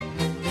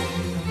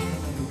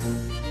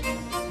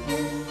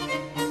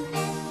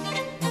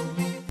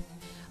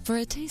For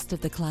a taste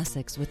of the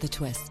classics with a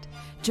twist,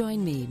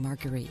 join me,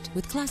 Marguerite,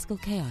 with Classical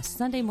Chaos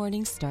Sunday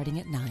mornings starting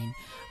at 9,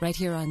 right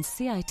here on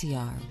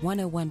CITR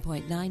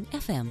 101.9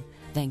 FM,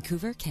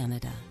 Vancouver,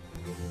 Canada.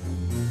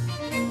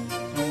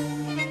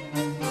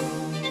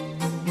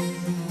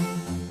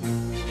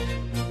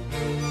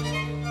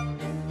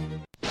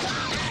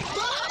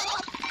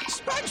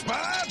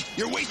 SpongeBob,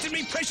 you're wasting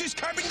me precious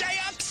carbon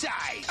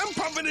dioxide. I'm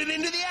pumping it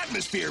into the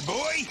atmosphere,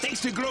 boy.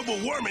 Thanks to global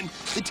warming,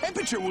 the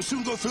temperature will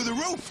soon go through the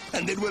roof,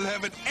 and then we'll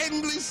have an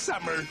endless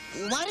summer.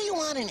 Why do you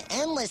want an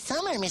endless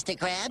summer, Mr.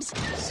 Krabs?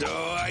 So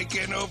I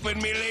can open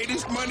my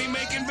latest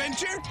money-making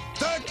venture,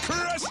 the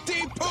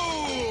Krusty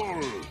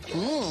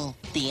Pool.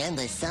 The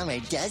endless summer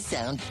does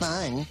sound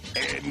fun.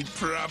 And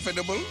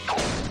profitable.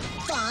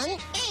 Fun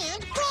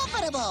and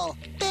profitable.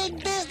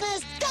 Big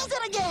business does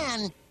it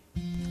again.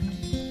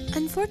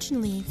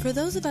 Unfortunately, for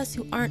those of us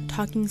who aren't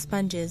talking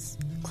sponges,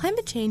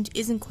 climate change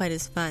isn't quite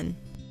as fun.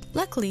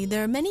 Luckily,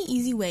 there are many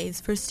easy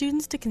ways for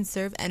students to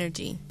conserve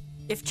energy.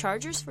 If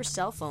chargers for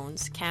cell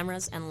phones,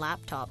 cameras, and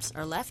laptops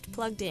are left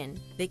plugged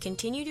in, they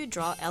continue to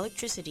draw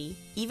electricity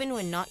even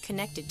when not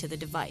connected to the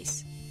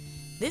device.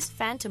 This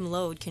phantom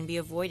load can be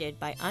avoided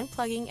by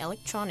unplugging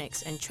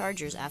electronics and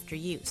chargers after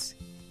use.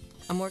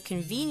 A more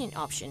convenient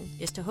option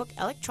is to hook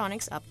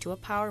electronics up to a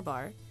power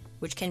bar,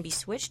 which can be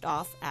switched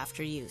off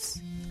after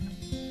use.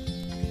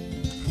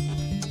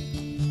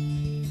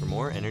 For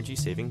more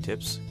energy-saving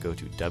tips, go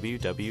to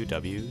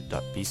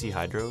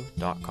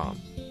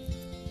www.bchydro.com.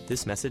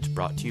 This message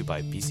brought to you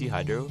by BC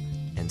Hydro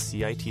and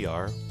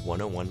CITR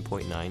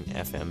 101.9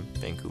 FM,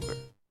 Vancouver.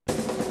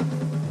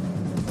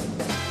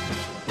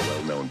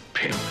 Well-known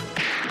pimp,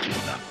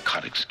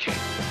 narcotics king,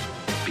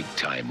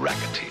 big-time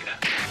racketeer,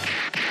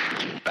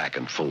 back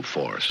in full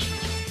force.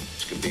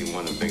 This could be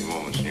one of the big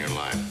moments in your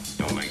life.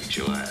 Don't make it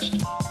your last.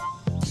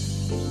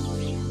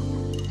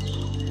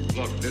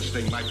 Look, this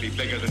thing might be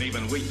bigger than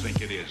even we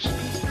think it is.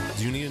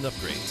 Do you need an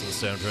upgrade to the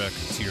soundtrack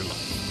to your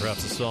life?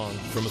 Perhaps a song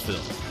from a film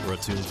or a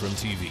tune from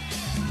TV?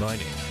 My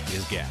name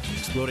is Gap.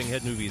 Exploding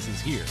Head Movies is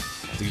here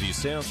to give you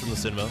sounds from the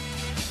cinema,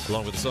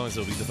 along with the songs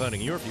that will be defining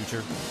your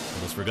future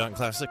and those forgotten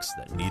classics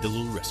that need a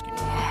little rescue.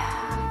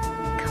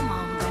 Come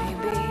on,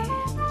 baby.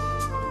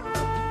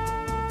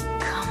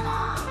 Come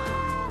on.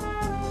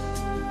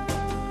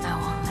 I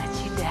won't let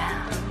you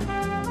down.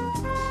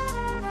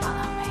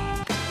 Follow me.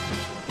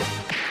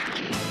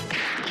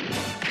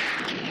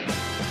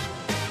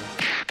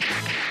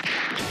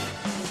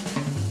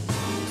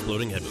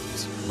 Exploding Head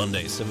Movies,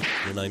 Monday, 7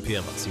 to 9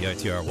 p.m. on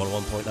CITR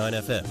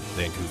 101.9 FM,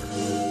 Vancouver.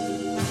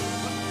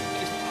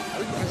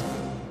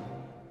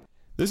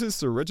 This is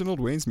Sir Reginald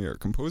Wainsmere,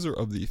 composer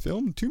of the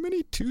film Too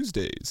Many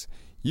Tuesdays.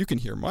 You can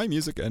hear my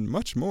music and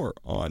much more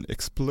on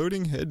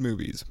Exploding Head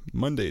Movies,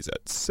 Mondays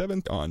at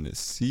 7 on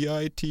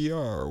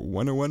CITR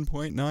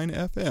 101.9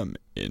 FM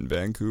in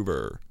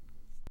Vancouver.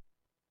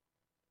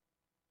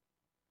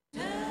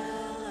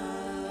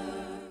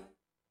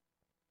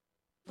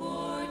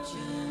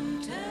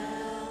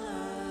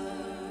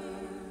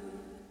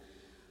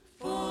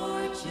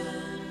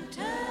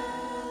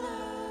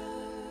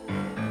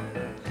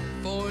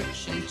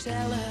 Fortune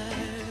teller,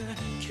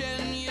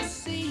 can you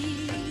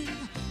see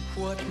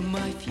what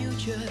my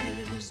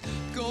future's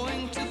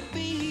going to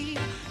be?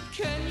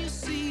 Can you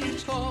see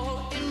it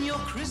all in your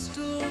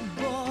crystal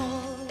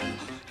ball?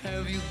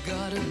 Have you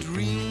got a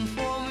dream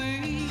for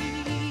me?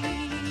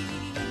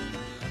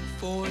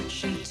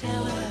 Fortune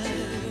teller,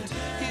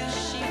 is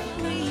she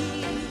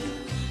free?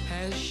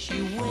 Has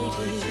she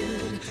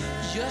waited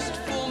just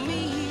for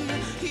me?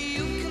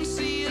 You can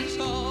see it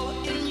all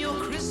in your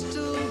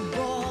crystal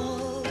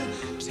ball.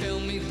 Tell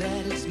me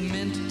that it's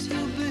meant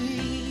to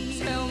be.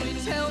 Tell me,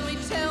 tell me,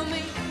 tell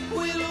me,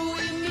 will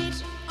we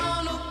meet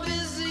on a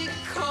busy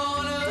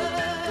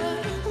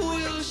corner?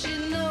 Will she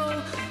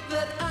know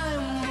that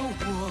I'm the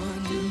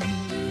one?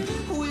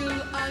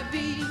 Will I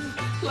be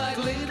like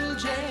little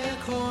Jack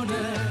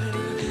Horner?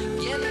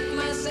 Get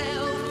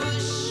myself a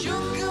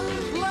sugar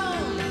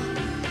plum.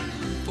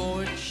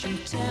 Fortune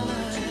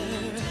teller,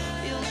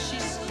 will she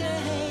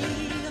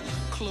stay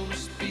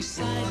close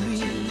beside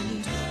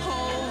me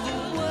all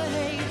the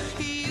way?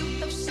 You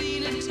have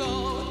seen it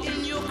all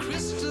in your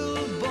crystal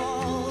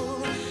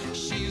ball.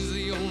 She's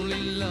the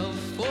only love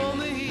for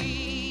me.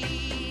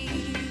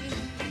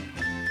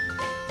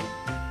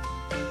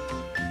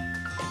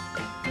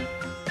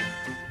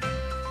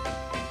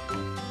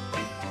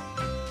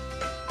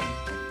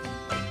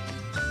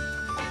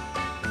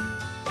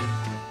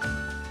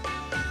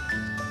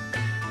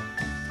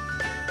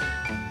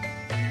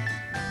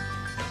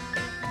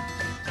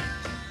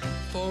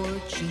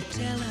 Fortune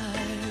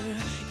teller,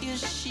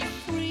 is she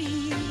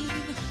free?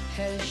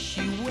 Has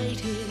she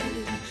waited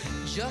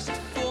just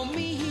for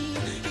me?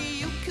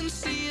 You can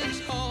see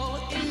it all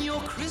in your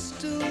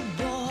crystal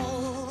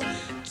ball.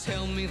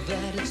 Tell me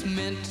that it's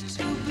meant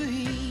to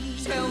be.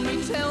 Tell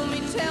me, tell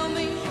me, tell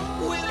me,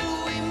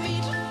 will we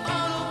meet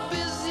on a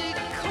busy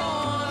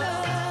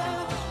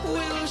corner?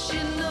 Will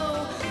she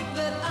know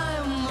that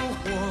I'm the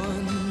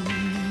one?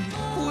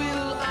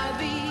 Will I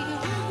be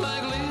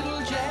like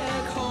little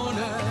Jack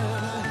Horner?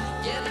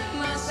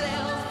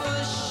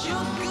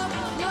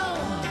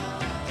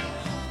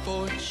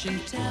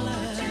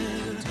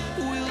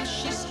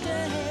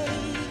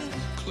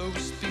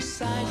 close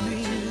beside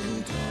me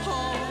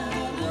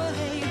all the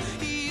way.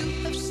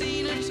 You have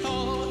seen it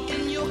all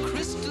in your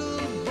crystal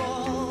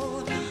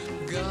ball.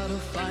 Gotta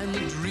find the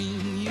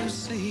dream you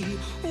see.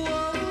 Whoa,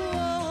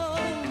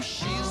 whoa,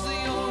 she's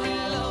the only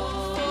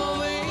love for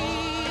me.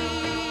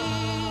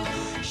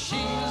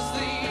 She's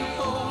the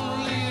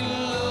only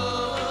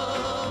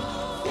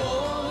love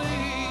for me.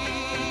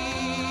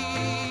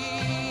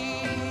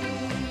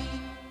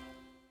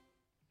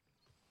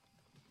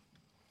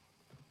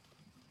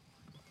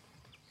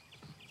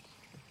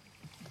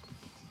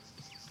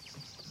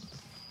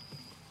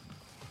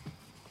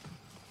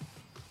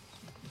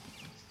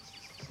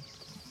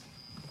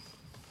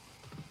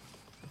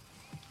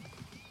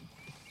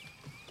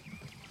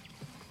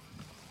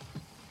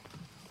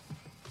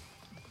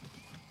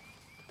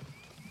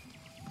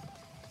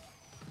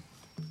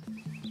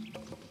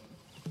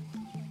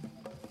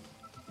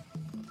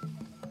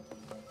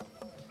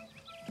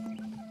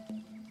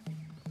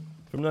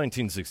 From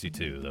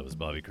 1962, that was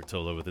Bobby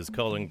Curtola with his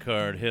calling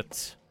card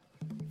hit,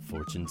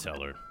 Fortune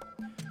Teller.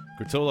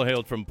 Curtola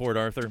hailed from Port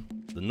Arthur,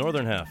 the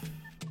northern half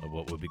of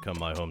what would become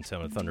my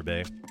hometown of Thunder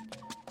Bay.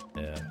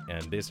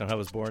 And based on how I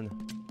was born,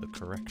 the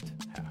correct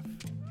half.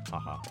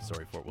 Haha,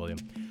 sorry, Fort William.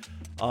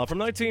 From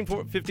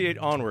 1958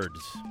 onwards,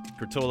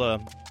 Curtola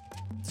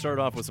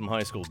started off with some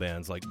high school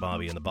bands like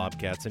Bobby and the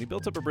Bobcats, and he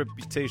built up a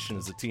reputation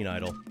as a teen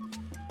idol,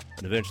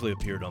 and eventually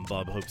appeared on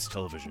Bob Hope's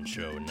television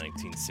show in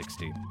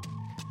 1960.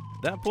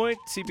 At that point,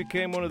 he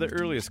became one of the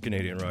earliest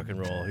Canadian rock and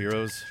roll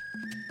heroes.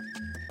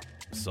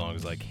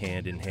 Songs like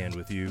Hand in Hand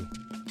with You,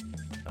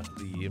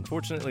 the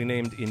unfortunately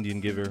named Indian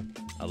Giver,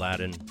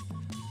 Aladdin,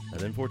 and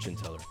then Fortune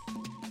Teller.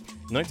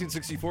 In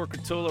 1964,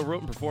 Curtola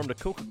wrote and performed a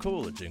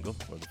Coca-Cola jingle,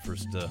 one of the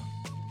first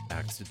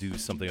acts to do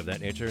something of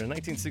that nature. In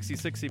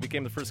 1966, he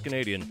became the first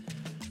Canadian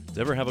to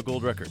ever have a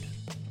gold record.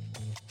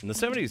 In the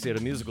 70s, he had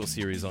a musical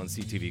series on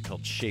CTV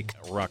called Shake,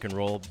 Rock and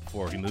Roll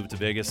before he moved to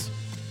Vegas,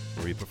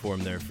 where he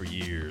performed there for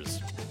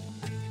years.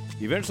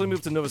 He eventually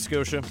moved to Nova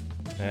Scotia,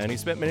 and he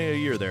spent many a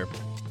year there.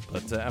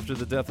 But after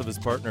the death of his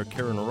partner,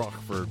 Karen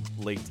Rockford,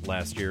 late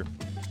last year,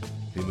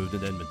 he moved to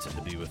Edmonton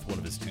to be with one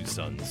of his two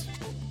sons.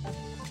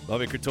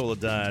 Bobby Curtola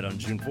died on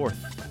June 4th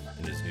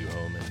in his new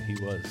home, and he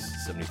was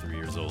 73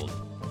 years old.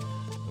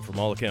 And from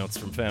all accounts,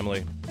 from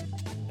family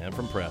and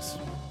from press,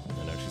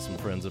 and actually some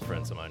friends of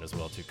mine as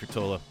well too,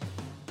 Curtola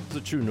was a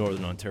true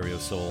Northern Ontario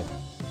soul,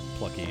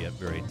 plucky yet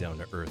very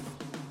down-to-earth,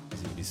 as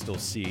he would be still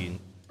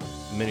seen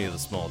in many of the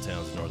small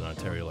towns in Northern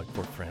Ontario like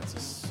Port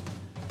Francis,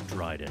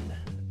 Dryden,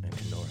 and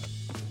Kenora.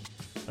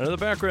 Another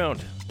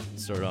background,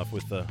 start off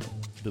with the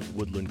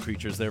woodland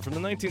creatures there from the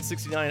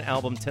 1969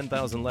 album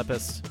 10,000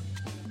 Lepes.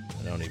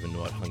 I don't even know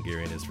what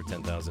Hungarian is for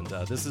 10,000.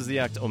 This is the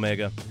act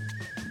Omega,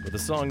 with a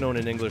song known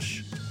in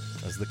English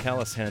as the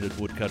Callous-Handed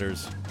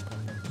Woodcutters.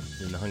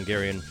 In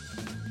Hungarian,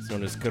 it's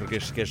known as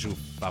Körgeskeshu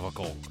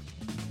Favakok.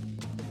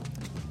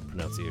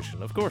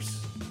 Pronunciation, of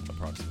course,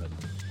 approximate.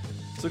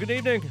 So good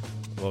evening.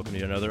 Welcome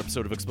to another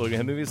episode of Exploding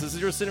Head Movies. This is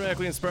your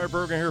cinematically inspired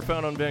program here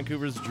found on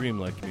Vancouver's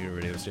Dreamlight community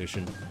radio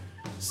station,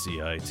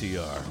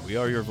 CITR. We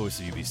are your voice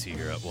of UBC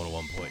here at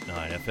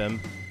 101.9 FM,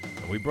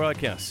 and we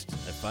broadcast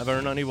at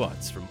 590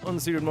 watts from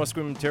unceded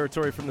Musqueam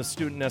territory from the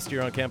student nest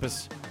here on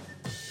campus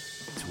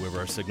to wherever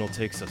our signal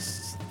takes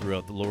us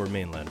throughout the lower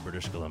mainland of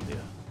British Columbia.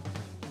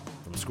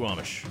 From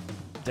Squamish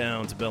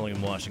down to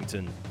Bellingham,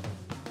 Washington,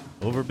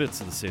 over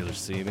bits of the Salish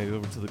Sea, maybe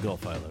over to the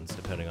Gulf Islands,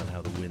 depending on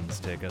how the winds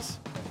take us.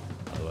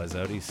 Otherwise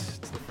out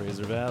east to the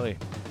Fraser Valley.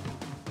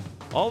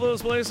 All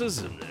those places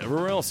and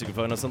everywhere else you can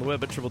find us on the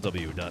web at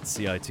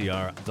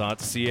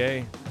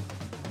www.citr.ca.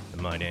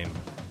 And my name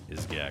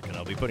is Gak, and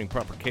I'll be putting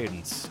proper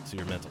cadence to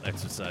your mental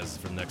exercises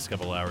for the next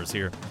couple hours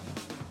here,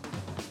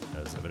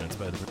 as evidenced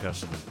by the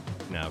percussion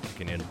now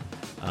kicking in.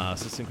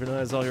 So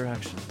synchronize all your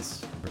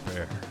actions.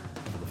 Prepare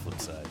for the flip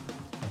side.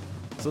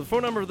 So the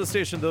phone number of the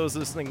station, those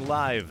listening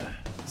live,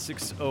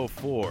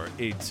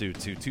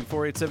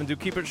 604-822-2487. Do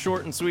keep it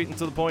short and sweet and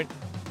to the point.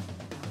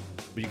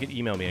 But you can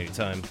email me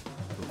anytime.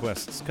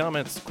 Requests,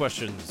 comments,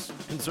 questions,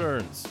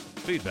 concerns,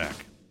 feedback.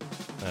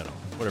 I don't know,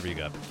 whatever you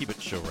got. Keep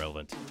it show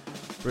relevant.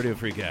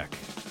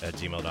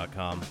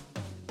 RadioFreeGak@gmail.com.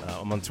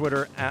 I'm on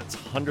Twitter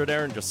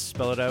 @100Aaron, just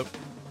spell it out.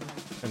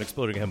 And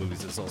Exploding Head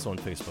Movies is also on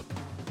Facebook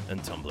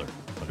and Tumblr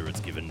under its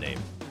given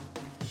name.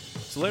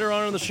 So later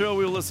on in the show,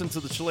 we will listen to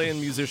the Chilean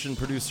musician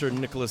producer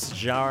Nicolas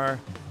Jarre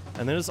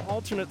and then his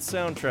alternate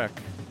soundtrack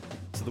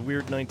to the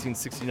weird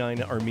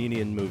 1969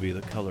 Armenian movie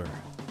The Color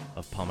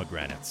of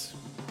Pomegranates.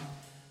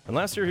 And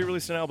last year he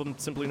released an album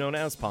simply known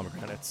as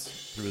Pomegranates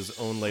through his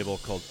own label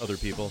called Other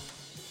People.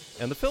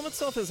 And the film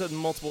itself has had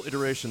multiple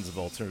iterations of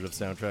alternative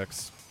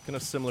soundtracks, kind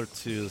of similar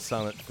to the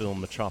silent film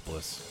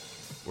Metropolis,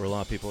 where a lot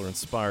of people are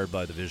inspired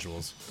by the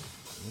visuals.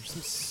 And there's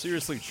some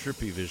seriously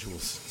trippy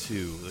visuals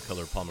to The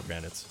Color of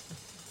Pomegranates.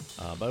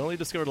 But I only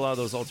discovered a lot of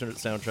those alternate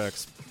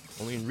soundtracks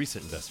only in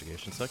recent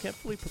investigation, so I can't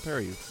fully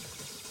prepare you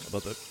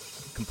about the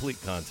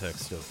complete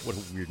context of what a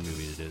weird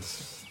movie it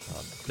is.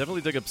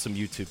 Definitely dig up some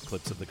YouTube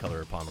clips of The Color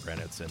of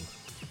Pomegranates, and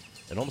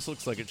it almost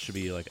looks like it should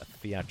be like a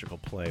theatrical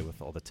play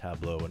with all the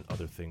tableau and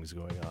other things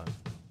going on.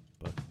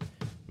 But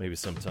maybe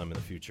sometime in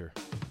the future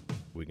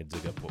we can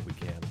dig up what we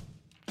can.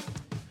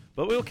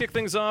 But we'll kick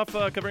things off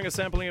covering a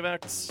sampling of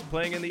acts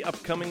playing in the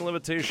upcoming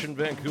Levitation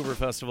Vancouver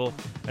Festival,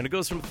 and it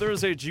goes from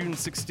Thursday, June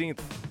 16th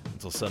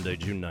until Sunday,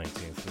 June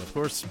 19th. And of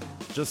course,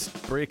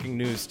 just breaking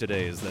news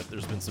today is that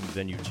there's been some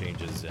venue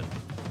changes and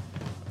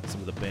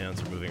some of the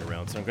bands are moving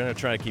around, so I'm going to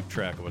try to keep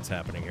track of what's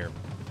happening here.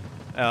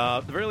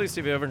 At the very least,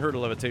 if you haven't heard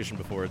of Levitation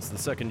before, it's the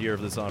second year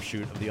of this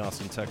offshoot of the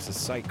Austin, Texas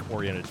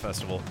psych-oriented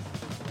festival,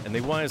 and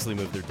they wisely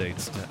moved their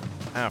dates to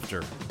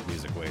after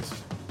Music Waste.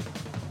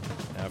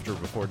 After or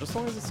before, just as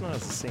long as it's not at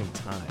the same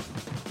time.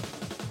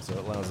 So it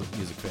allows the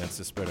music fans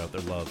to spread out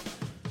their love,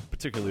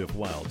 particularly of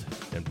wild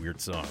and weird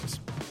songs.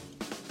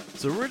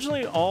 So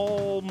originally,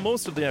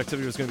 most of the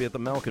activity was going to be at the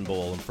Malkin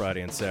Bowl on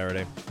Friday and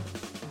Saturday,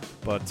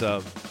 but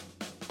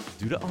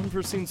due to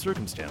unforeseen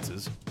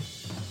circumstances,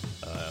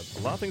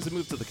 a lot of things have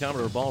moved to the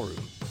Commodore Ballroom.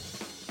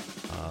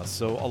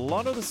 So a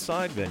lot of the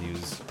side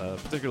venues,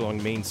 particularly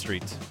along Main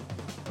Street,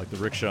 like the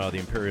Rickshaw, the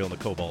Imperial, and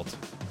the Cobalt,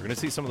 we're going to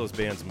see some of those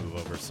bands move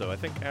over. So I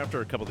think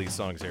after a couple of these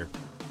songs here,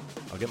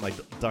 I'll get my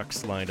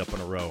ducks lined up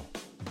in a row,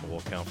 and we'll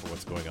account for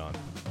what's going on.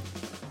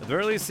 At the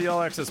very least, the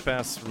All Access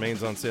Pass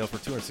remains on sale for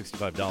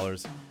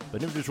 $265,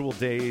 but individual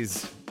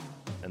days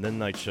and then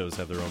night shows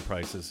have their own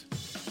prices.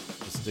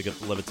 Just dig up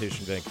the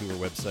Levitation Vancouver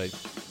website.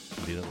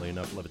 Conveniently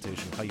enough,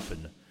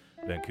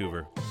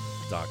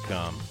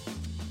 levitation-vancouver.com.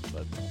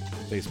 But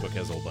Facebook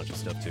has a whole bunch of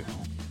stuff too.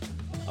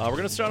 We're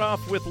going to start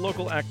off with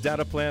local act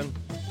Data Plan.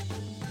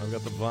 I've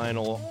got the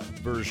vinyl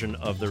version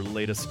of their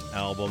latest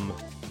album,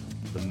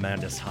 The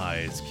Madness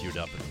Highs, queued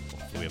up. And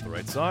hopefully we have the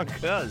right song,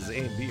 because A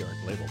and B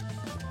aren't labeled.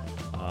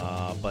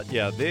 But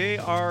yeah, they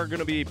are going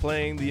to be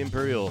playing the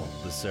Imperial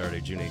this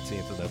Saturday, June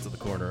 18th, and that's at the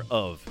corner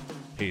of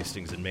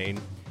Hastings and Main.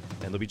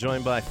 And they'll be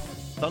joined by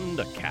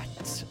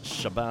Thundercats,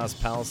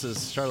 Shabazz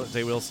Palaces, Charlotte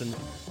Day Wilson,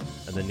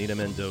 and then Nina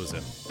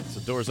Mendoza.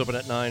 So doors open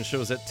at 9,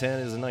 shows at 10.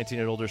 It is a 19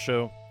 and older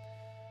show.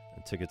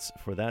 And tickets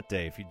for that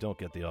day, if you don't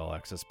get the All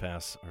Access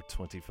Pass, are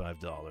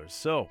 $25.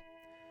 So,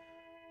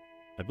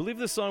 I believe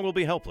this song will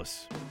be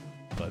Helpless,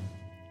 but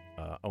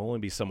I'll only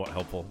be somewhat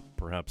helpful.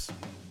 Perhaps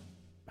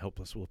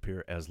Helpless will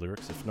appear as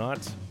lyrics. If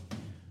not,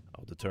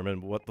 I'll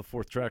determine what the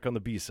fourth track on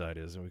the B-side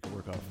is, and we can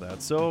work off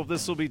that. So,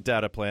 this will be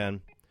Data Plan,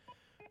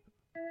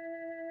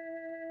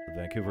 the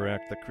Vancouver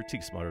act that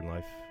critiques modern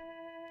life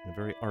in a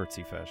very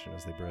artsy fashion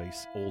as they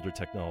embrace older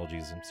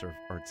technologies and sort of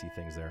artsy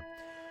things there.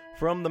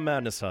 From the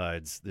Madness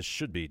Hides, this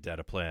should be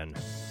Data Plan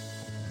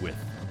with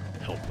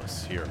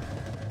Helpless here.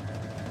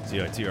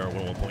 CITR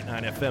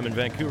 101.9 FM in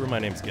Vancouver. My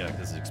name's Gak.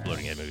 This is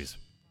Exploding Head Movies.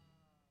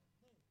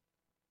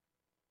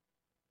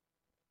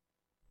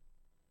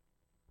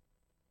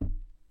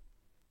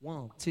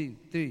 One, two,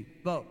 three,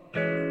 four.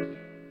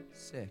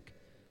 Sick.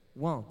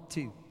 1,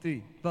 2,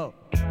 3, 4.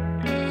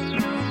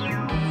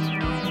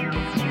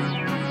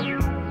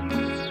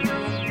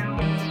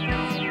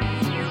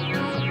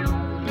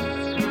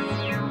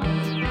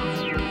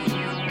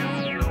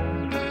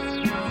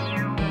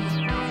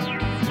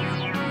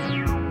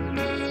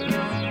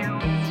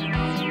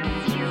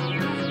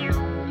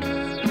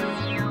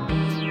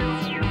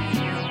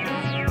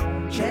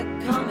 Check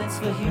comments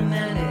for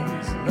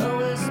humanity's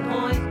lowest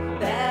point.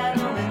 Bad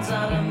omens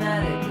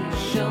automatically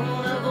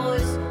shown a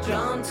voice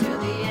drawn to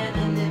the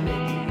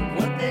anonymity of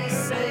what they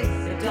say.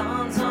 It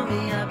dawns on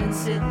me I've been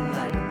sitting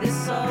like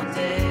this all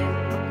day.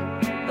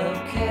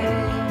 Okay,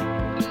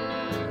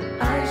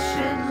 I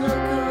should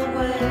look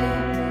away,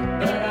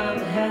 but I'm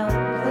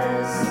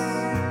helpless.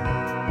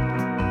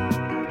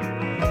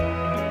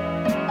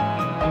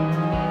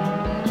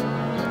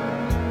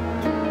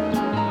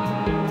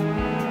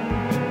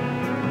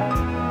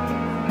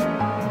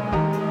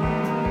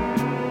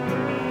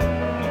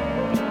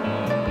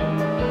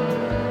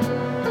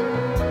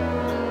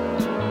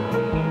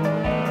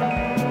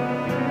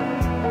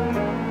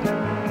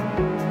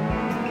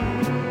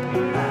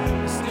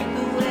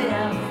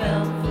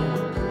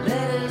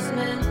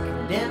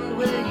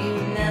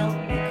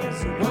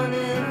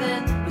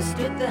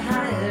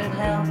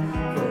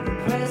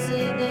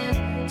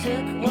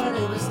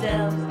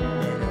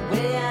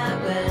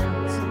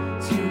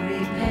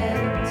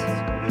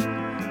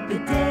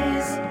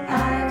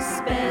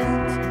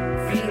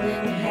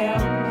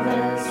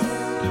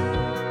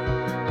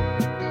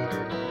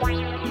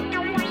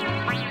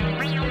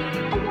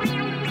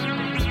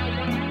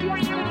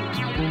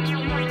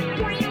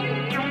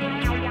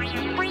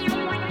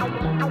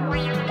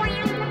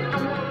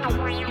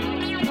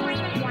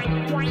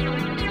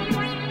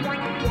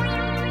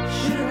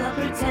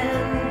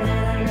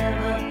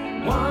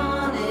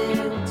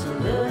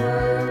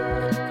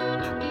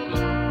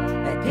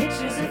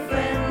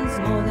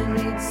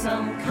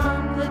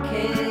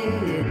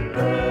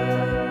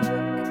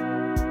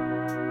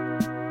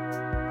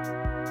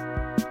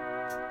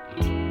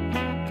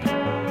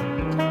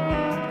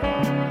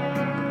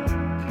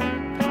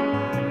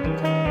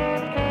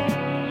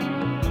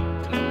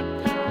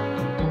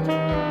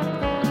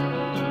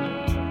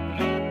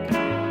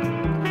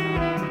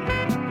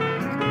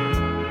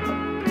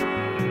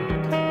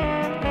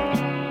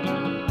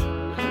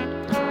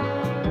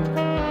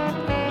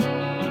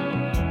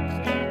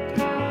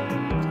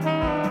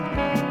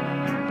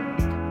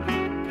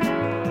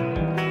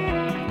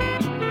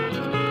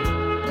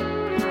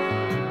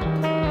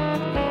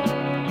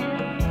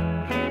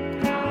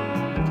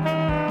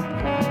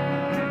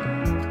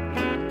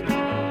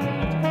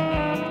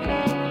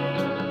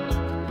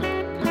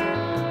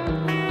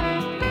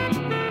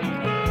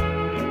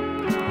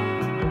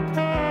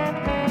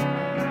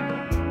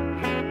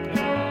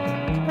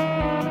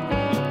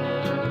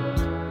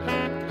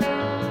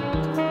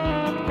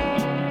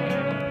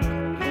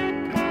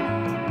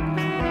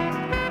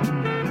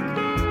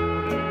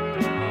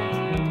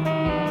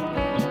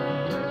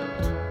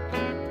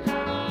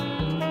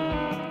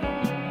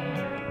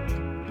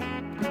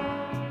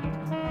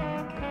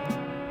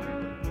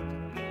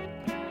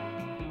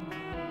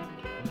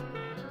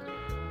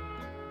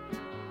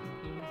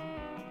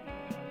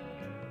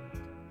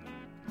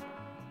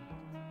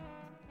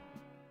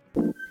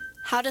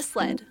 How to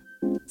sled.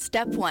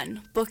 Step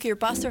 1. Book your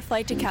bus or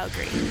flight to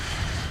Calgary.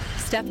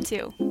 Step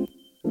 2.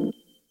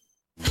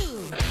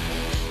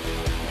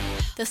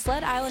 The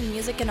Sled Island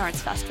Music and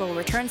Arts Festival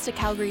returns to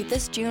Calgary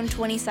this June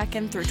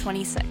 22nd through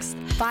 26th.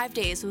 5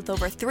 days with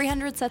over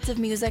 300 sets of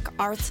music,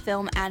 arts,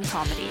 film, and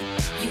comedy.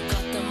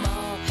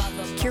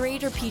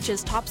 Curator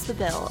Peaches tops the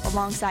bill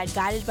alongside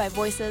Guided by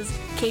Voices,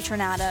 Kate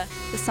Renata,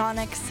 The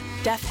Sonics,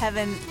 Deaf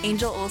Heaven,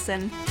 Angel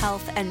Olsen,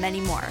 Health, and many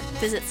more.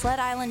 Visit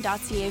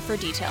sledisland.ca for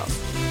details.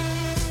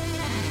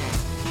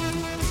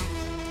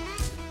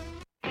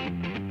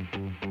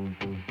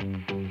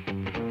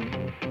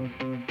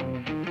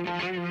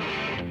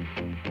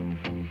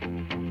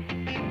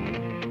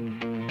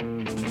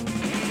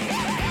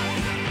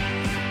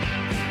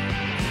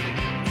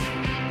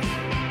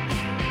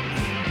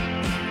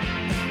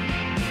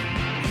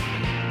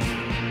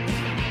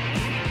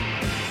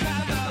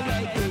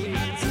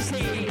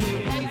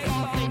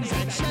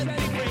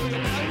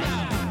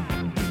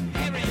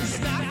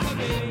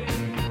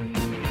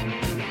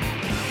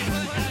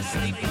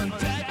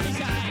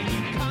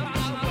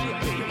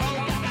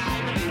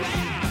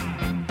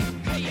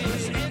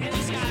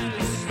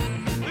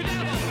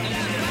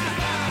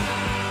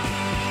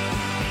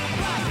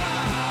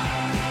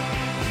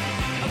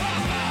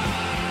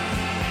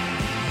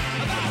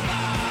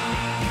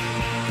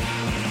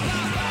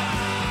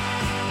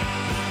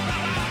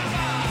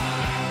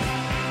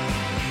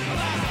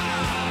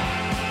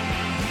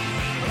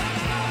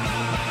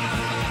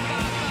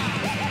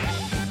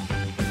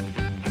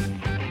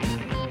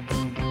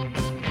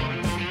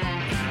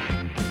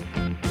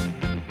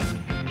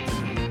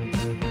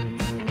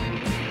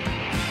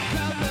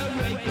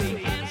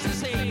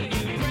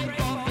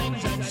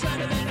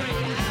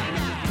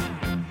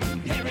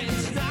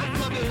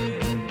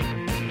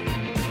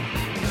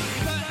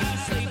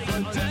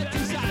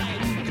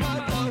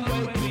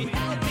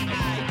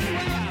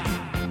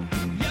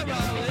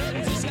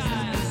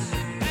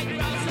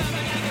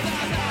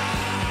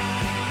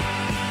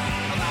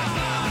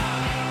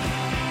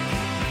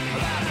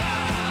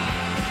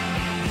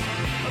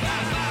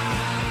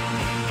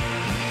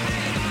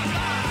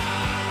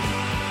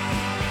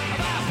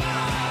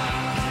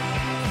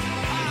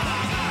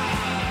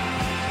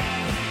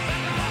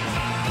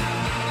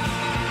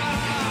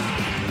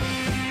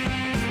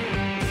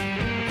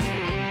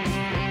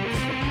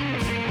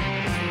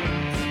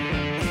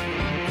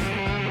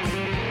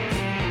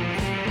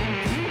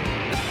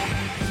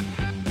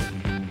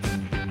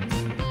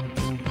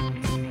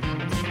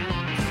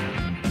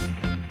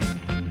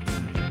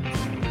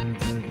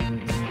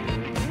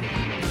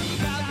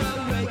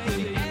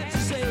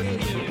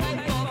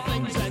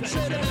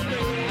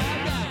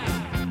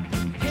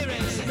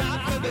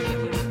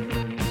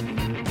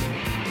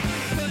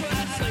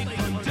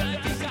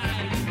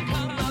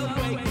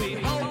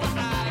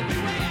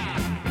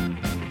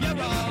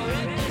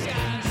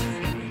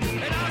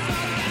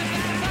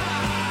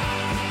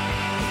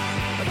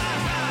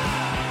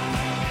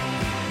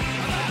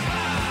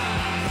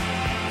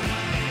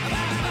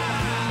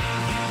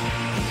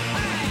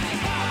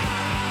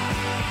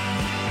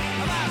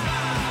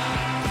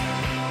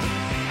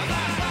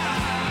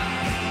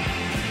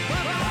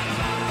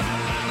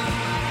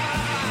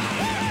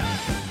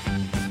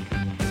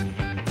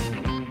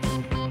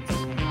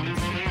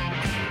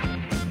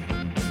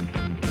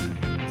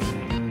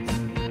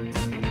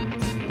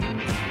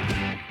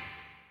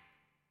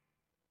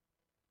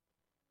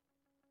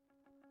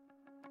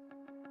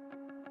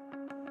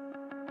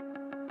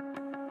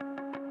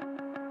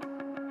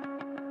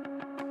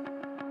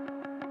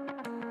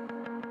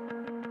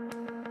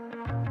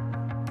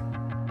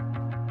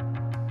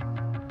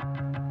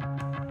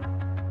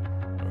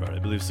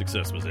 I believe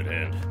success was at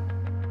hand.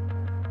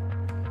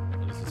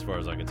 At least as far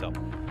as I can tell.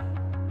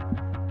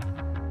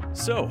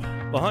 So,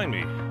 behind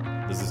me,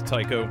 this is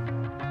Tycho.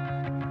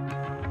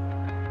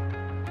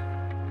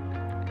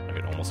 I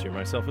can almost hear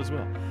myself as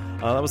well.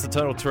 That was the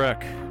title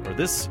track, or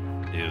this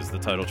is the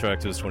title track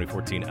to his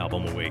 2014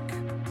 album Awake.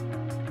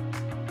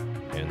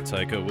 And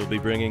Tycho will be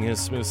bringing his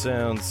smooth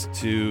sounds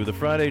to the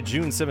Friday,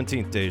 June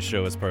 17th day's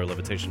show as part of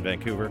Levitation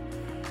Vancouver.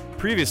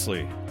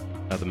 Previously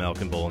at the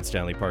Malkin Bowl in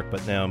Stanley Park,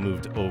 but now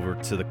moved over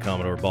to the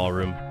Commodore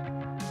Ballroom.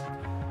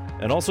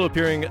 And also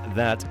appearing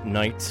that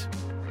night,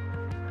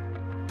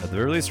 at the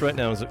very least right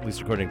now, at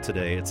least according to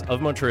today, it's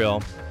Of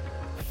Montreal,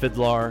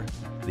 Fiddlar,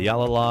 the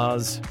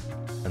Alalas,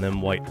 and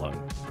then White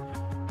Lung.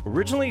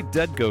 Originally,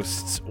 Dead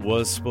Ghosts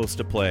was supposed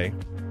to play,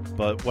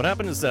 but what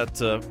happened is that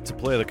to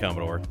play the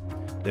Commodore,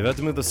 they've had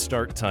to move the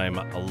start time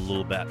a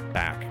little bit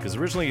back, because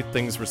originally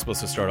things were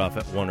supposed to start off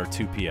at 1 or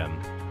 2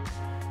 p.m.,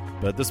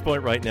 but at this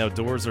point right now,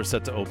 doors are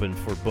set to open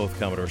for both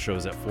Commodore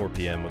shows at 4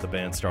 p.m. with the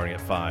band starting at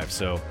 5.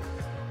 So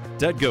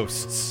Dead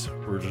Ghosts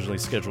were originally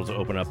scheduled to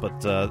open up,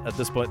 but at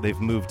this point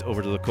they've moved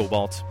over to the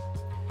Cobalt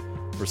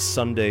for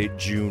Sunday,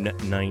 June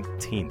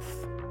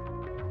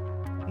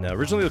 19th. Now,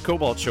 originally the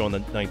Cobalt show on the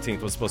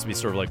 19th was supposed to be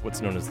sort of like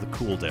what's known as the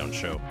cool-down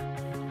show.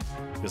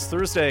 Because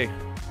Thursday,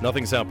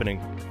 nothing's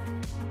happening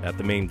at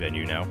the main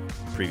venue now.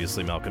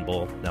 Previously Malkin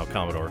Bowl, now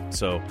Commodore.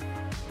 So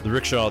the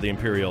Rickshaw, the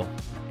Imperial,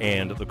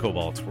 and the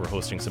Cobalts were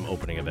hosting some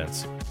opening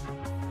events.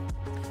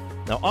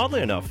 Now,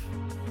 oddly enough,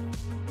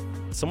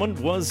 someone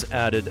was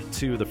added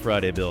to the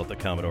Friday bill at the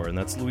Commodore, and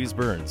that's Louise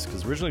Burns,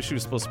 because originally she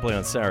was supposed to play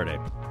on Saturday,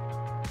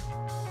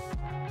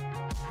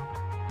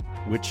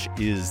 which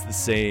is the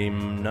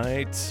same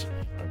night.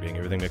 I'm getting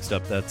everything mixed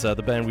up. That's the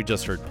band we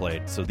just heard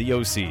played. So the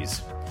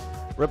OCs,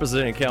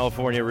 representing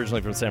California,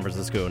 originally from San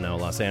Francisco, now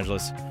Los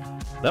Angeles.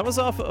 That was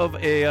off of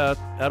a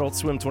Adult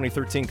Swim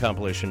 2013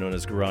 compilation known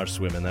as Garage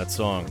Swim, and that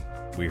song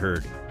we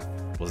heard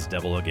was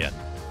Devil Again.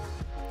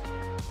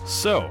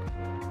 So,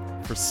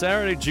 for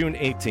Saturday, June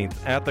 18th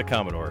at the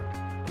Commodore,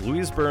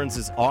 Louise Burns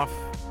is off,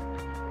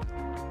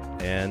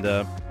 and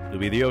it'll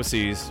be the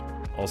OCs,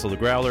 also the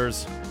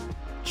Growlers,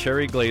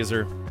 Cherry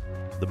Glazer,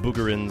 the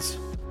Boogerins,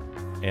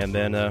 and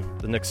then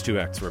the next two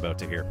acts we're about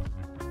to hear.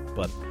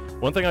 But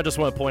one thing I just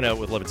want to point out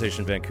with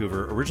Levitation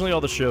Vancouver, originally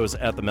all the shows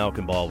at the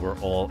Malcolm Ball were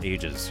all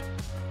ages,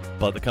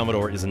 but the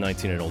Commodore is a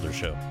 19 and older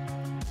show.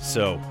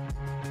 So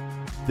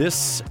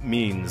this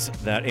means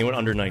that anyone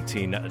under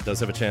 19 does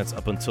have a chance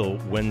up until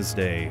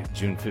Wednesday,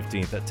 June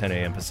 15th at 10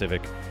 a.m.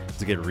 Pacific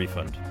to get a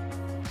refund.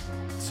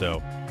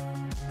 So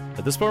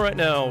at this point right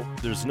now,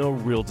 there's no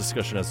real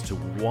discussion as to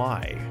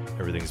why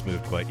everything's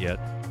moved quite yet.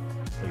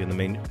 Again, the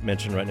main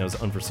mention right now is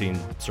unforeseen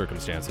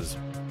circumstances.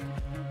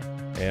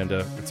 And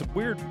it's a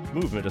weird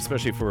movement,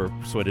 especially for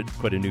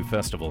quite a new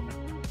festival.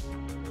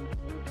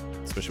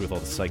 Especially with all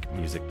the psych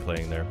music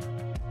playing there.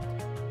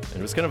 And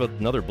it was kind of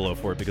another blow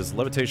for it because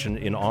Levitation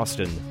in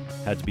Austin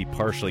had to be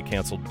partially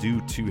canceled due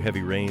to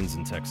heavy rains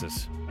in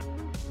Texas.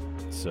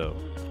 So,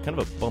 kind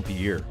of a bumpy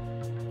year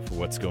for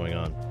what's going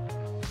on.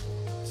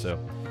 So,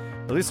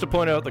 at least to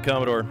point out the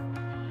Commodore,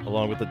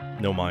 along with the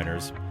No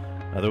Minors.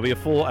 There'll be a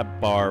full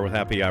bar with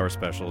happy hour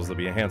specials. There'll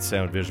be enhanced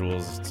sound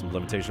visuals, some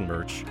Levitation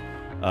merch.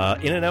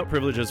 In and out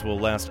privileges will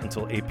last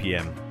until 8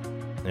 p.m.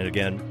 And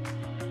again,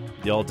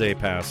 the all-day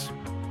pass,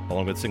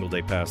 along with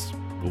single-day pass,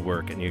 will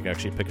work, and you can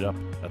actually pick it up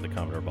at the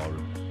Commodore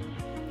Ballroom.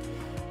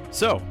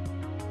 So,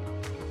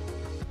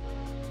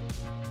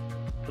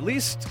 at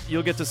least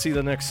you'll get to see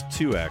the next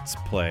two acts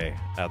play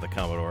at the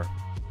Commodore,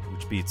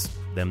 which beats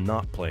them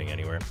not playing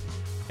anywhere.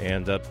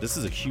 And this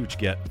is a huge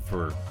get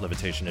for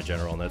Levitation in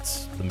general, and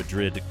that's the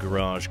Madrid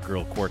Garage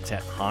Girl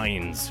Quartet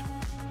Heinz.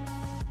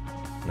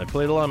 And I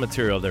played a lot of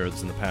material of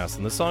theirs in the past,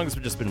 and the songs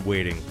have just been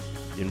waiting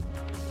in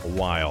a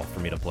while for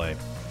me to play.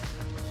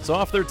 So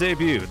off their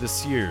debut,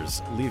 this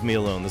year's Leave Me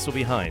Alone, this will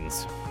be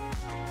Heinz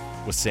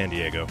with San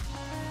Diego.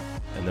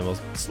 And then we'll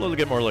slowly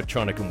get more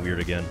electronic and weird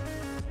again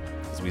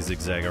as we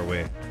zigzag our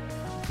way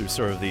through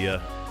sort of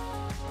the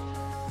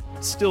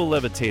still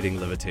levitating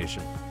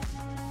Levitation,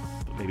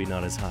 but maybe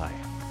not as high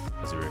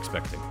as we were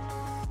expecting.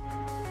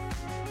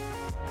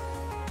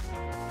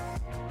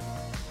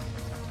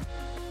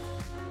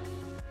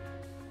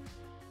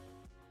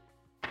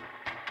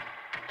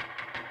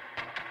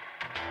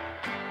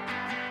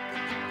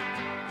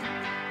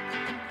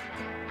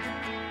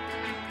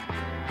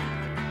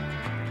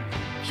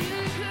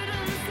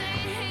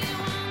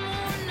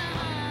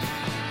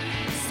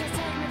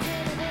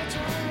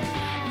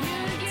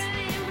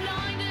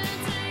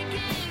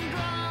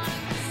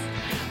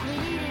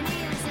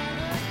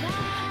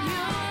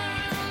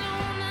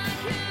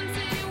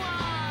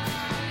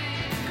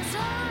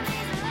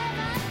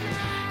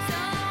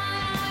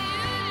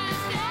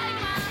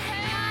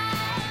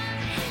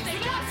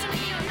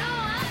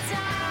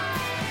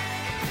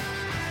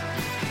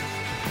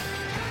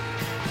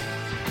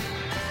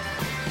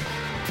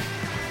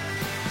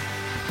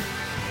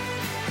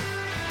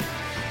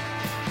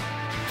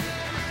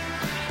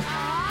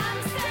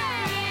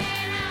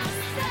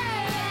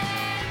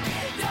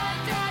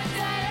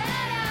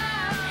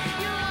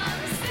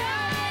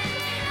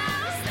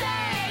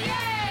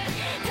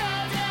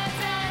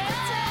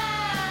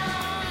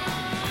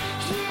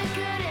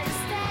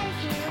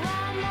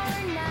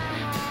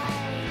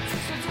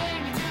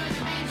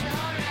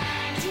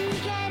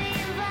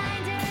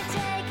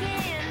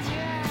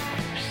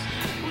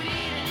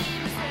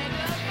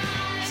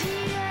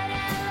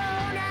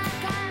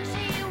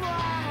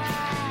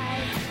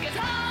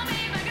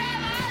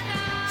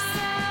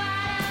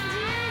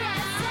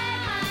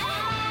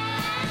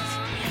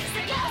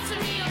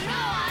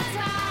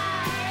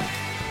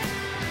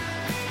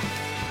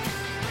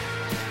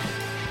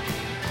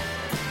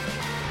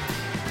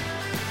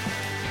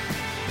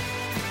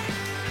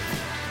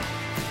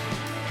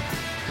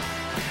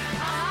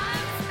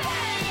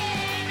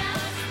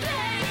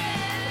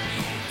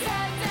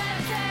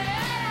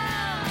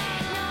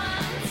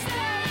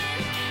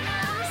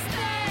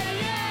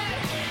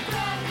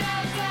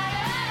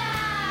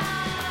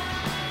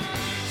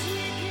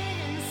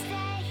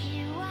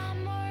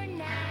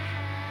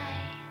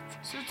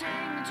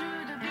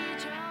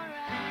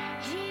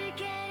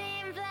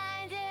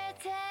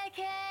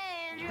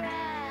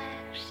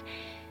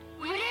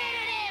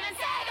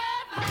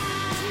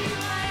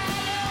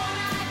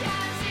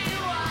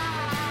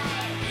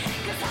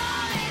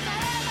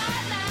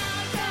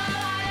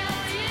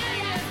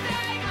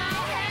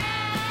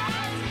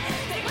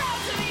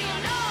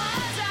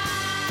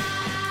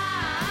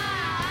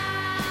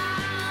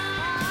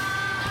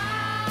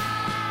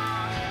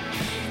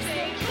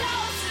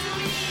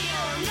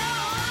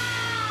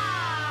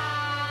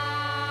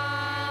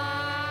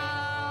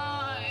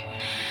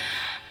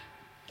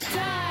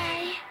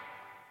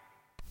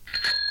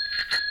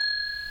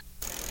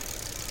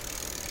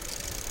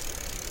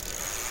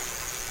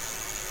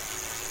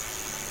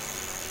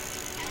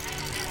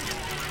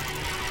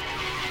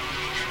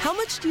 How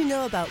much do you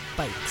know about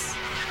bikes?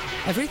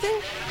 Everything?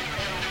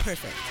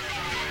 Perfect.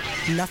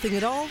 Nothing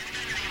at all?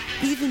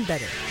 Even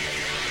better.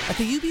 At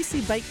the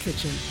UBC Bike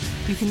Kitchen,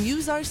 you can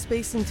use our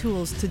space and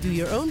tools to do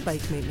your own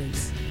bike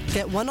maintenance,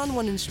 get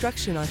one-on-one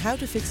instruction on how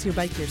to fix your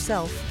bike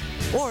yourself,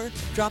 or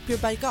drop your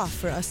bike off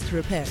for us to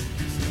repair.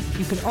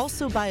 You can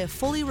also buy a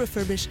fully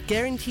refurbished,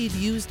 guaranteed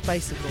used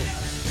bicycle,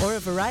 or a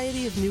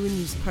variety of new and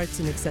used parts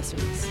and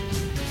accessories.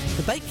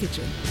 The Bike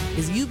Kitchen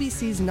is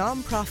UBC's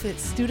non-profit,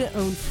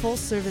 student-owned,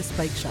 full-service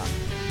bike shop.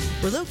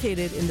 We're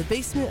located in the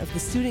basement of the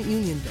Student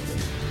Union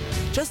building.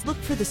 Just look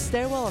for the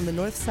stairwell on the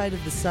north side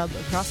of the sub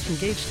across from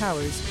Gage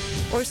Towers,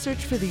 or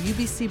search for the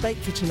UBC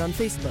Bike Kitchen on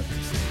Facebook.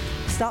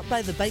 Stop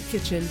by the Bike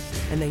Kitchen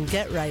and then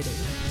get riding.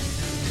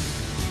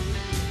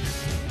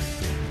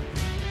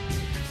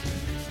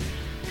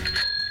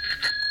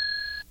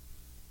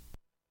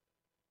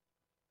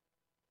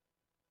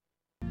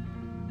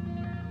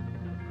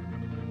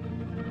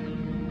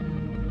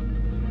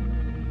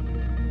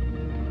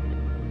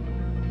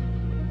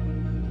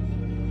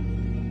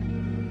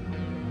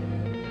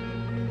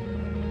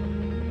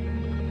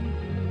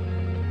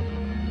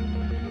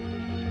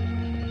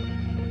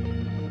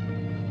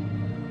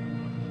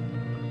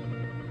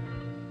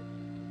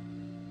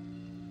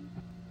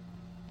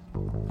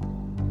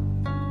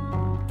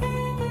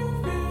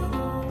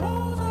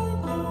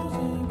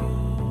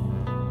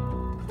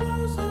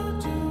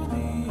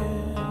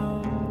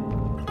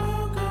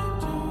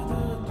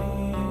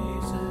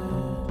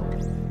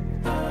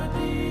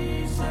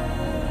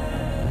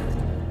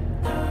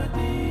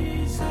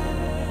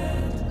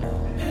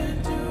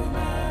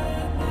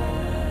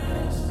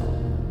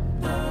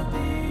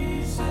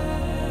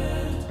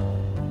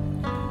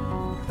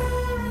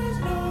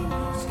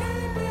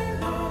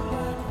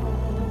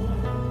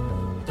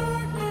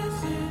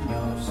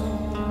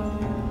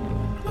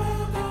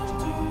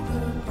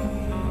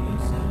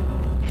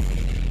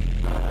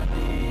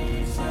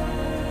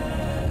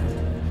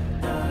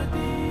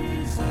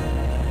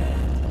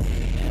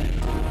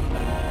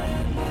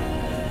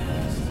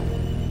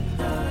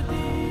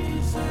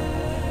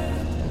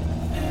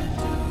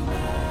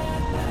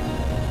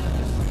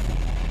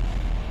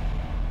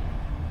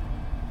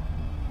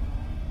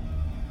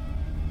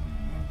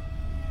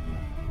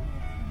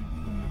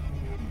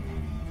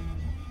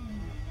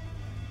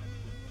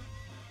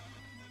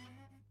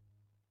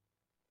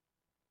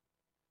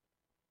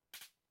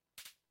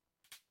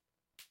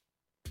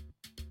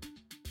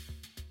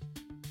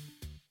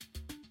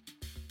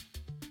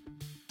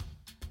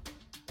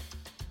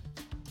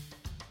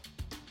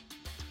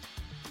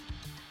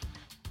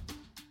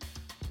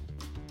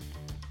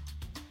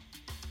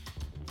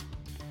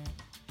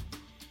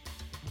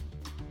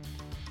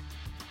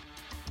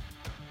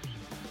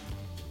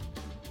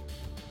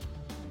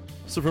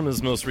 So from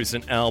his most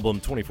recent album,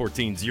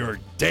 2014's You're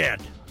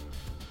Dead,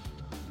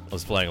 I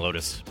was Flying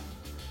Lotus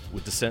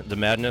with Descent into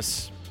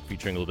Madness,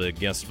 featuring a little bit of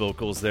guest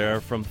vocals there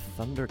from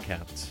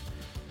Thundercat.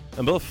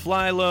 And both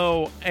Fly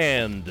Low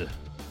and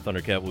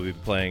Thundercat will be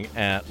playing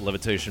at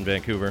Levitation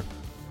Vancouver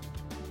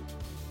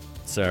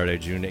Saturday,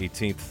 June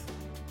 18th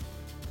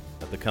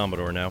at the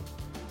Commodore now.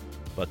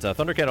 But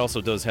Thundercat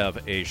also does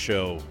have a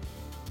show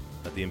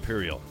at the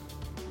Imperial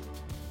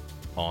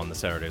on the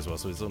Saturday as well,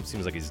 so it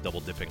seems like he's double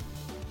dipping.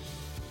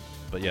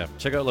 But yeah,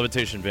 check out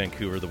Levitation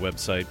Vancouver, the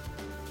website,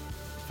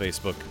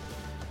 Facebook.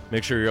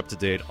 Make sure you're up to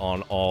date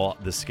on all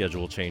the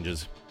schedule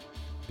changes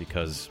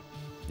because,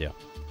 yeah,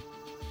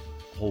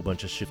 a whole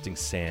bunch of shifting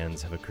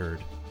sands have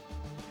occurred.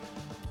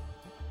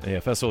 And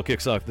yeah, festival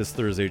kicks off this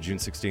Thursday, June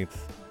 16th.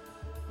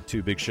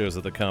 2 big shows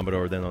at the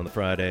Commodore, then on the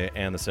Friday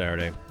and the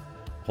Saturday.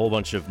 Whole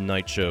bunch of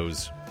night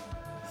shows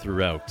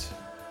throughout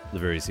the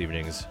various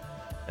evenings.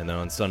 And then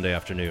on Sunday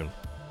afternoon,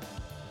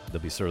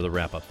 there'll be sort of the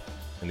wrap-up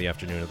in the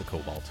afternoon of the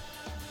Cobalt.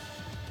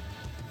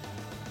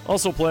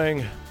 Also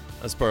playing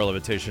as part of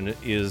Levitation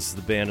is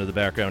the band in the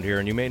background here,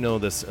 and you may know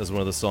this as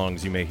one of the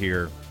songs you may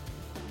hear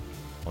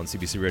on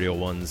CBC Radio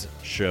 1's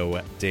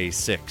show Day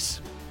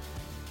 6.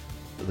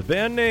 The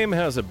band name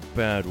has a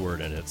bad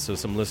word in it, so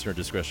some listener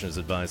discretion is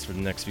advised for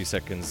the next few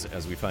seconds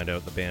as we find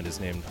out the band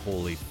is named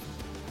Holy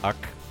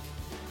Fuck.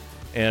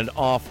 And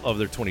off of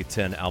their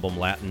 2010 album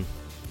Latin,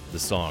 the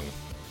song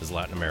is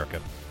Latin America.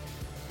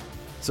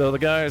 So the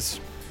guys,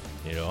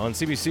 on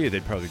CBC,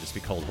 they'd probably just be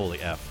called Holy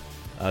F.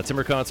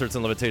 Timber Concerts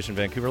in Levitation,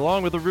 Vancouver,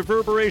 along with the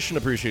Reverberation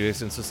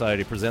Appreciation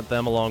Society, present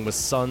them along with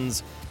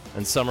Suns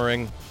and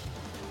Summering.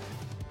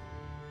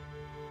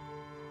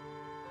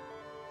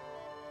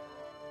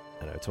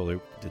 And I totally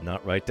did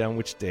not write down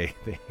which day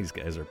these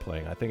guys are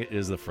playing. I think it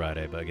is the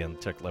Friday, but again,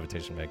 check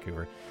Levitation,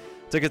 Vancouver.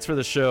 Tickets for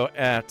the show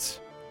at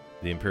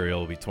the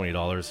Imperial will be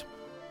 $20.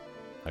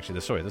 Actually,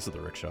 this is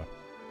the Rickshaw.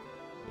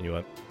 You know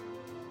what?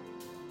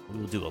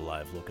 We'll do a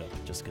live lookup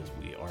just because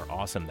we are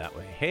awesome that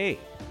way. Hey,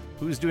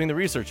 who's doing the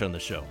research on the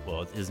show?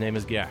 Well, his name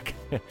is Gak.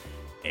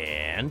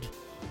 And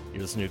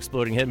you're listening to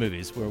Exploding Head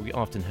Movies, where we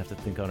often have to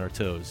think on our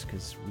toes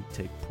because we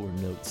take poor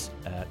notes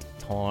at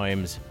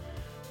times.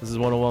 This is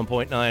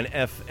 101.9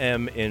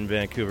 FM in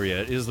Vancouver.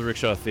 Yeah, it is the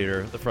Rickshaw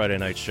Theater, the Friday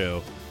night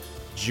show,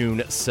 June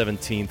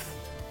 17th.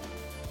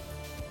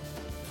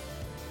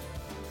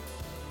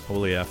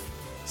 Holy F,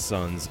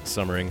 Suns,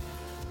 Summering.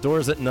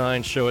 Doors at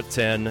 9, show at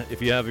 10.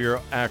 If you have your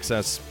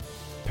access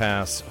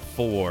pass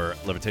for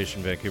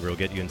Levitation Vancouver, will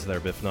get you into there.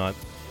 But if not,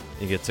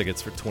 you get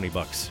tickets for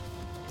 $20.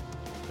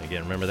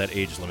 Again, remember that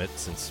age limit,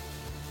 since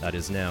that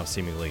is now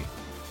seemingly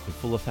in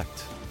full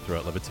effect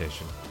throughout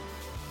Levitation.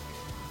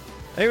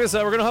 Anyways,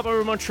 we're going to hop over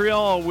to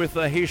Montreal with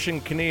a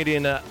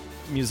Haitian-Canadian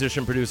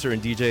musician, producer,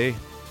 and DJ.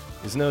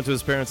 He's known to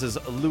his parents as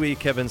Louis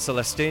Kevin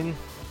Celestin,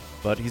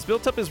 but he's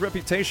built up his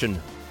reputation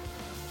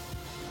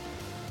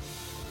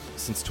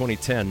since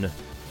 2010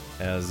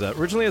 as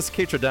originally as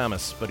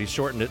K-Tradamus, but he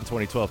shortened it in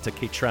 2012 to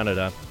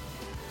K-Tranada.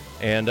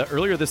 And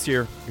earlier this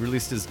year, he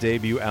released his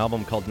debut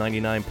album called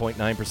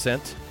 99.9%,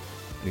 and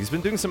he's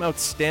been doing some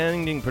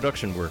outstanding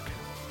production work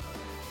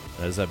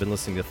as I've been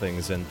listening to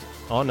things. And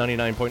on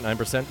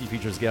 99.9%, he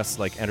features guests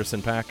like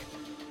Anderson .Paak,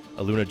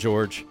 Aluna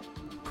George,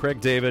 Craig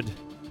David.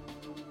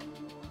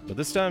 But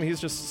this time, he's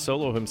just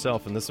solo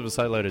himself, and this was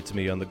highlighted to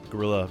me on the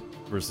Gorilla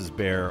vs.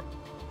 Bear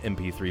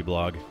MP3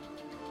 blog.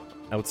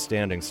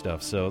 Outstanding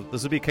stuff. So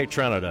this would be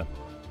K-Tranada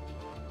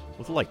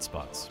with Light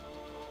Spots.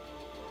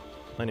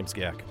 My name's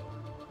Gak.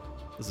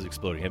 This is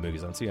Exploding Head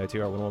Movies on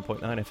CITR 101.9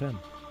 FM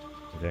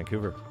in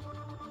Vancouver.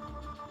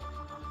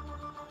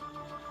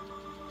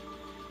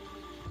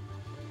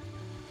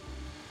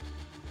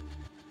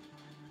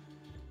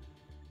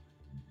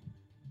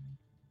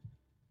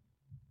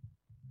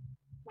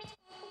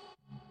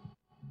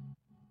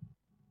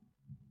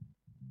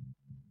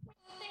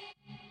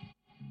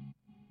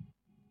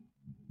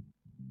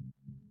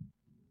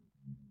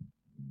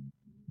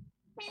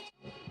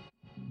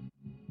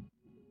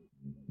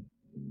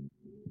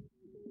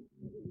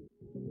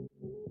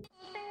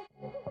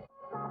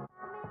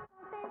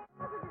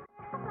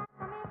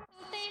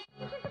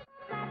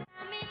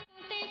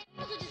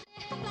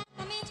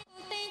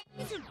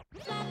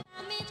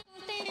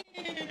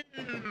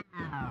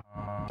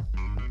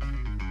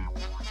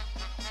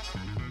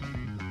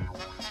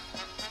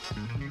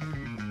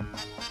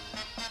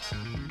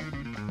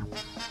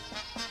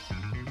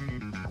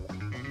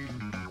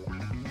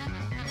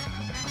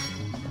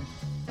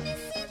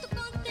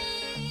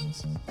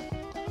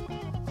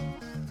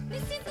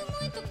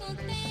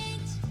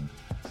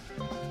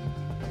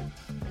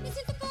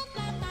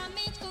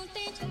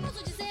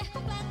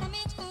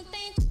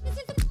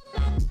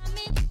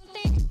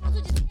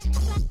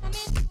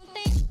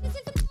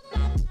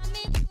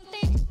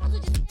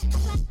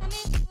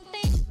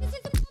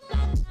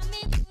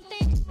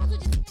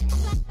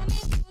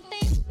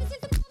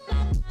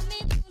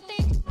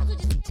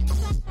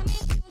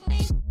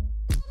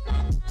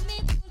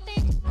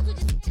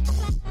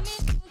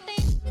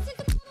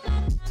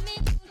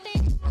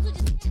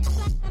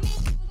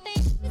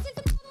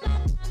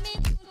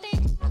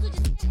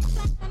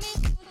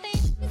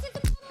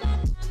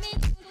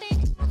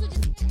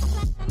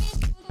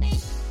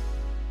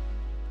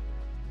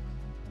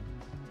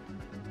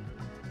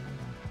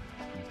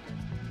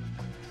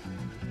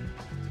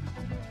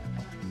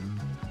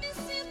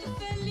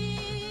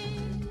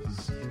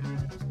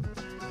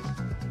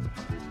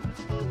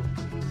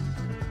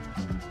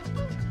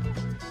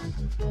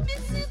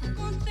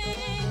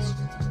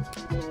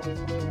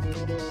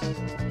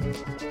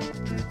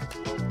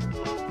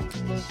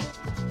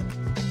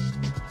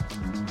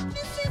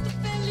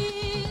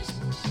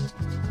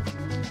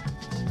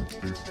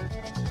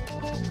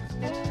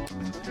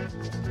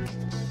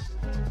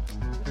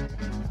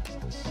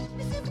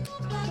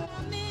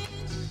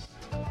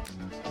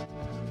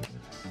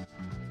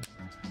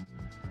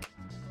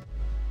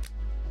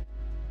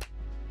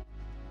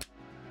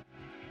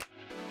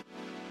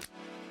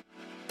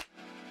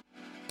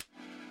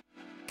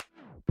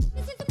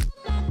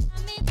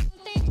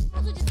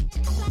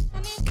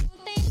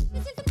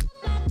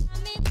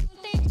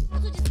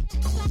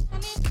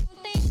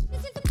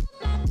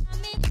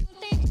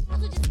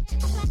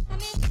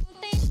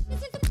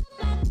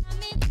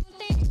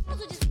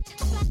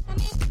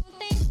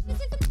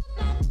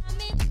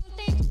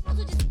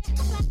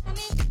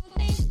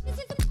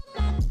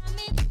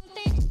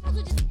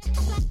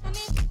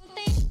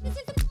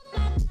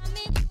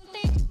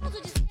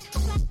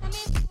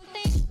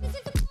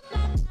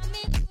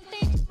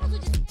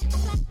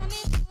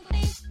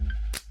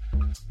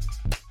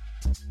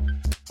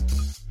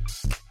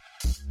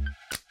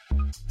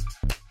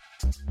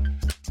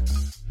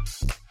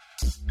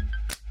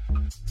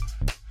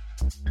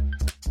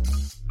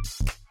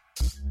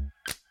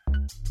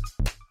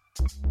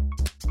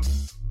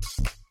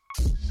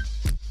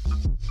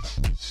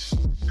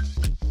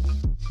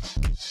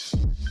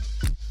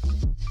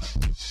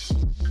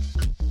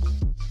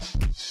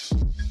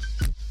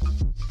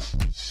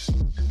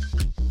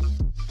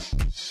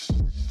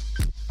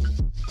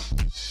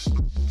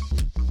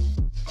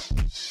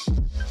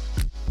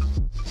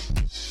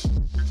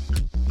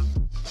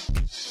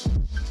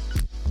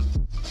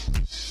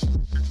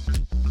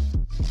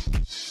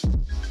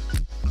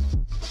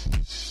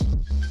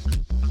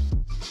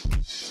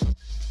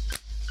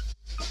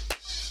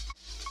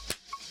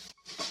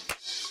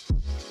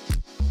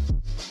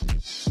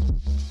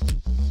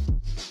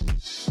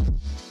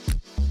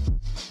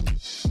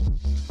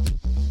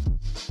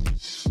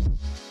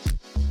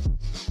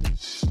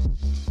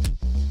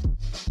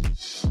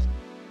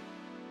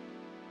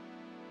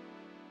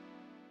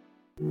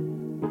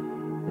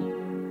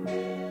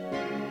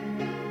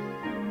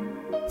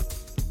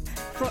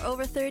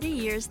 over 30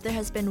 years, there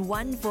has been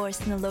one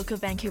voice in the local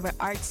Vancouver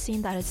arts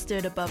scene that has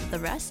stood above the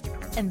rest,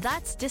 and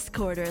that's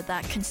Discorder,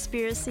 that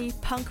conspiracy,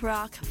 punk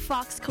rock,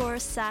 foxcore,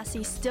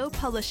 sassy, still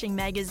publishing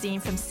magazine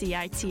from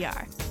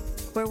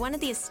CITR. We're one of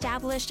the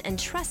established and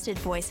trusted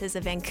voices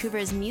of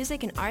Vancouver's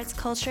music and arts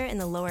culture in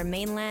the Lower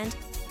Mainland,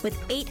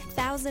 with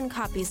 8,000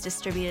 copies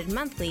distributed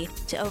monthly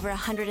to over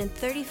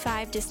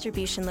 135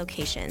 distribution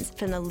locations,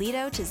 from the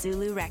Lido to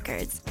Zulu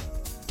Records.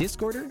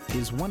 Discorder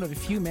is one of a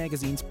few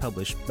magazines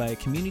published by a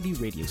community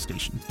radio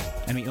station,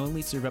 and we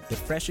only serve up the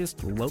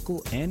freshest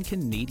local and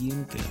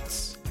Canadian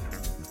goods.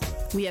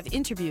 We have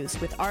interviews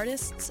with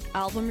artists,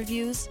 album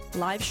reviews,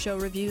 live show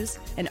reviews,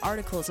 and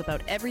articles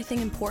about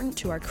everything important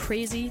to our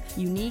crazy,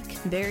 unique,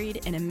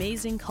 varied, and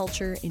amazing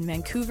culture in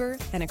Vancouver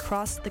and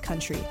across the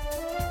country.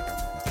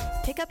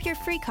 Pick up your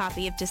free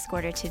copy of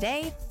Discorder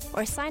today,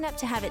 or sign up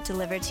to have it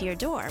delivered to your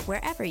door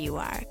wherever you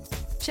are.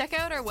 Check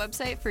out our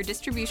website for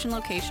distribution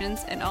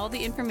locations and all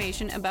the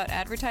information about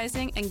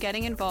advertising and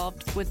getting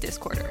involved with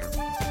Discorder.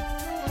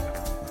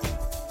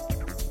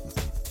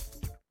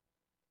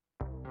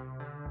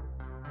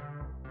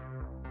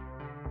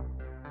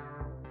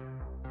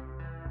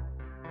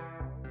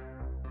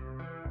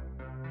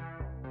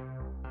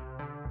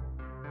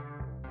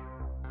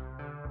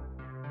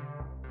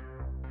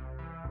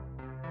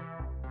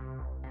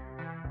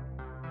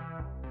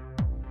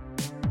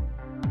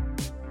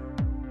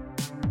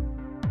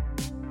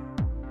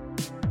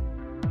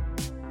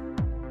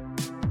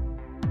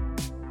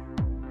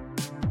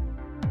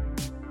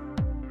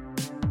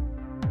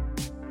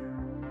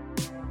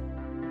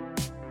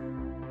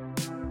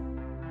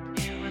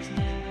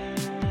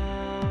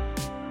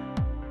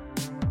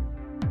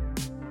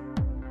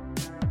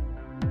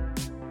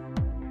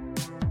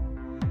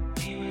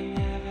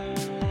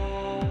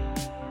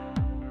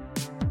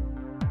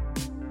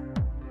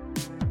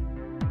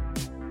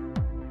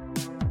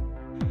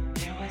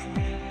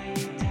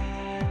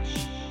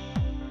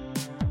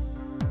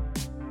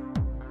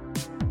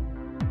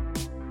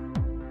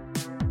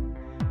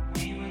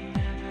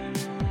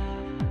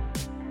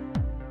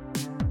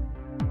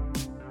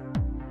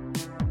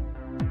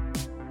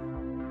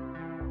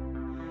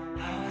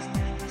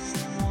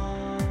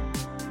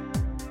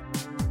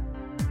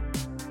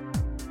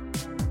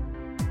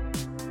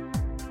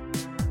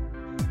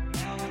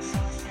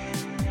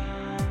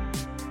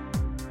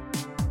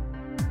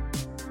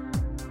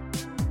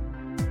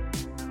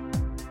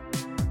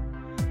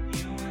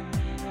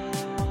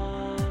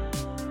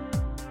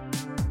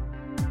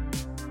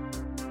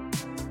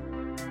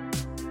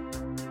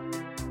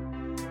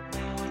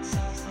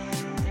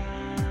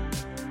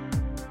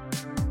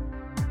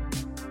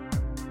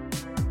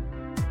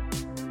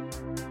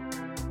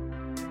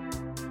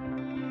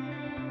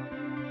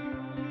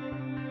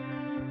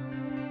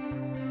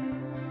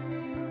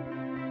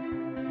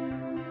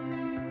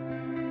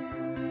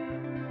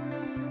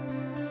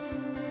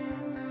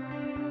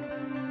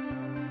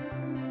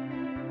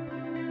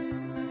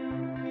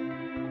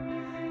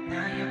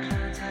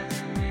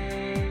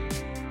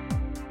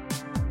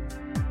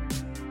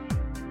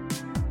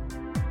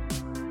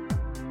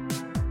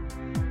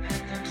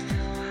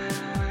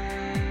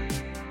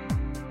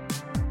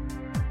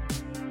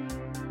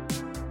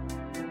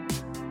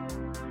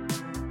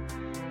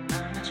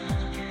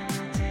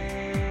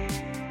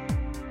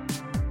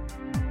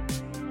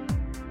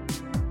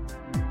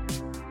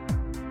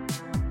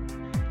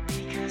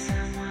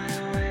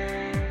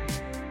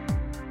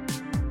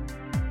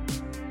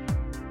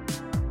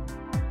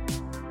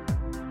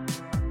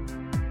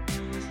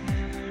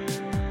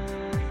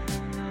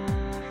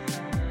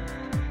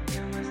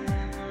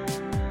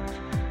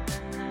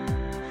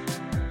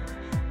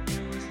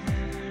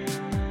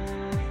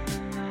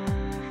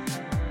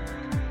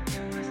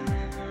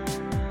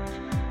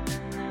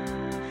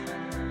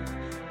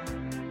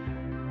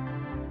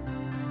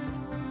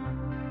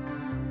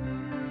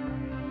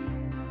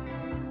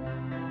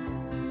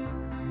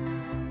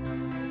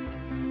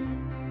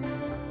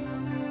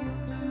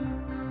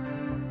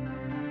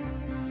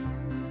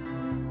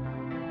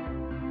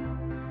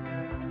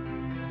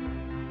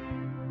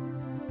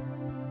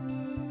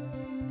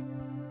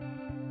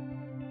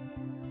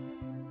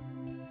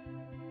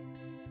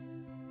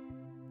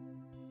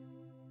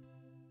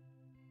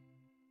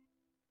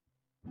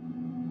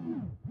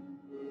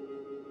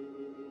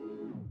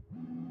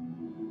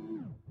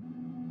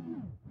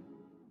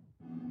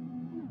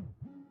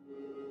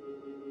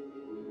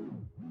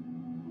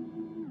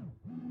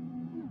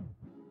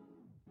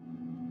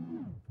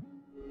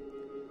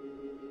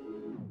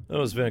 That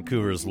was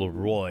Vancouver's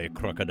Leroy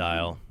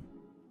Crocodile.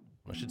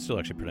 I should still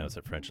actually pronounce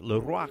it French.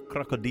 Leroy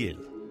Crocodile.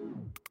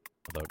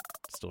 Although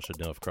I still should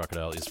know if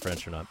crocodile is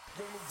French or not.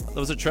 That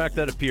was a track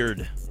that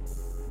appeared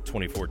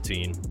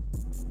 2014.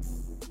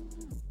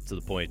 To the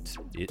point,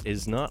 it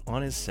is not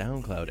on his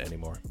SoundCloud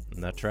anymore.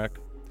 And that track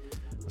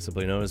was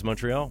simply known as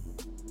Montreal,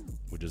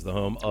 which is the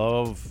home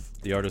of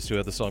the artist who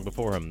had the song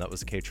before him. That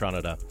was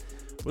K-Tronida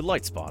with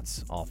Light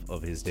Spots off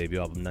of his debut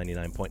album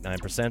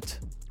 99.9%.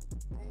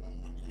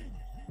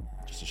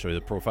 Just to show you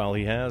the profile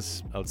he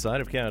has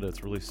outside of Canada,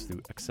 it's released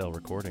through XL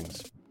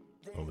Recordings.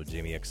 home of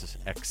Jamie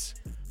XX,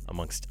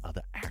 amongst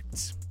other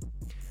acts.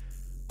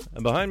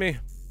 And behind me,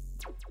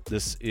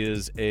 this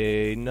is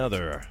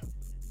another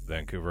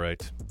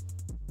Vancouverite.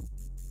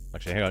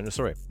 Actually, hang on,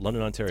 sorry,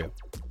 London, Ontario.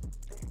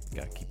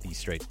 Gotta keep these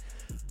straight.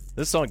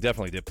 This song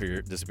definitely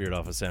disappeared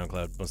off of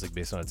SoundCloud, mostly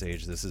based on its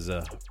age. This is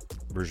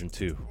version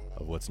 2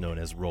 of what's known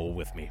as Roll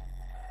With Me.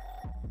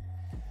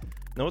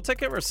 Now, we'll take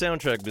care of our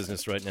soundtrack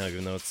business right now,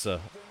 even though it's a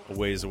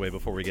ways away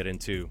before we get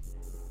into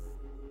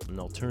an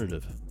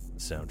alternative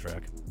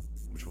soundtrack,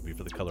 which will be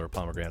for The Color of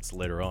Pomegranates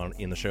later on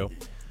in the show.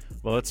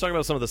 Well, let's talk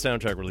about some of the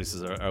soundtrack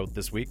releases that are out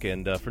this week.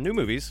 And for new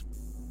movies,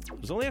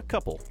 there's only a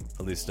couple,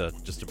 at least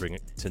just to bring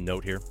it to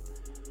note here.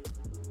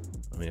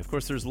 I mean, of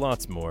course, there's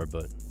lots more,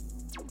 but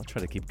I'll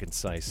try to keep it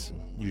concise,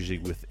 usually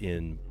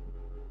within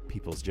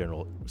people's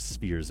general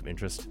spheres of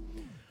interest.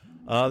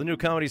 The new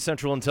comedy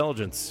Central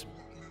Intelligence.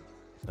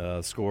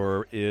 The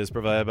score is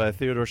provided by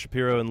Theodore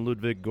Shapiro and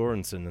Ludwig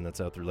Göransson, and that's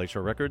out through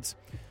Lakeshore Records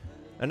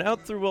and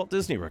out through Walt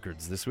Disney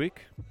Records this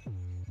week.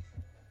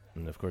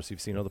 And, of course, you've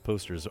seen all the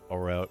posters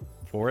are out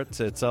for it.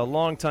 It's a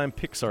longtime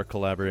Pixar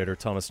collaborator,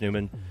 Thomas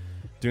Newman,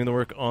 doing the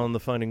work on the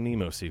Finding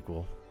Nemo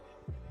sequel,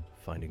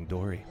 Finding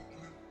Dory.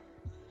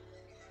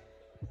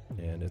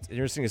 And it's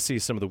interesting to see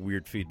some of the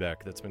weird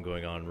feedback that's been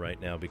going on right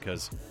now,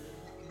 because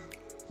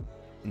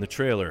in the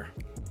trailer,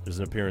 there's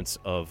an appearance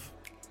of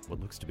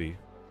what looks to be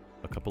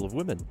a couple of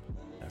women,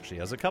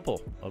 actually as a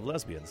couple of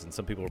lesbians, and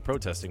some people were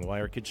protesting, why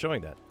are kids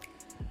showing that?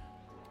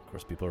 Of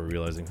course, people are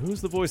realizing,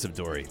 who's the voice of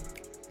Dory?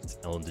 It's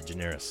Ellen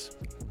DeGeneres.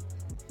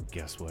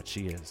 Guess what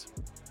she is?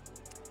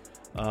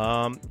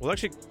 We'll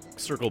actually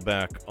circle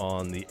back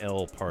on the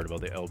L part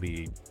about the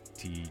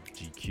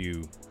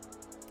LBTGQ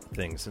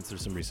thing, since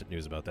there's some recent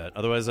news about that.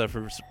 Otherwise,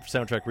 for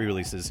soundtrack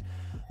re-releases,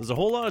 there's a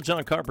whole lot of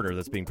John Carpenter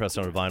that's being pressed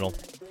on vinyl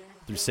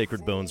through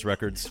Sacred Bones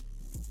Records.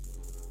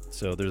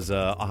 So there's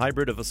a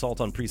hybrid of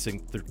Assault on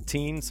Precinct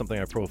 13, something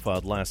I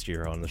profiled last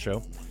year on the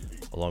show,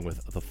 along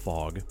with The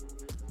Fog.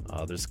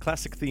 There's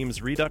Classic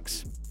Themes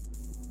Redux,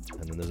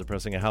 and then there's a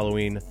pressing of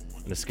Halloween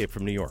and Escape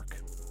from New York.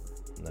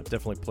 And I've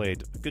definitely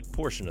played a good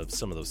portion of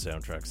some of those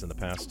soundtracks in the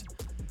past.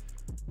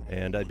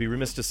 And I'd be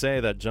remiss to say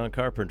that John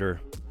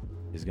Carpenter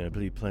is going to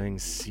be playing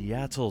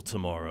Seattle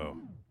tomorrow,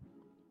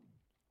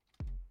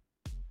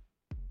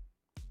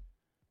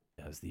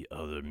 as the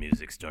other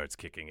music starts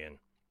kicking in.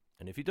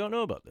 And if you don't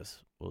know about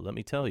this, well, let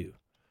me tell you.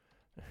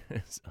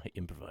 I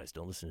improvised.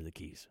 Don't listen to the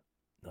keys.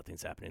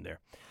 Nothing's happening there.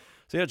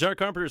 So yeah, John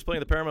Carpenter is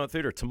playing the Paramount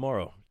Theater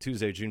tomorrow,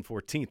 Tuesday, June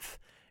 14th,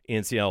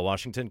 in Seattle,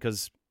 Washington,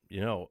 because,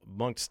 you know,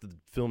 amongst the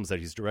films that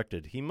he's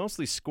directed, he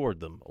mostly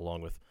scored them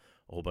along with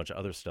a whole bunch of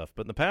other stuff.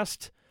 But in the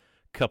past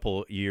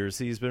couple years,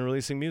 he's been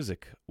releasing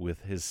music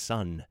with his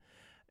son.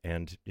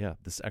 And yeah,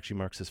 this actually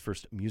marks his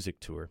first music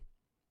tour.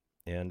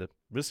 And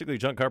basically,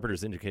 John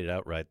Carpenter's indicated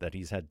outright that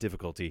he's had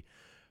difficulty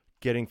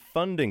getting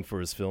funding for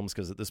his films,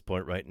 because at this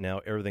point right now,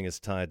 everything is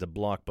tied to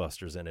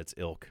blockbusters and its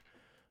ilk.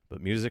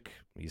 But music,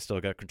 he's still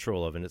got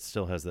control of, and it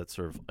still has that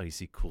sort of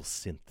icy cool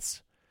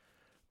synths.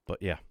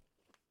 But yeah,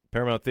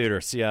 Paramount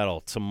Theater, Seattle,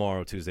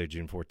 tomorrow, Tuesday,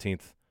 June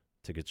 14th.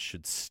 Tickets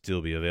should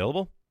still be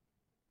available.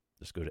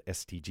 Just go to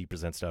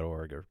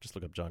stgpresents.org or just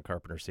look up John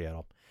Carpenter,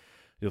 Seattle.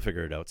 You'll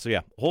figure it out. So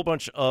yeah, a whole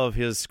bunch of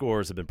his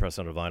scores have been pressed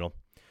onto vinyl.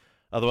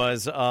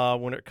 Otherwise,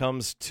 when it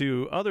comes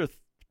to other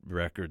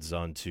records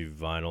onto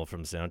vinyl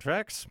from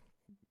soundtracks,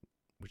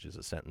 which is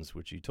a sentence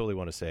which you totally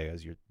want to say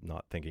as you're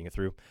not thinking it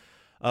through.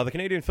 The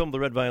Canadian film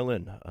The Red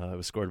Violin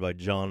was scored by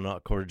John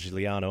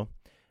Corgigliano,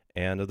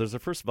 and there's a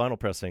first vinyl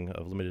pressing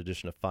of limited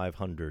edition of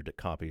 500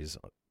 copies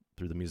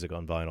through the Music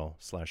on Vinyl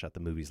 / at the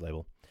Movies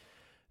label.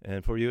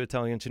 And for you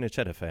Italian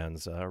Cinecittà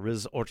fans,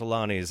 Riz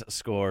Ortolani's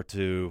score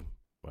to,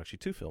 well, actually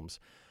two films,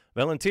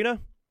 Valentina,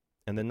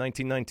 and then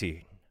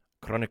 1990,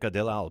 Cronica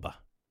dell'Alba.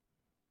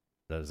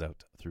 That is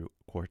out through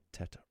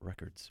Quartet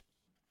Records.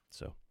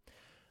 So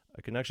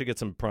I can actually get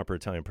some proper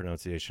Italian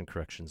pronunciation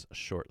corrections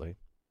shortly.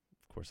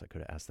 Of course, I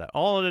could have asked that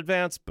all in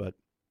advance, but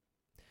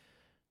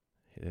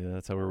yeah,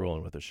 that's how we're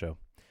rolling with the show.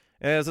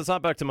 As it's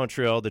not back to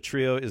Montreal, the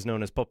trio is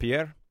known as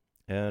Paupières,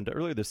 and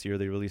earlier this year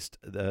they released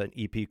an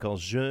EP called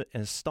Jeu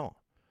Instant,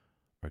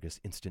 or I guess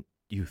Instant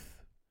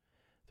Youth,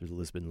 through the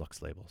Lisbon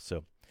Lux label.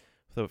 So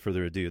without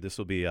further ado, this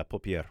will be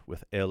Paupières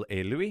with Elle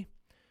et Lui,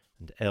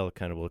 and Elle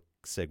kind of will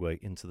segue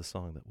into the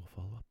song that we'll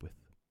follow up with.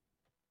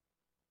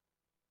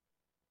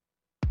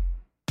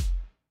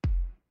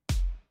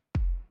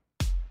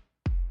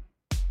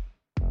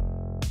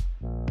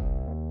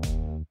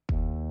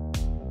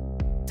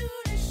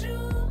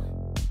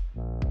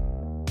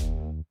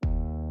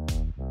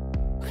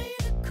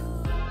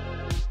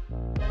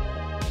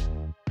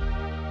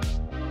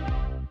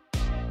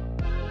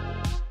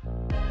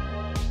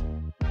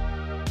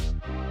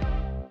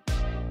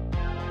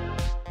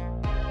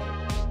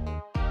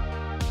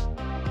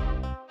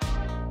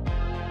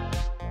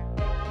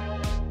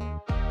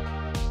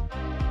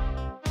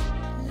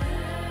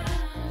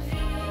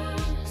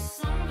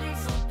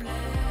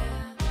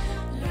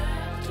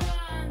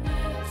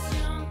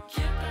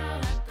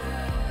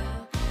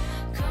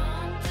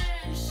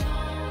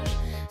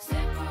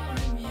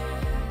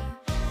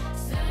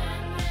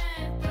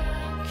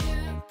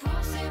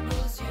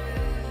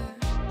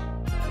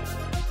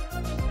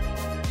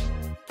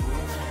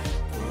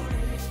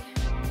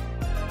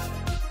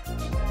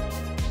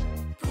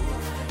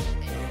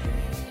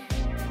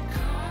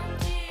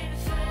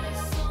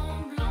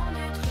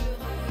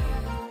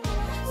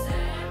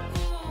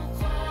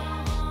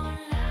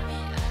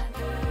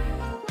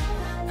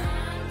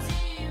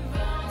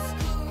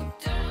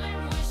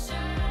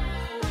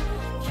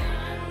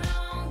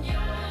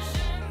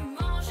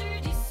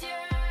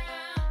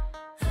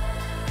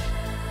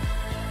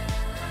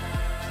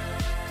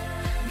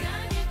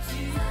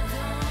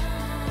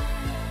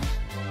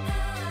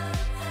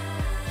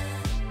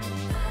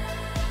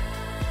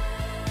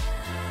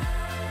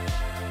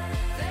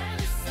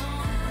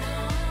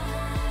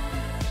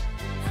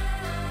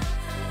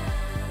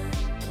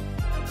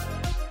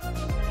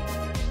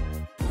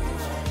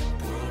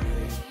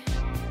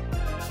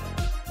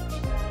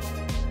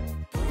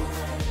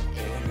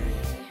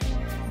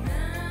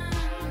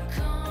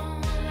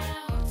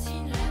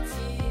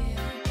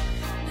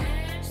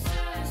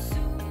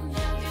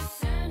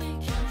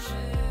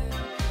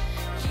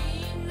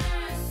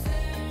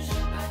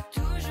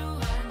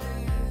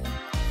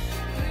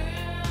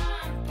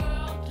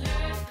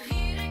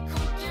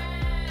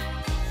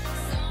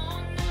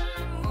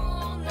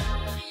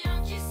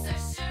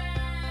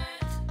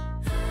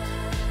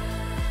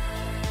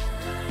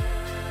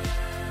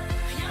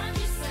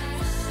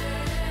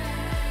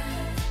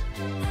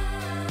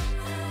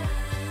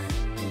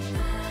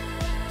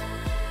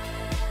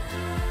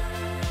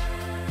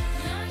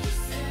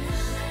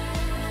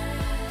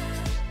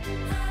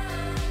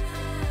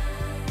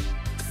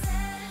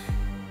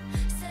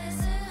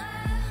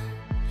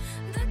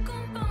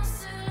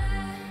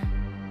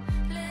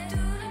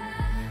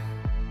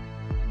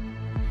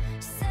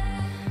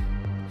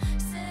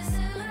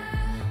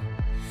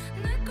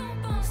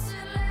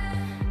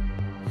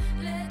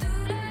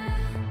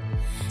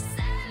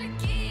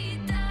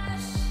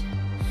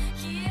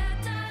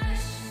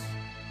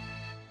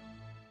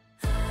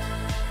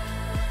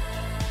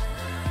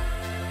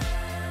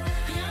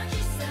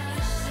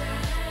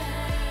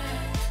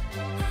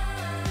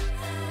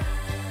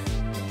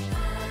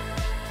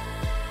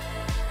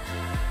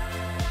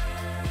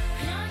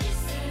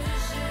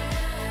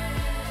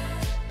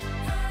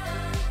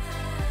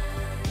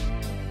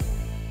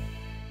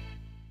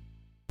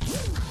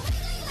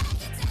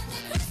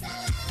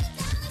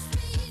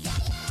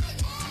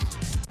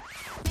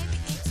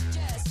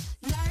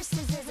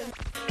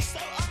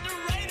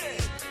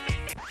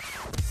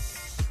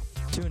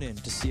 Tune in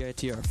to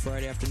CITR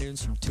Friday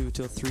afternoons from 2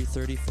 till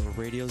 3:30 for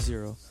Radio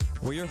Zero,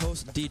 where your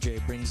host DJ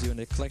brings you an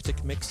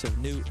eclectic mix of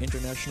new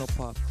international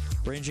pop,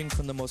 ranging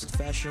from the most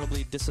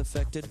fashionably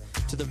disaffected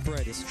to the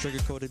brightest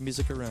sugar-coated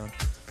music around,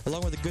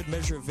 along with a good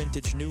measure of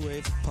vintage new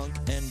wave, punk,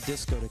 and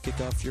disco to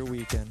kick off your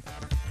weekend.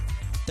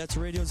 That's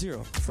Radio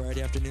Zero,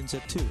 Friday afternoons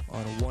at 2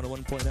 on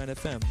 101.9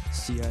 FM,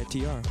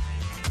 CITR.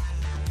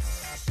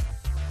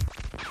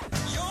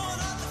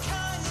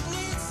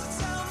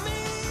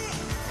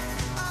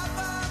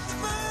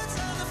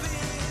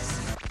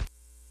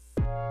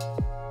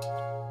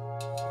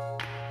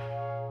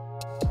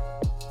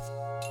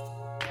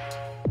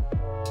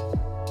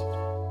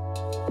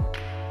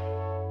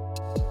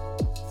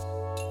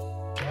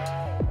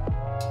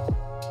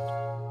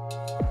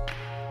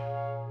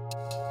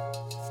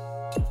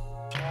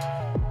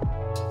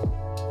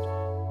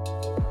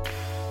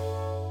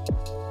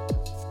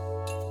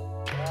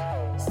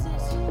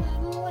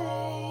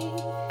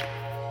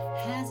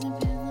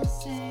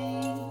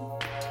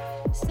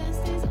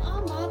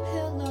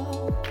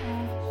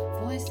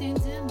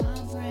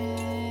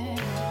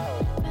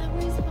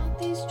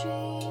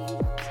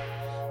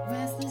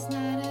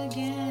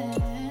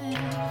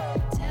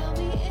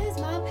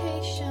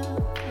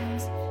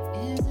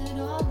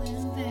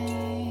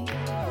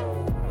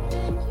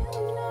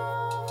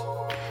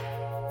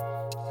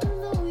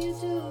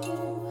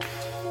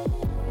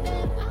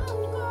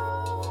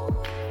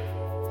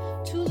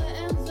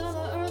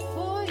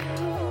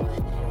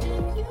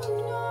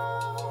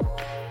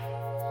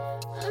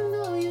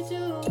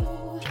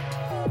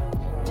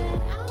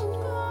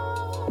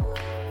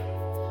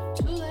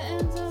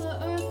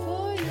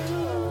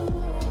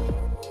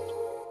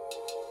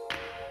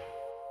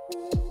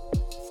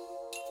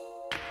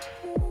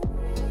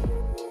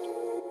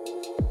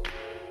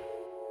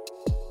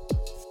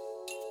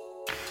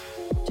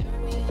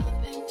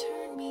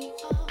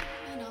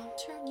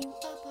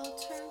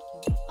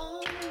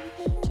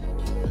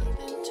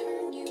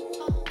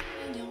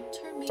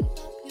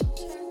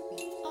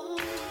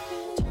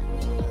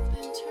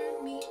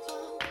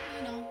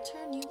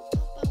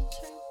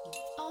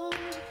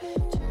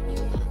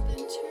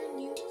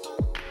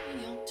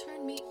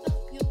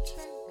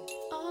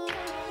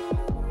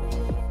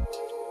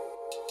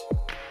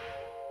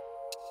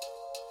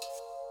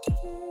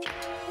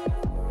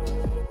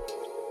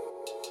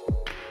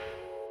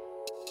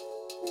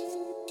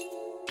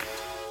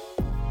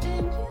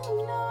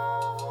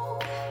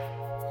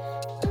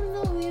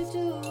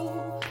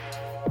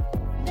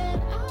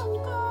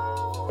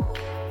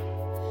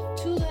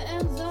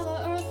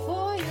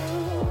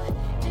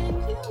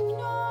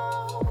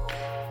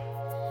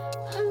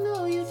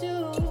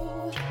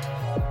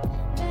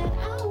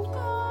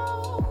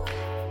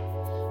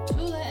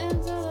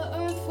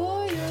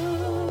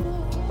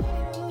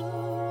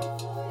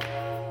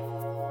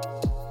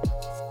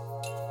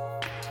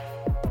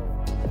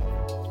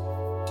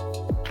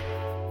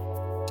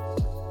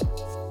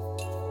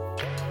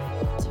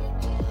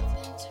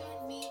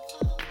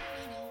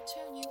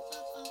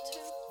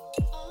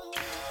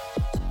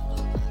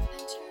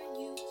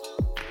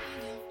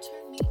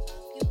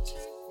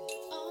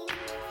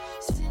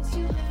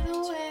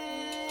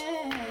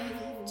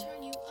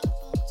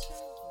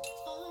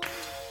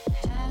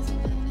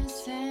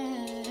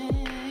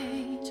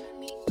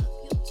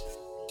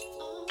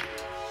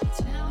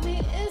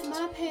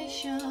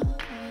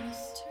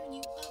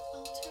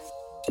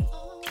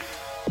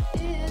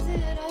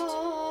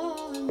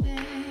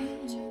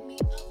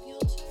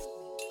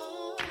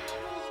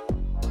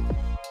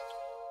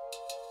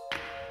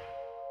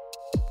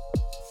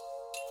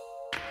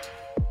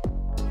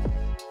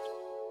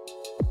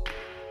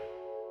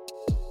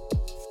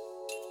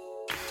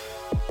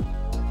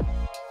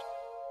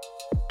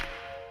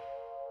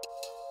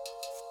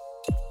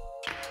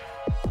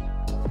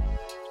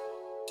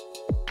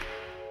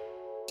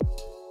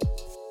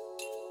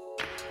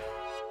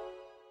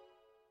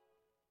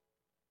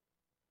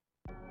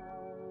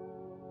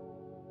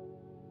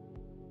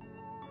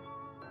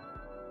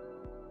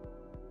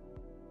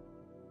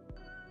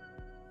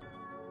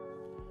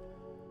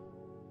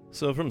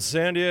 So from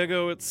San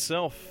Diego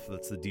itself,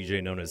 that's the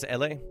DJ known as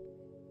LA.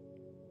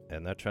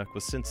 And that track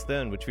was Since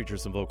Then, which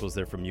features some vocals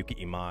there from Yuki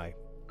Imai.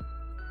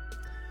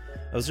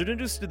 I was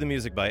introduced to the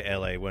music by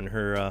LA when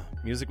her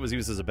music was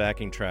used as a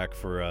backing track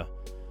for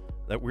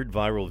that weird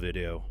viral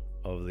video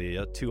of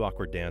the two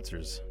awkward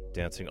dancers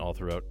dancing all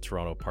throughout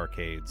Toronto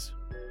parkades.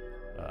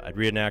 I'd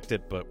reenact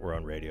it, but we're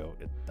on radio.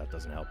 That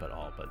doesn't help at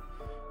all. But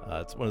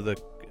it's one of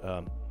the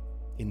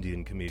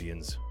Indian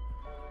comedians,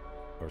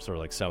 or sort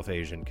of like South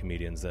Asian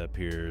comedians, that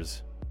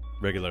appears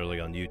regularly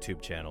on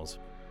YouTube channels.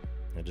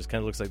 And it just kind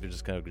of looks like they're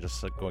just kind of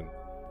just like going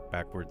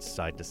backwards,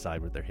 side to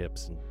side with their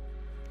hips and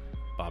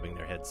bobbing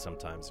their heads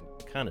sometimes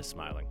and kind of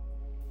smiling.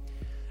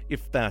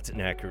 If that's an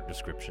accurate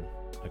description.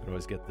 I can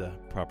always get the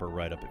proper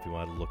write-up if you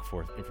want to look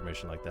for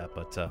information like that.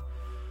 But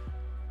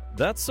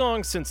that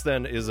song, Since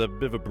Then, is a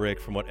bit of a break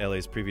from what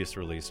LA's previous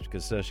released,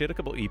 because she had a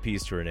couple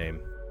EPs to her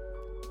name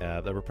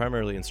that were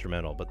primarily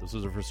instrumental, but this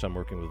was her first time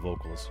working with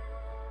vocals.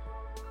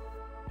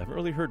 I haven't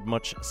really heard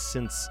much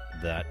since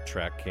that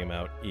track came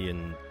out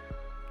in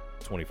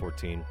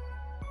 2014,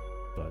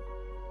 but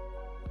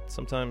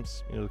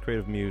sometimes, the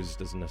creative muse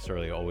doesn't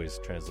necessarily always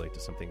translate to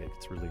something that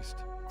gets released.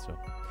 So,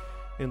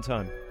 in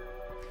time.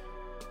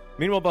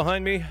 Meanwhile,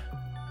 behind me,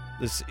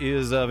 this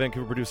is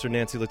Vancouver producer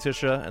Nancy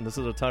Letitia, and this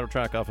is a title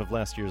track off of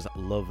last year's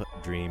Love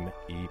Dream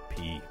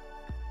EP.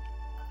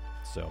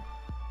 So,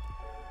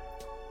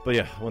 but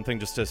yeah, one thing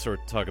just to sort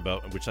of talk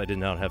about, which I did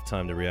not have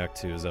time to react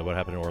to, is what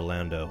happened in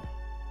Orlando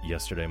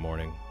yesterday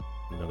morning.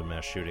 Another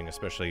mass shooting,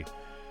 especially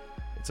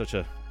in such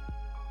a,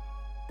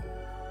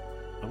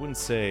 I wouldn't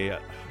say a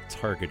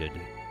targeted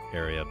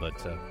area, but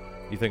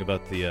you think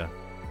about the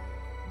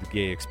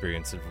gay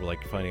experience of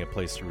like finding a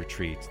place to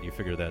retreat. You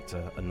figure that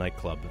a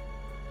nightclub,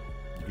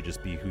 you could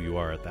just be who you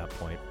are at that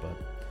point. But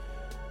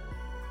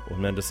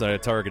when men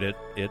decided to target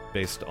it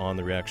based on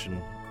the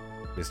reaction,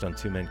 based on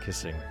two men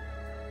kissing,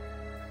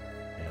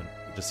 and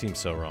it just seems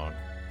so wrong.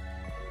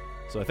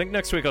 So I think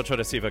next week I'll try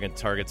to see if I can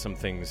target some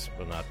things,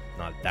 but not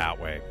that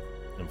way.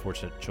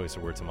 Unfortunate choice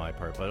of words on my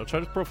part, but I'll try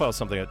to profile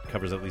something that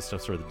covers at least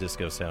sort of the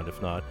disco sound,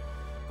 if not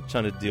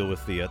trying to deal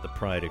with the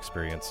Pride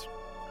experience.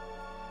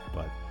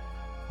 But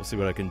we'll see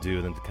what I can do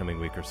in the coming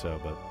week or so.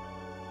 But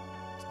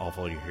it's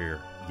awful to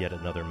hear yet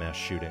another mass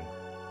shooting.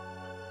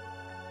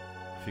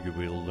 I figured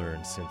we'd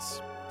learn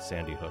since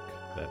Sandy Hook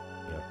that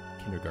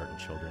kindergarten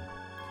children,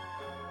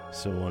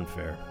 so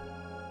unfair.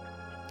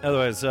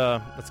 Otherwise,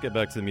 let's get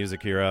back to the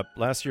music here.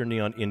 Last year,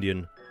 Neon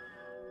Indian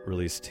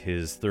released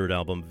his third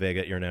album,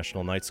 Vega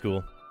International Night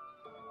School.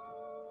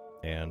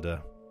 And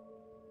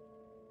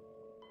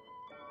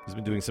he's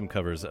been doing some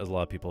covers, as a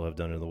lot of people have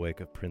done in the wake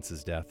of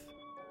Prince's death.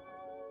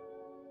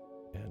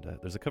 And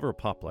there's a cover of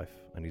Pop Life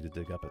I need to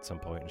dig up at some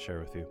point and share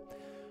with you.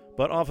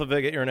 But off of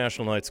Vega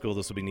International Night School,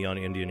 this will be Neon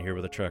Indian here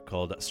with a track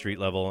called Street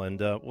Level. And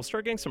we'll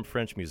start getting some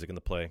French music in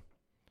the play.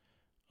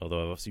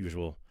 Although, as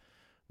usual,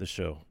 this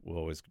show will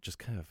always just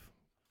kind of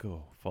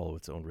follow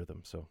its own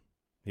rhythm. So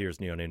here's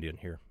Neon Indian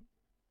here.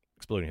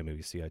 Exploding Hit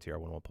Movies, CITR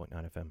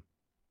 101.9 FM,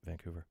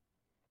 Vancouver.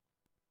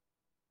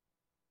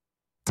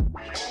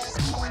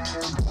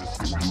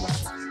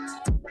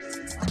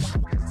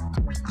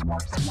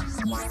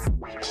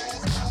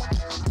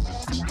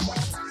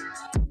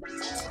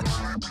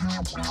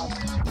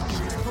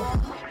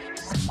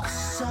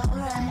 It's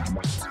alright,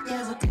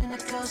 yeah, we're gonna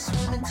go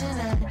swimming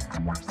tonight.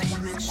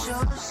 Payment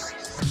shows,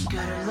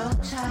 got a low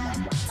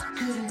tide.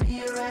 Couldn't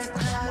be a red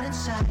cloud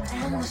inside.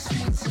 And the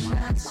streets are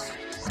nuts.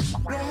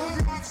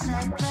 Red lights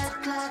like blood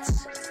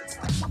clots.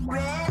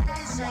 Red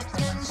eyes like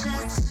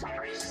gunshots.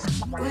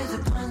 With a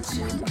bunch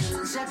of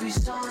guns, every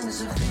song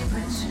is a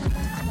favorite tune.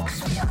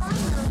 'Cause we all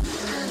know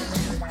how to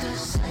do the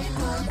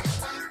sidewalk.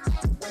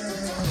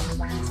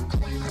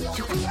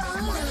 Yeah, we all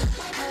know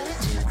how to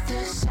do the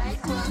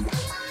sidewalk.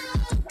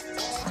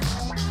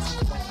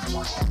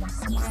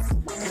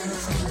 And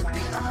it's gonna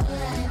be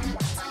alright.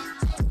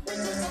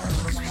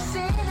 'Cause we've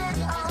seen it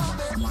all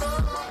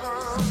before.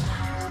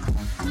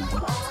 We're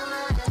all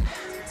right.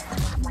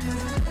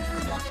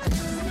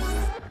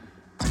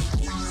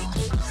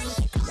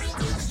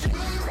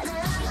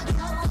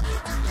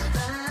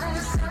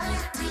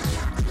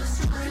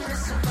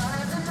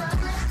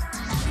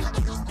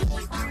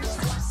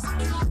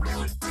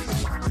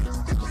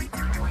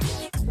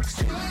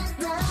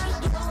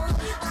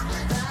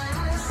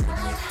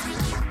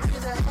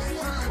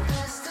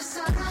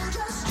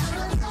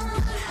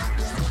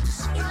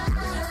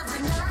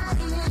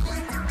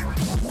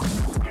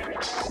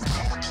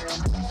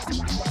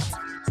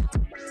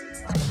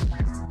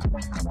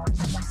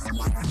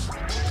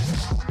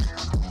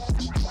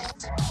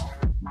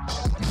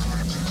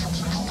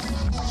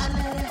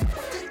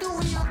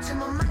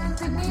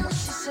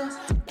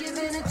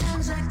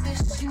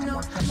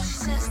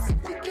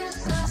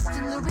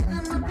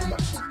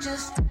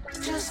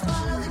 Just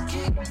follow the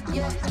kick,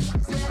 yeah.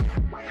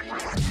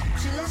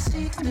 Till I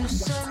see the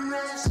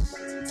sunrise,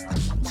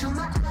 till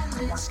my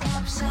eyelids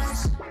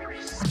capsize.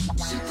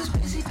 Shoot those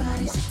busy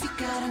bodies if you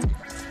got 'em.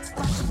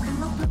 Watch them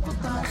come up with a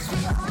box. We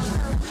all know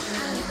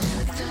how to do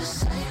the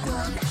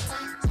sidewalk.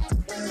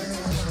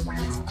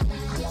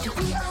 Yeah,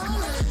 we all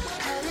know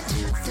how to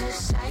do the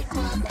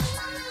sidewalk.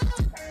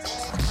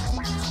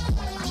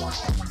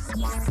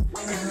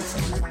 And it's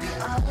gonna be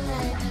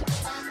alright.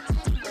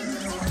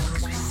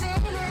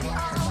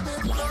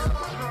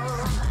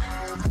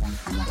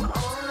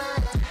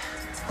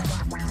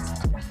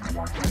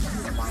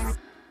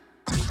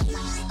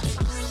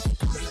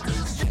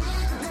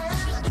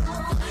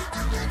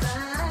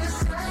 Bye.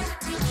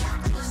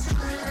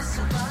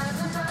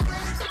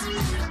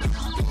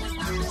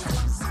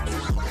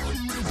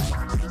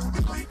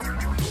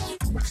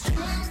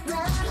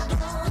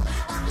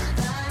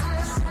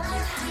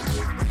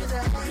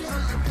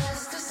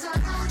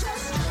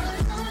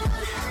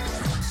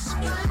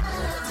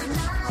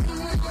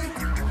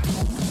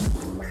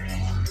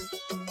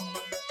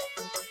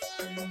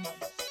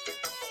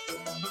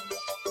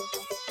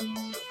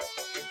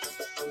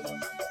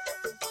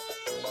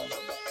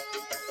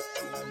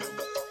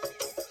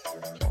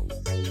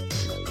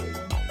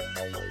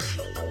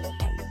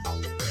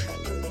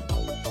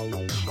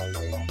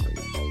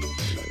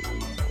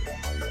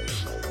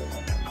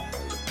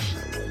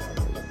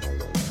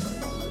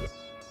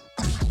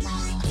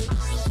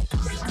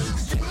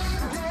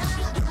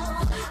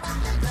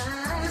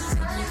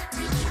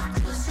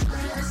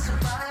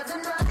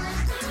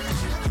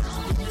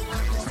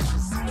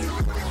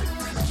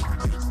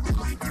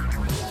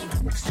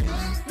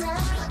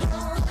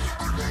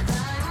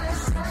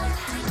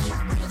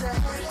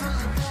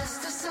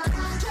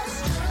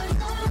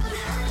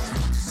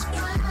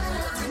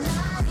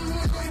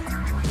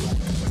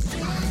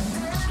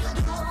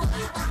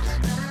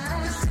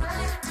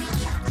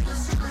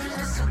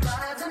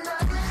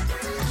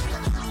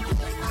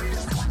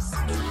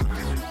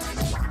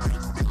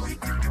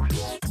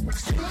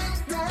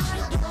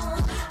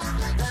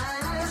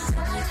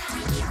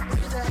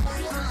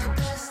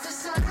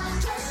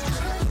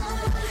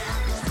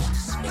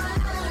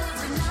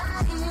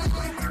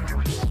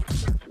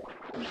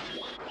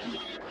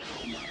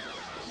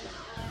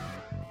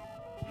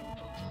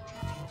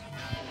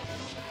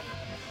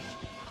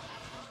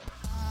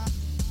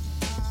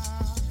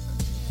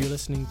 You're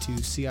listening to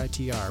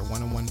CITR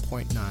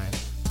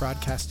 101.9,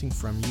 broadcasting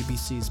from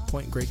UBC's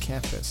Point Grey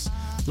campus,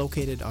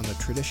 located on the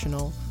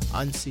traditional,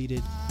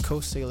 unceded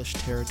Coast Salish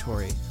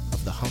territory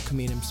of the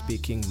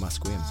Hunkaminam-speaking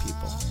Musqueam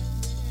people.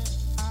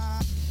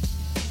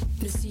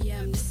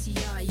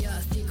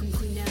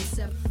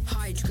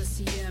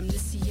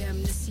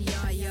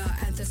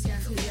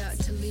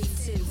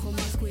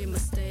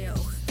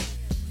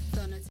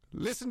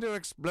 Listen to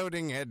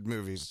Exploding Head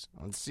Movies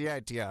on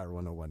CITR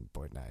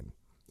 101.9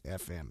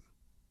 FM.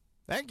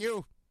 Thank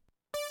you.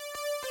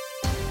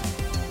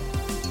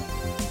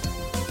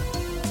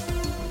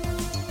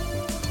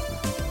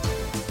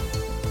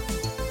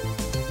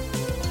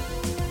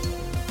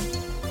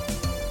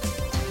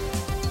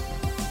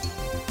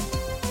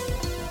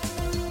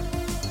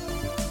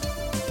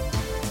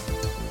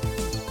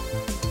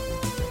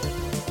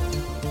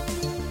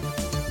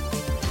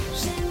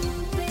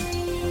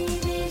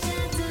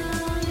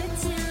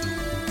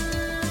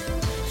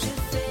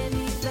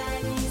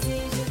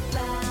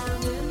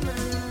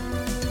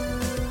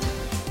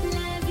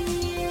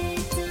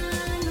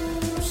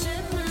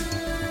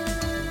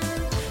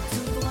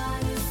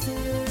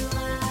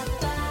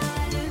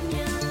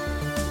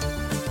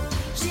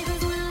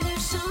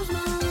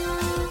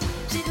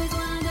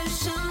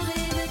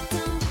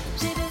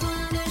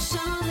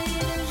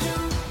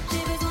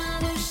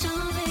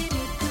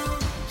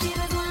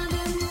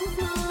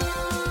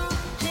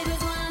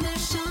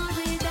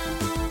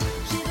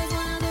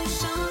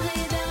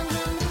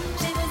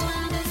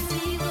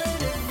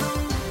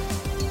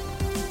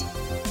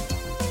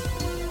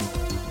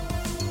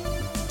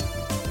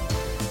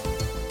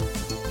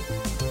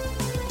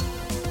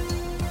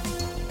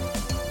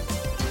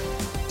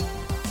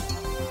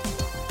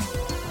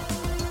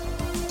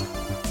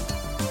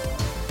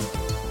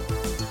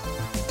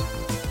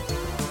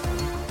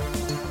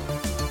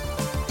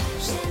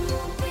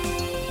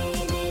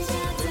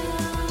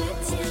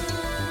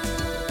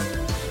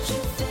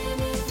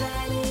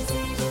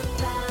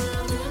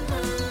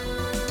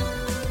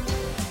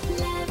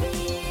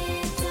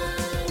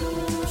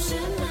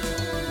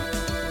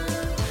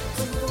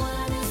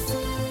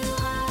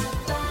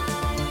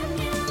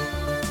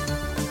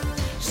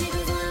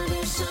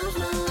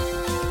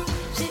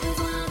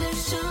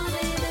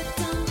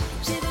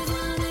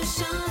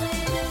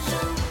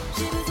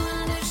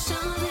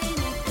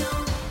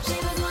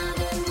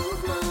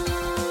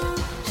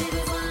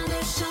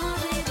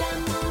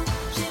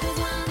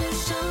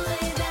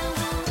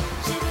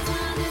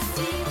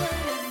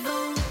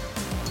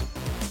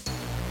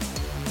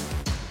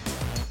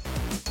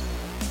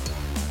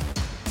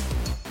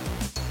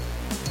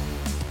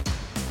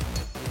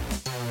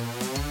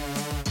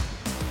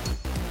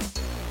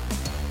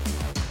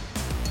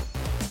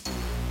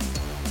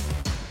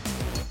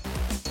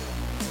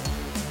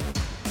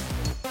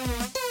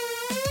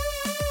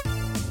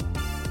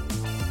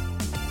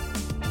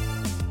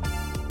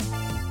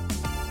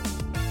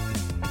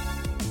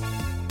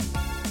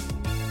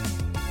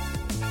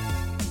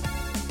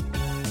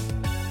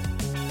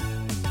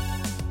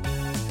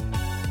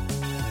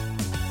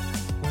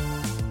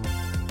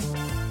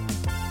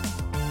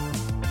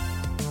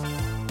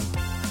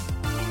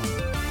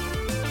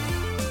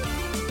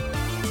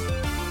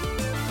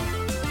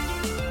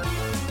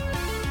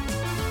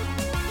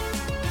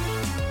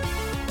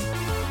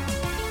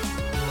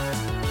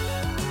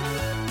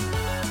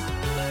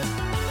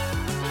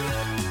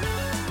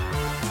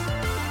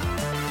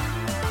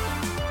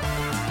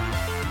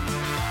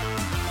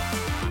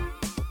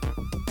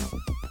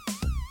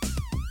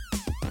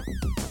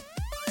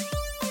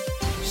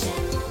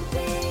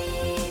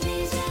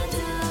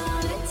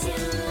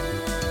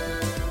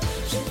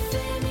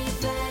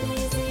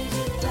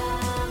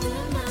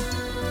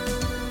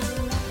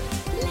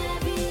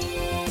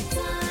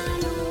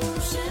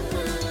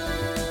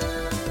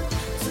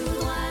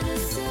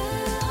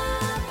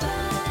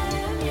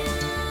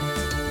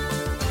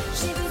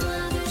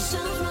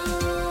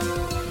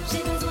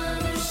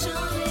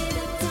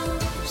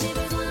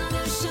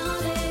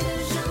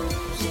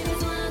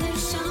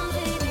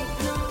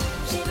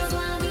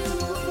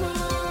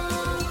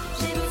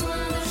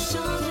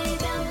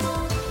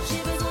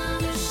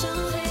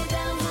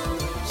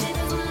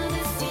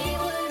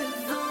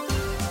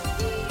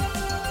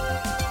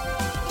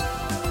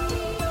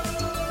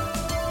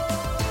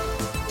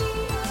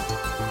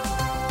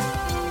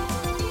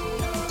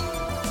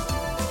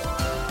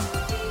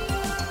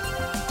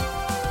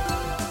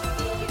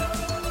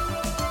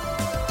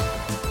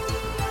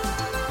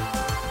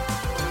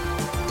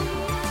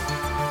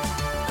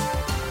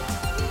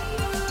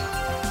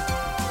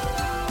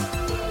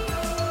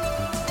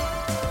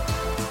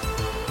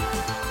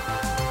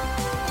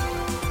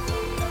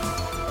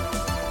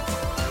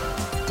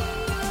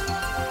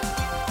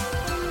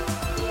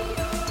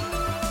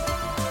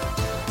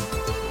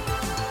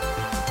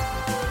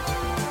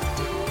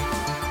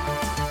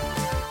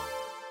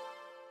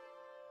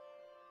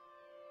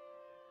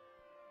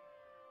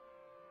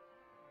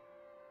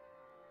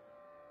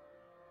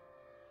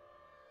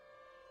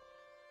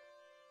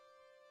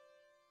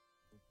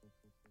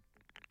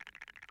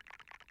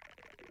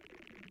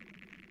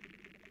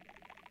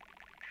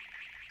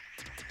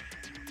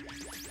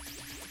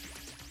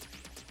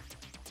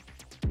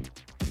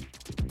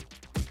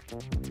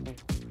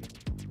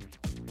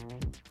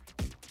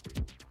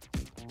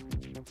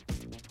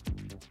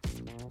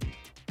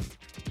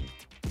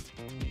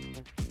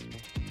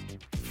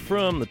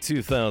 From the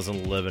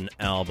 2011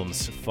 album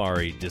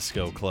Safari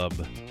Disco Club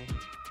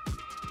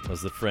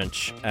was the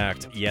French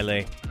act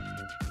Yele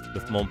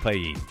with Mon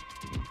Pays,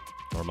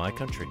 or My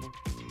Country.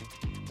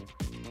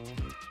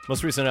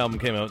 Most recent album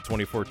came out in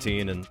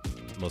 2014, and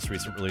the most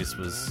recent release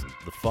was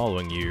the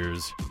following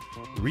year's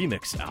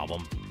remix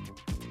album.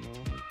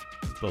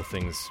 Both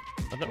things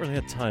I've not really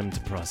had time to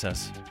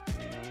process.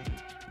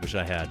 Wish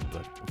I had,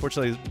 but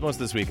unfortunately most of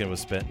this weekend was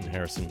spent in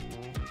Harrison,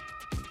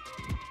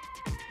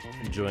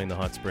 enjoying the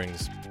hot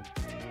springs,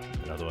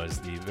 and otherwise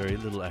the very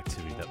little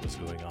activity that was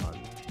going on.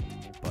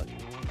 But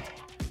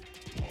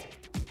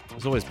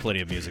there's always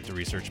plenty of music to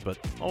research, but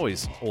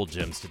always old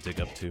gems to dig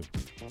up to.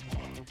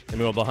 And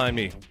meanwhile, behind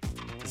me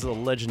is a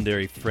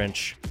legendary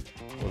French,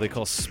 what they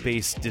call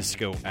space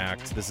disco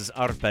act. This is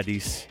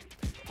Arpadis,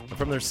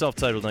 from their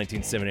self-titled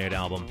 1978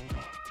 album.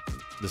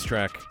 This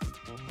track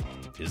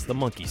is The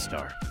Monkey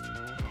Star.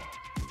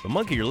 The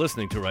monkey you're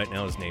listening to right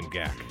now is named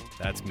Gak.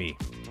 That's me.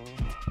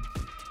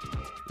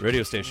 The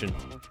radio station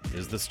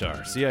is The Star,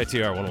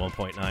 CITR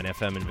 101.9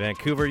 FM in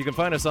Vancouver. You can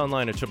find us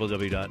online at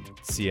www.citr.ca.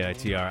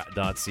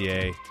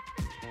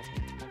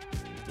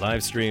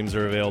 Live streams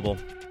are available,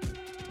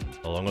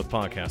 along with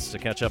podcasts to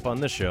catch up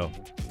on this show,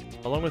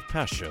 along with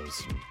past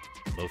shows,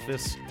 both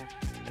this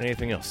and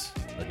anything else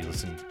that you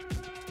listen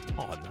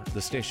on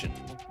the station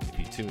if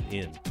you tune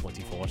in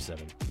 24/7.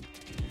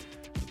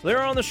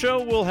 Later on the show,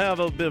 we'll have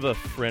a bit of a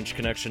French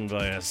connection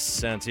via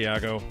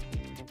Santiago,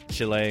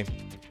 Chile,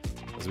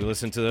 as we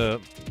listen to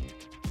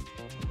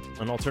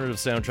an alternative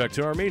soundtrack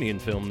to an Armenian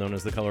film known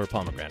as The Color of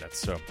Pomegranates.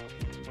 So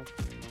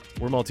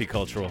we're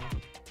multicultural,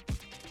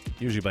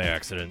 usually by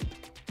accident,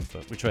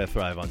 but we try to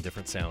thrive on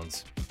different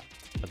sounds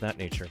of that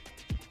nature.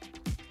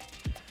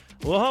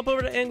 We'll hop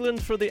over to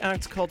England for the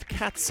act called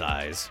Cat's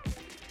Eyes.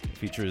 It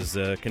features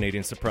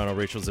Canadian soprano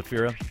Rachel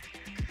Zafira,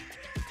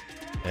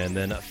 and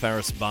then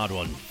Faris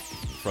Badwan,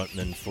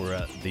 frontman for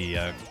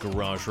the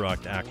garage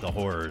rock act The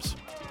Horrors.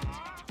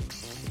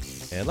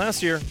 And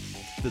last year,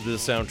 did the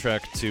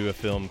soundtrack to a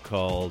film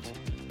called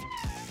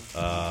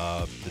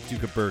The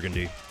Duke of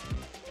Burgundy.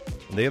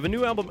 And they have a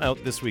new album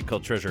out this week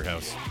called Treasure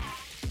House.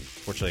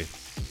 Fortunately,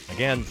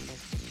 again,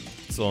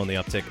 still on the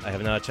uptick. I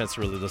have not had a chance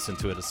to really listen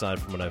to it aside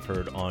from what I've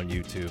heard on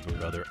YouTube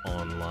or other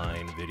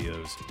online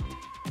videos.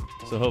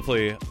 So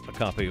hopefully a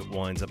copy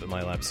winds up at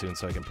my lap soon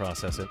so I can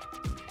process it.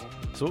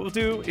 So what we'll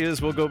do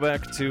is we'll go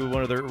back to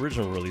one of their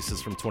original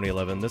releases from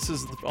 2011. This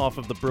is off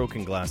of the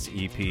Broken Glass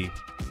EP.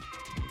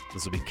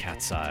 This will be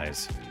Cat's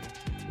Eyes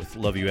with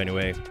Love You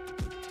Anyway.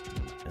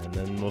 And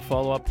then we'll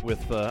follow up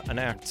with an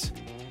act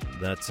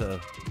that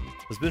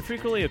has been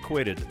frequently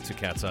equated to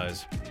Cat's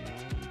Eyes.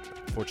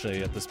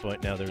 Fortunately, at this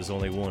point now, there's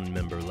only one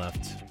member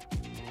left,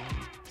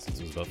 since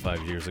it was about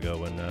 5 years ago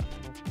when one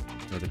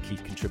of the key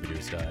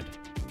contributors died.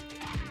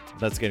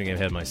 That's getting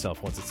ahead of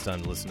myself once it's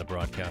time to listen to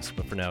broadcasts,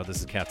 but for now, this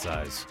is Cat's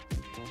Eyes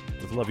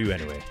with Love You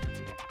Anyway.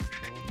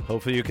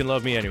 Hopefully you can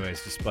love me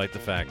anyways, despite the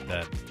fact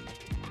that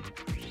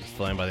it's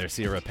flying by their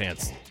Sierra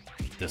pants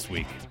this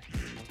week.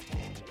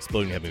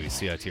 Exploding Head Movies,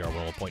 CITR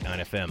 101.9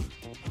 FM.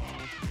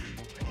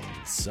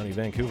 Sunny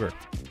Vancouver.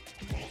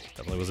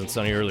 Definitely wasn't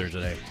sunny earlier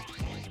today.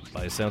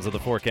 By the sounds of the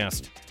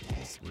forecast,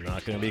 it's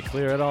not going to be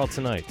clear at all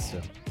tonight,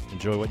 so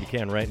enjoy what you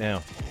can right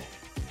now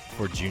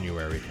before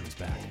January comes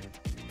back.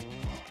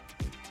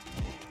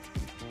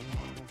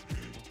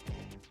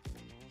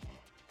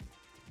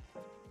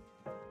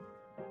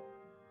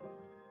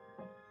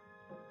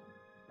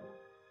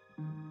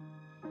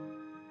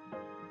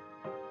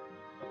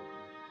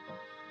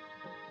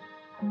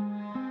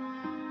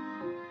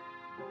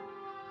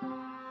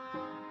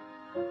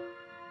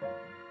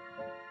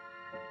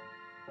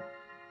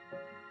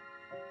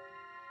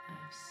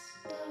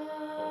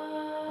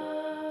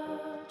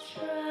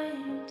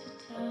 Trying to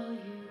tell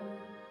you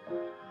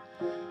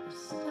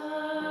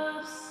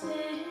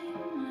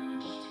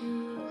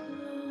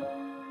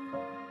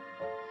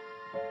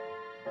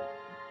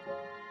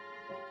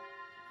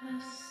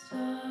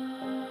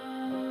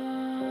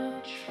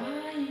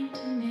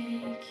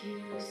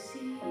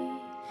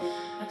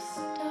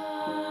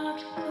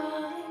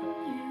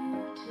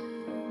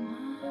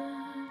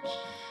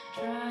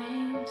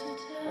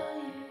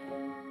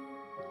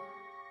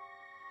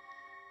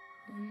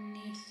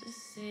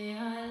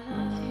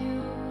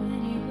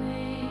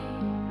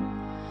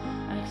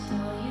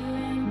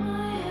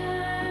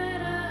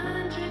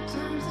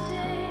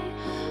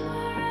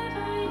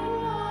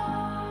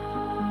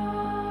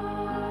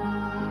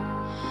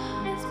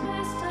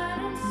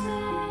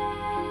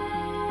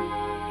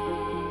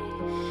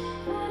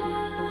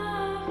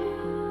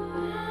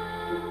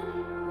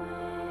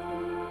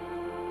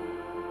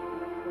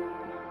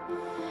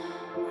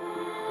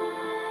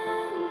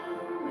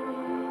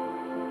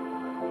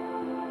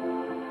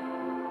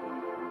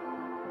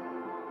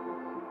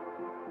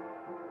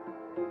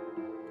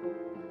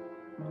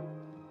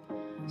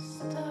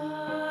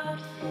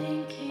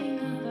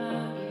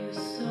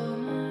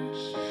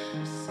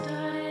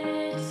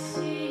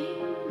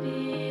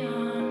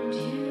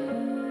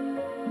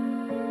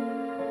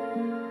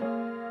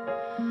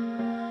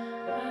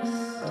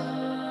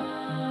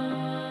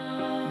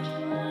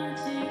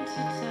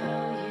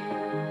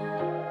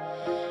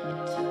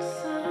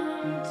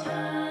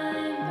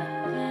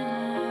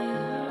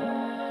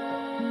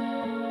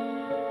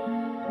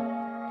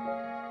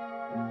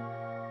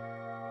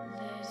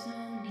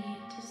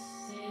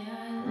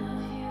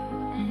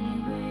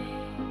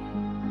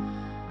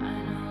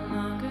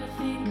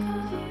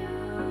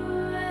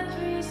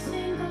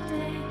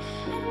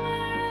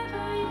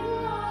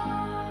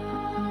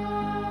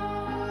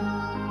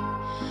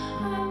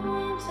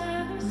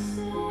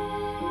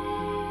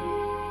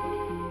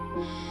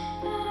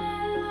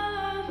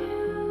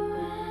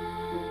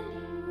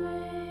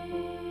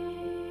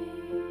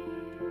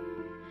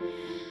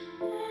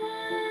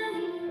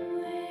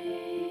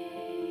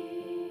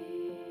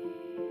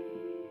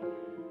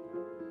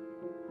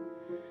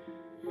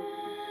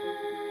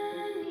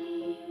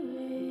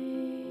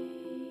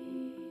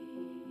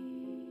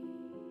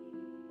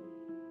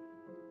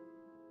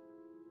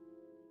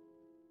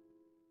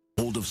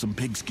of some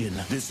pigskin.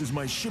 This is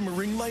my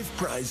shimmering life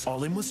prize.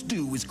 All I must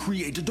do is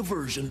create a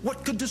diversion.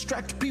 What could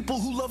distract people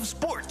who love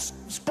sports?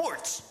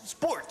 Sports!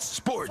 Sports!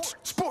 Sports!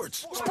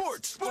 Sports!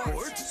 Sports!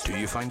 Sports! Do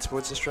you find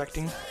sports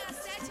distracting?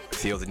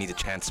 Feel the need to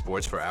chant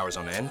sports for hours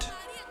on end?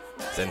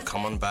 Then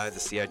come on by the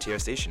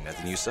CITR station as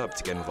a new sub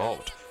to get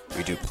involved.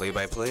 We do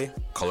play-by-play,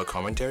 color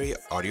commentary,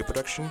 audio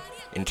production,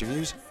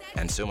 interviews,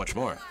 and so much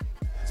more.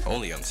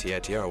 Only on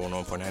CITR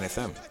 101.9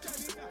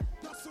 FM.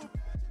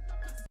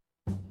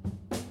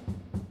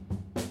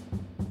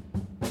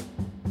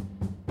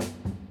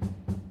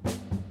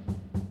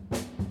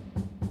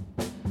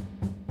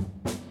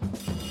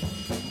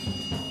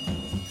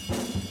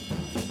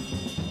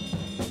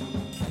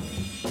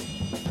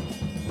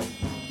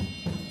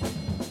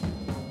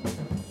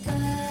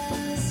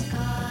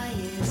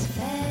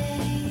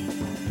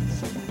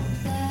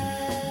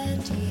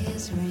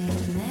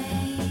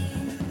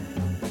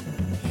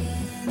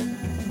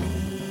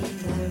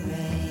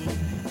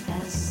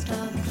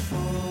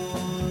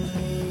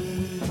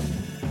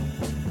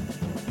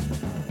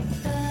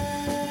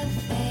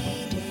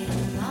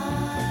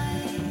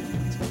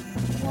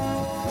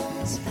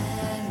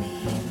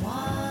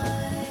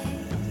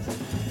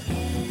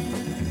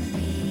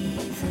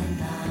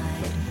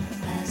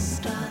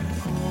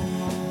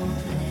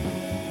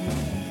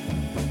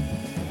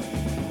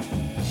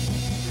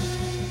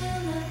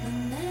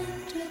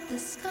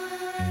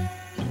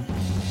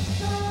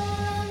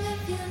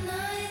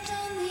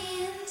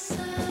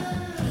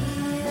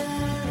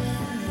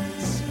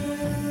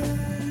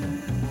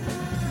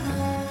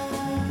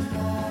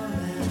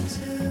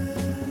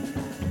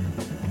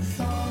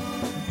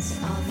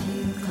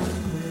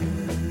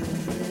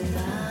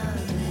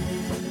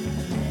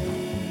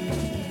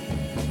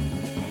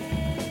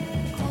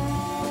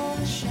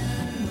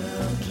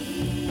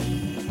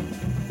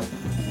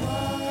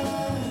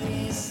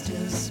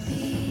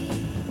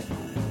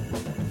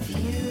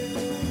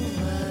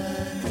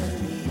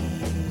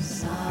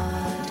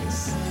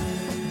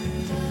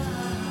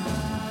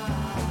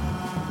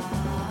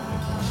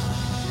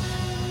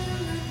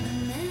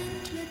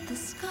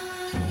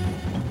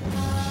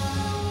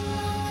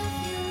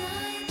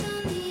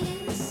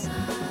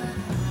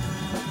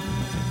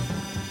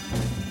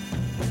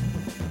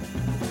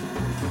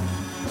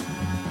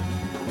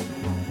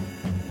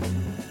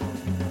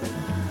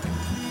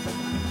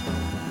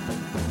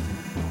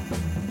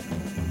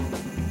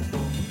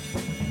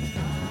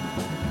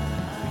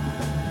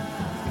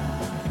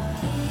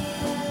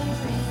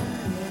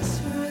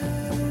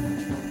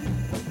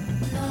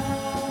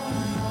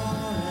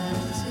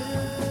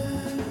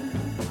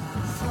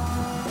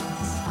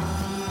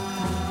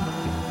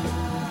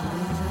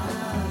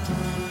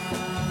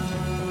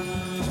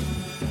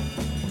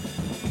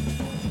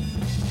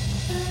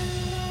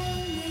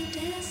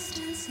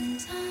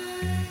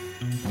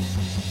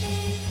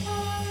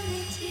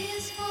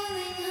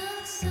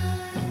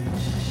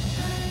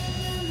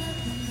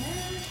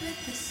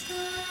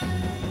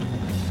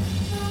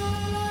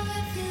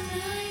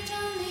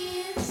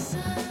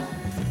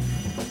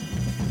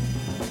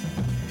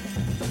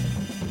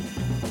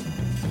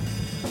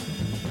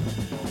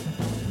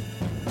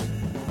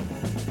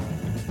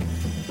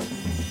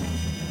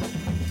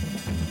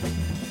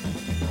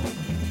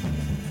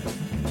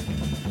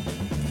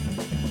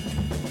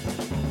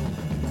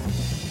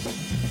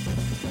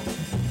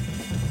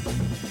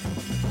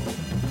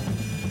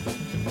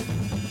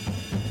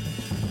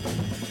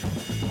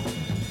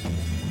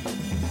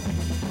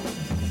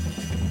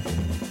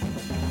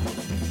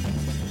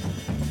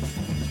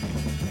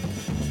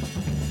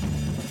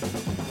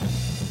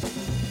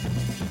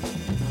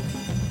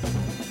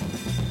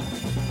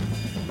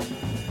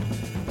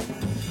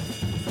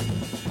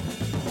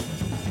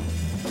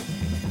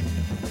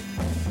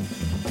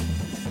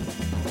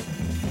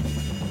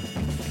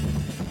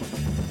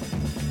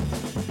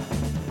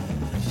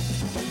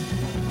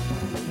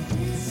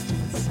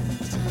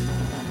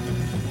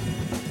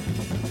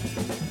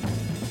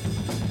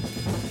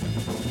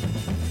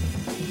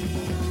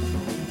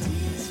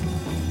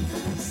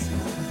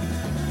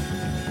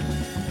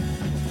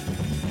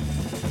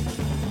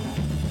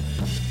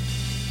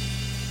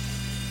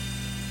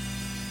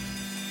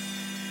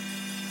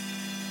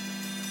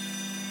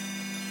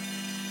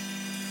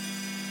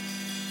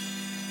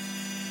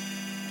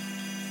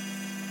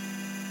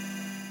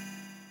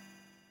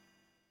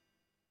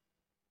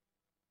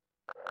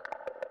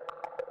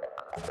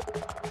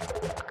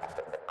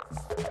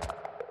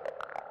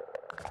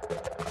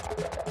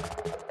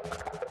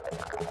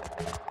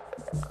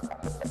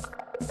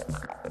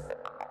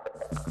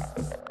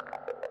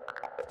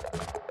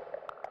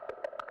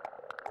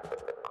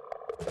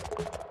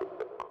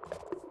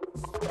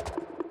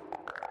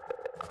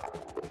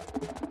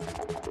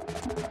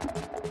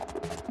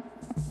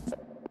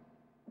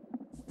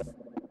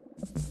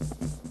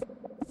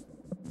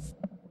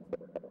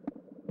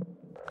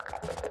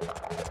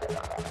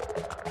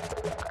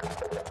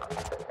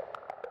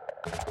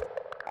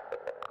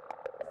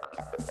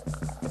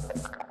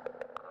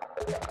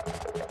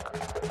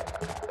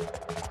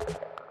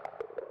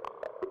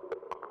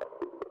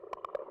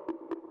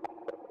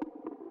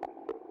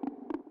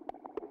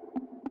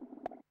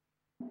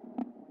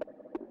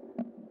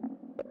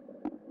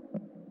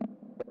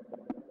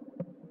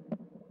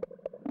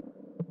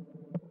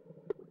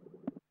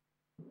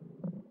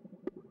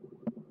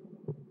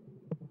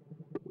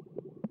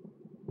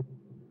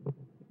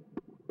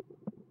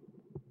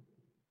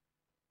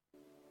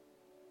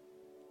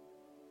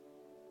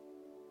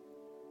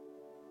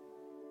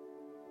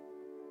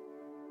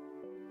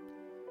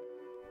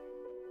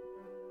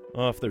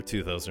 Off their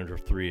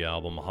 2003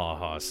 album Ha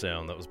Ha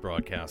Sound that was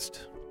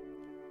broadcast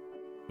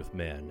with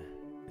Man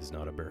Is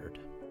Not a Bird.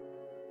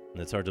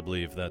 And it's hard to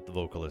believe that the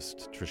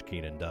vocalist Trish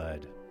Keenan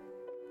died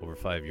over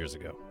 5 years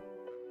ago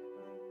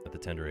at the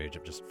tender age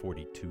of just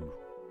 42.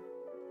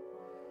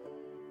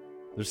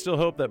 There's still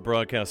hope that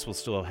broadcasts will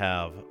still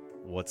have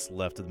what's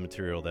left of the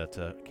material that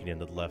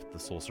Keenan had left, the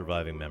sole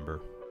surviving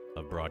member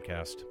of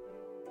broadcast.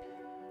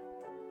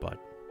 But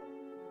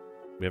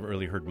we haven't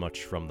really heard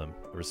much from them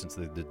ever since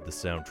they did the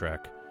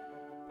soundtrack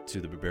to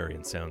the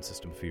Barbarian sound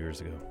system a few years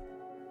ago,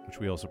 which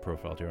we also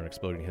profiled here on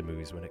Exploding Head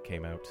Movies when it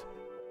came out,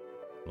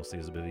 mostly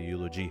as a bit of a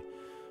eulogy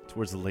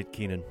towards the late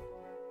Keenan.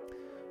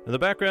 In the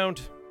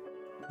background,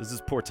 this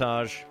is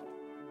Portage.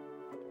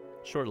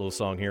 Short little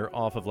song here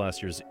off of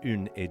last year's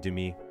Une et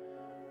Demie.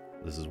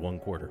 This is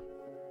 1/4.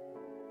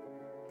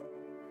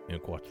 Un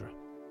quatre.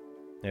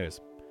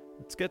 Anyways,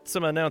 let's get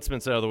some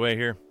announcements out of the way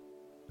here,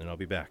 and I'll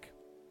be back.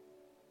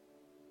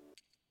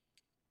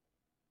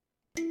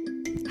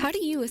 How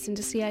do you listen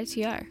to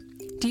CITR?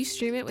 Do you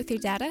stream it with your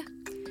data?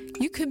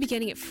 You could be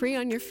getting it free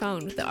on your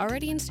phone with the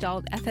already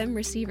installed FM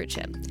receiver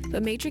chip,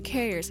 but major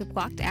carriers have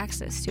blocked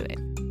access to it.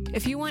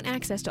 If you want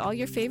access to all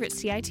your favorite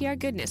CITR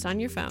goodness on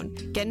your phone,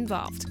 get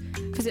involved.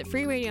 Visit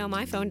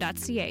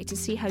freeradiomyphone.ca to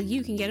see how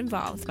you can get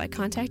involved by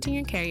contacting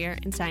your carrier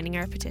and signing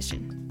our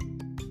petition.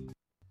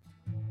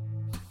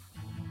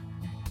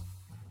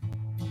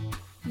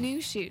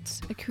 New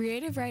Shoots, a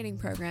creative writing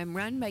program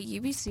run by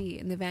UBC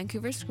and the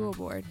Vancouver School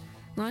Board,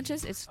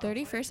 launches its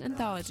 31st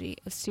anthology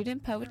of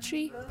student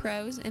poetry,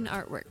 prose, and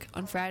artwork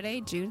on Friday,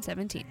 June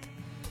 17th.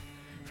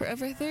 For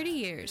over 30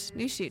 years,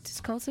 New Shoots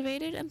has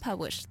cultivated and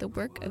published the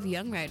work of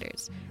young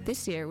writers,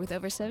 this year with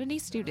over 70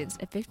 students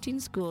at 15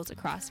 schools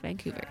across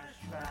Vancouver.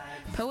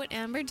 Poet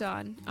Amber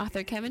Dawn,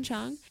 author Kevin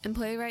Chong, and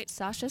playwright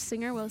Sasha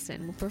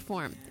Singer-Wilson will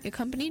perform,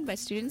 accompanied by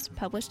students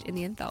published in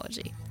the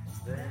anthology.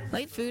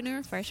 Light food and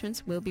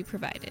refreshments will be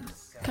provided.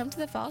 Come to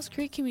the Falls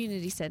Creek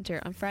Community Center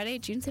on Friday,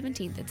 June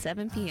 17th at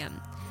 7 p.m.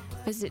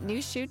 Visit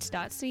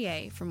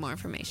newshoots.ca for more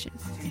information.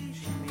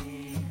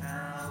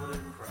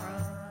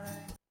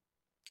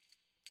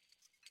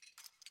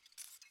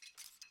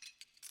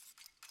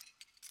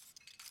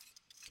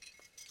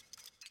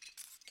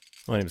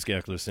 My name is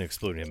Gak, listening to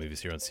Exploding Head Movies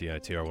here on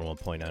CITR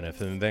 101.9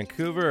 FM in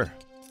Vancouver.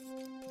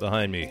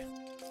 Behind me,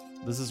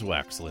 this is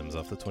Wax Limbs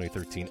off the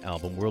 2013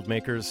 album World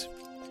Makers.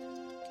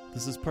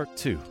 This is part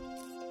 2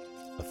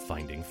 of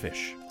Finding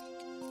Fish.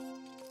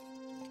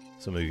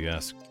 Some of you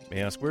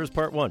may ask, where's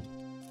part 1?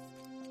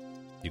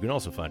 You can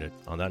also find it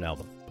on that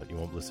album, but you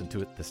won't listen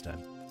to it this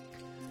time.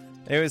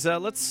 Anyways,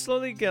 let's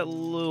slowly get a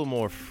little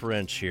more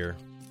French here,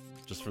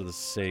 just for the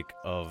sake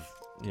of,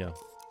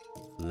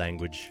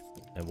 language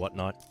and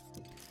whatnot.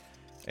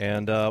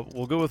 And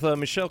we'll go with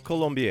Michel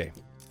Colombier.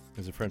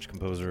 He's a French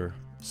composer,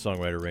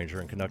 songwriter, arranger,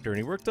 and conductor, and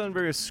he worked on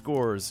various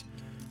scores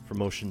for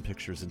motion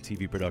pictures and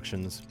TV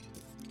productions.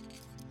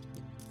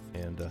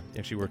 And he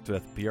actually worked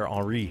with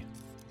Pierre-Henri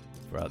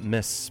for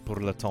Messe pour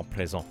le temps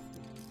présent,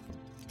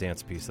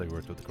 dance piece that he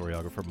worked with the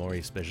choreographer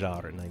Maurice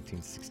Béjart in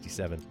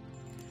 1967.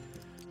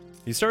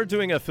 He started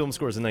doing film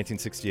scores in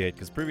 1968,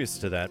 because previous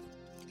to that,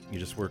 he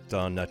just worked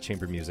on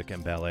chamber music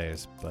and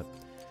ballets, but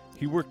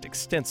he worked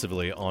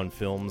extensively on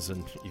films,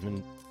 and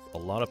even a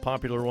lot of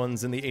popular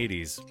ones in the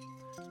 80s,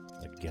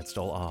 like Against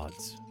All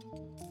Odds.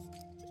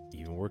 He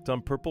even worked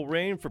on Purple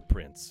Rain for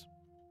Prince.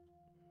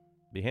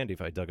 Be handy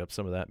if I dug up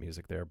some of that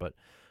music there, but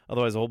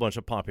otherwise a whole bunch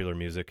of popular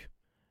music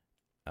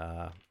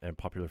and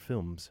popular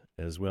films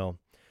as well.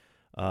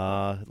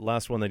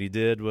 Last one that he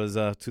did was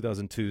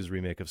 2002's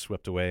remake of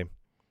Swept Away,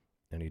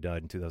 and he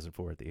died in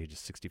 2004 at the age of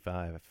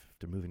 65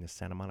 after moving to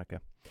Santa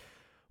Monica.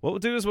 What we'll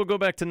do is we'll go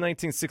back to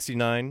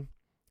 1969.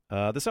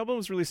 This album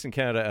was released in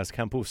Canada as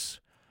Campus,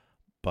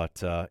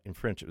 but in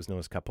French it was known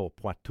as Capot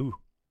Poitou.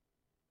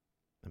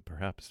 And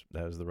perhaps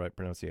that is the right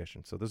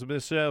pronunciation. So this will be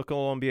Michel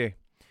Colombier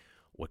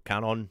with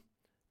Canon.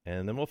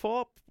 And then we'll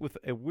follow up with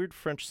a weird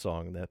French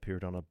song that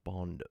appeared on a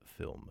Bond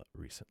film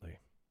recently.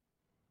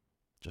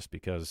 Just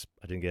because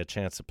I didn't get a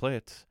chance to play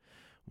it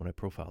when I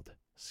profiled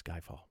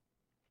Skyfall.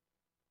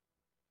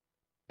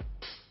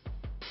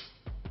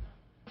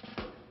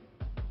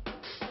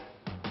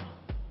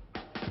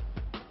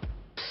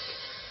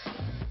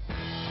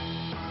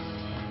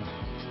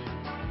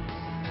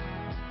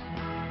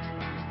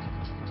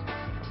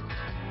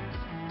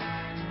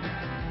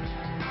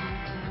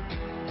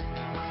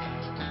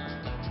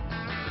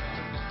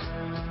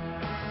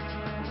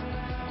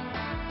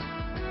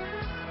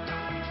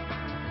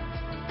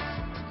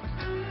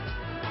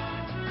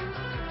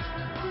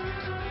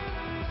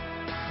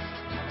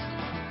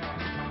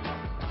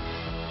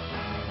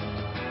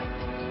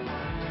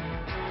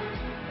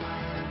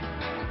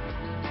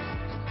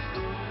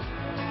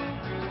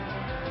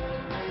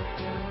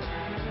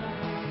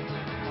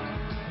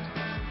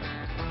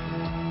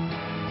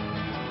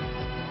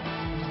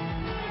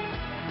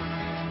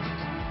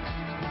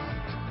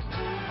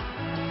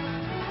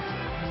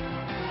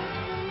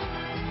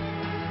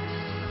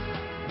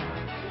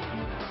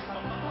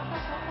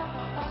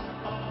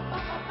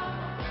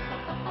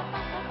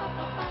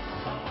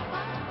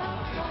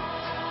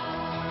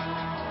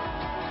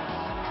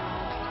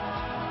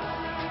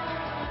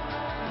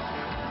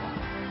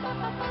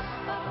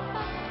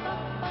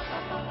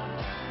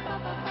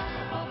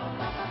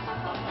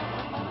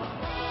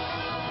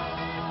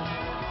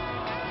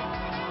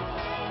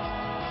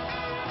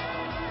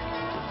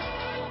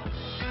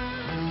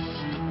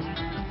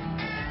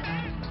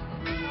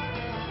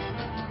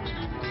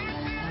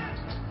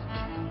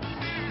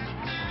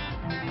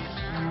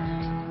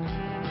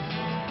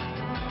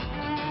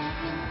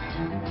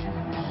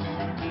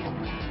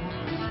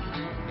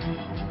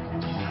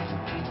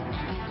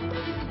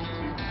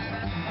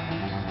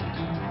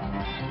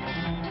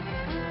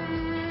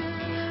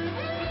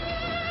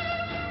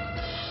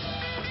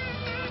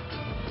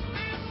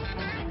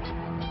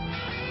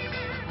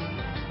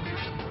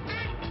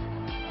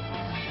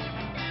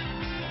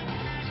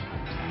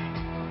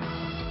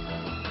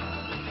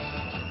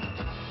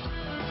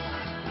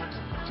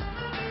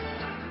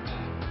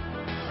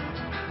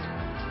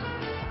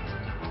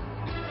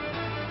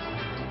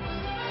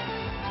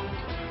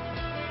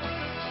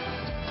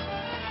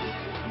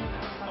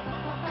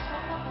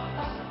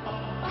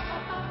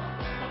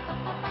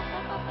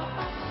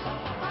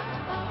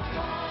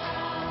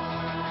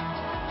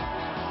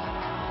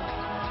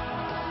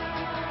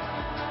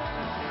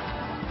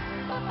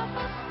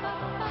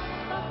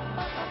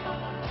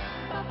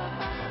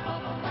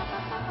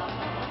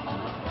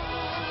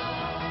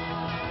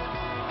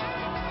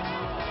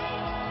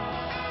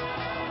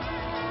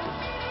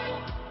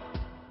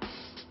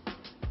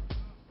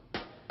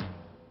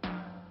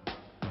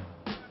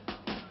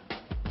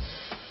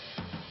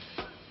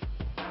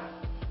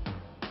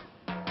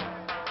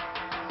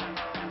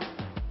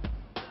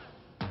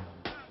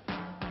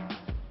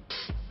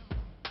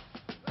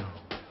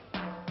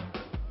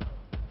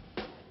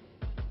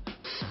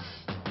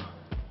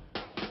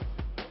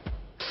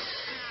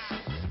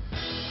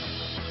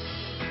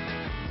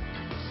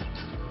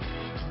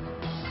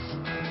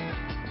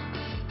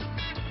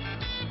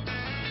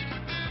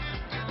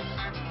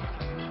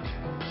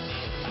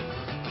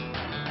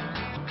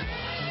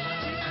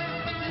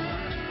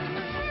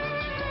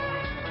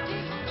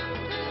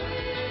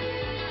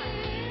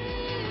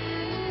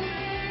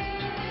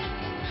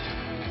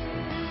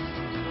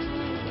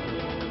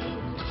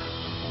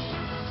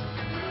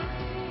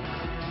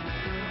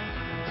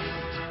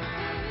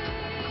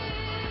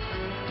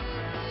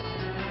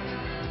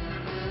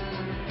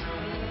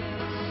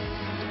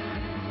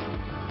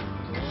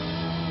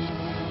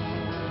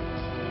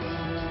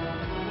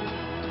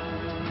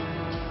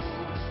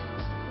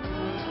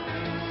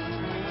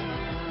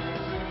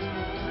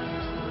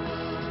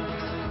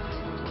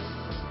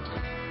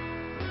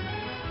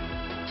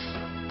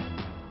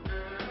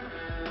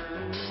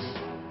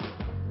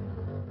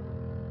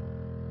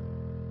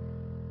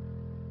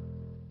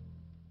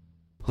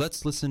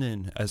 Let's listen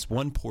in as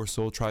one poor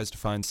soul tries to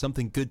find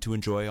something good to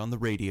enjoy on the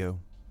radio.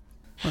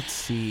 Let's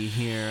see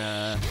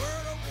here,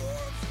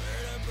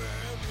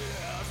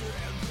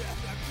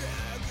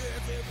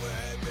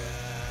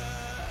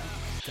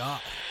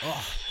 God.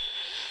 Oh.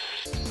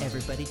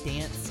 Everybody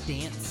dance,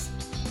 dance.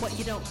 What,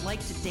 you don't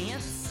like to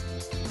dance?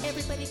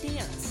 Everybody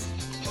dance.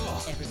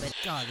 Oh. Everybody.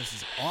 God, this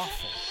is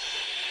awful.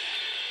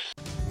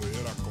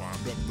 Well, I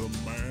climbed up the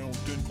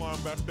mountain,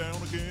 climbed back down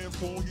again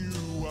for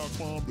you. I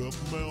climbed up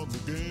the mountain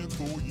again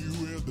for you,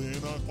 and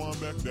then I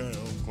climbed back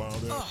down,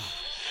 climbed down. Oh.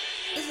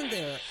 Isn't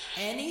there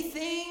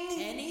anything?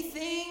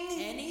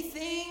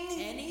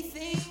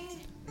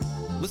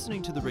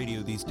 Listening to the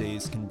radio these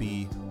days can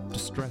be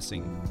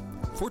distressing.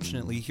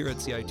 Fortunately, here at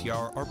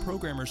CITR, our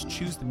programmers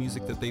choose the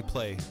music that they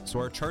play, so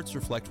our charts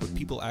reflect what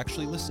people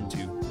actually listen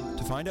to.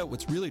 To find out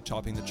what's really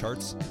topping the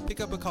charts,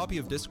 pick up a copy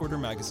of Discorder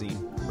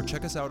magazine, or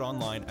check us out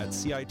online at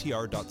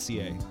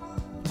citr.ca.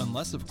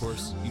 Unless, of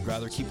course, you'd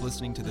rather keep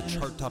listening to the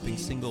chart-topping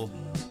single,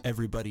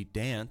 Everybody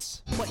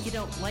Dance. What, you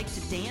don't like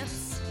to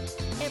dance?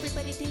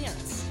 Everybody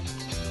dance.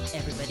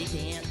 Everybody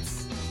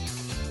dance.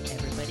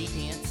 Everybody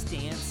dance,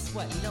 dance.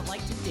 What, you don't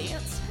like to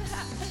dance?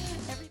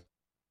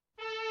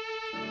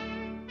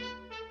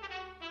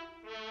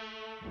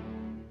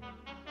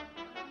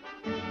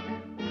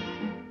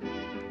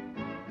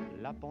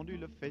 La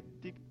pendule fait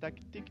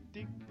tic-tac,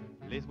 tic-tic.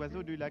 Les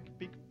oiseaux du lac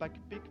pic-pac,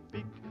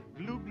 pic-pic.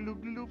 Glou, glou,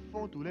 glou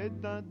font tous les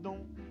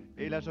dindons.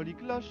 Et la jolie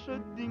cloche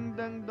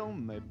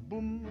ding-ding-dong. Mais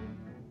boum,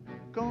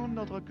 quand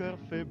notre cœur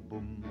fait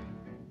boum,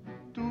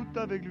 tout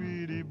avec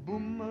lui dit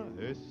boum.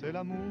 Et c'est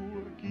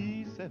l'amour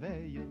qui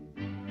s'éveille.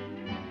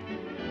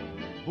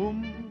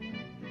 Boum,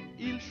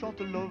 il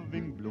chante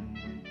Loving Bloom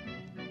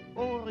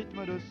au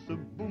rythme de ce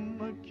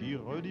boum qui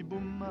redit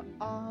boum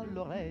à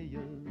l'oreille.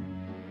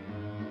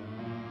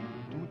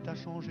 Tout a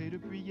changé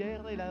depuis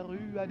hier et la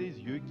rue a des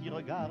yeux qui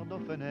regardent aux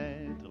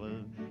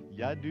fenêtres.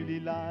 Y a du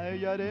lilas et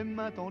y a des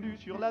mains tendues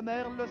sur la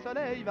mer, le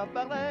soleil va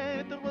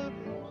paraître.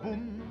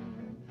 Boum,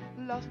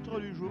 l'astre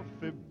du jour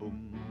fait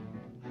boum,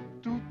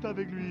 tout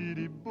avec lui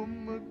dit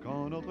boum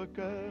quand notre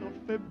cœur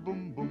fait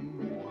boum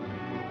boum.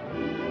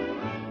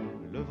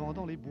 Le vent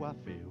dans les bois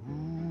fait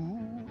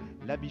ouh,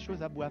 la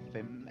bicheuse à bois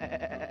fait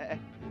meh,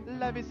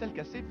 la vaisselle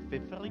cassée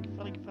fait fric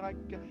fric frac,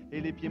 et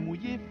les pieds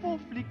mouillés font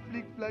flic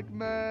flic flac.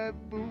 Mais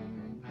boum,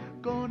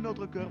 quand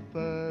notre cœur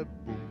fait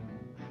boum,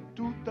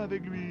 tout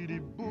avec lui dit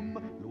boum,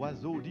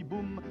 l'oiseau dit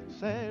boum,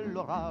 c'est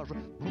l'orage.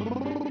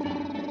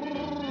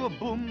 Brrr,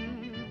 boum,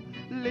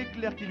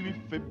 l'éclair qui lui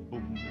fait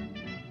boum,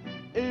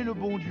 et le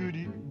bon Dieu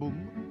dit boum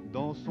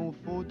dans son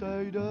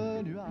fauteuil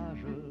de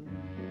nuage.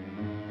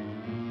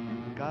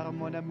 Car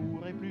mon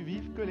amour est plus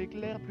vif que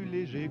l'éclair, plus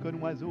léger qu'un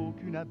oiseau,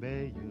 qu'une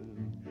abeille.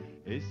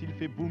 Et s'il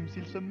fait boum,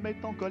 s'il se met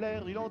en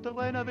colère, il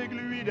entraîne avec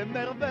lui des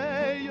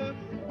merveilles.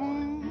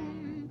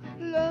 Boum,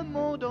 le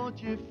monde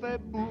entier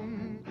fait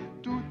boum,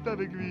 tout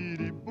avec lui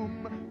dit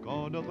boum,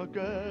 quand notre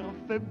cœur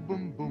fait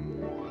boum boum.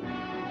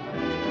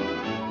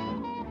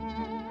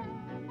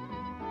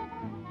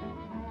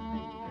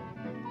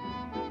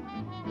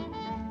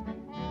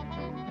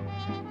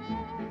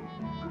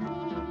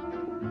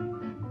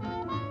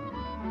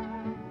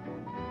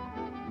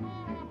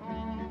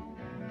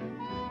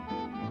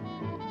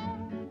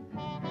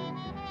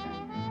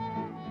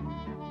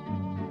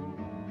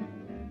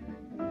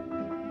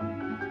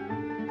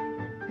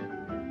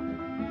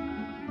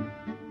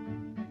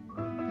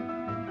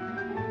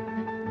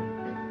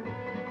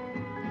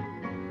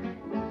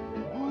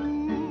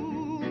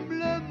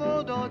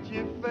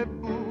 Fait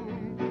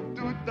boum,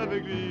 tout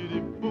avec lui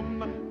dit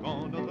boum,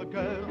 quand notre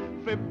cœur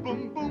fait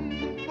boum boum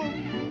boum.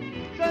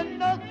 Je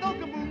n'entends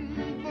que boum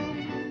boum,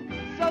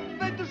 ça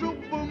fait toujours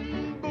boum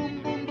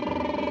boum boum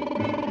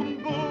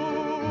boum boum.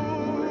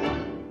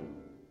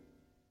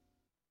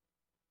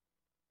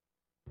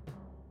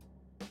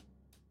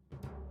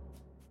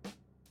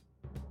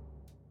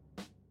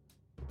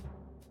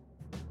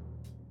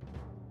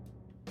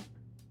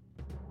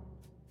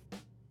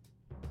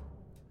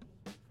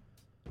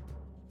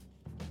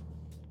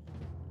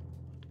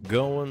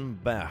 Going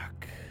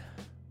back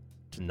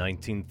to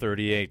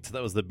 1938.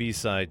 That was the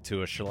B-side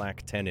to a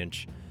shellac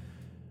 10-inch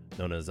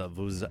known as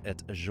Vous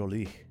êtes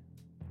jolie.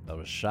 That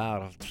was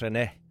Charles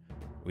Trenet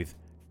with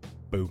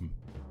Boom.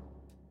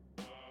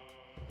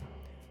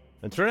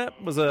 And Trenet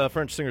was a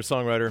French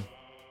singer-songwriter.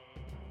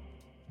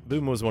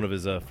 Boom was one of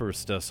his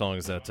first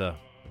songs that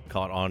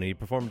caught on. He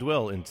performed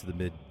well into the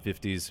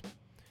mid-50s.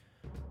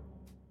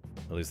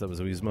 At least that was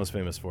what he was most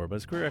famous for. But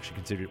his career actually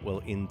continued well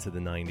into the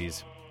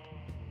 90s.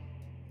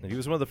 And he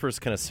was one of the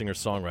first kind of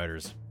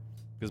singer-songwriters.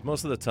 Because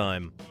most of the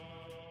time,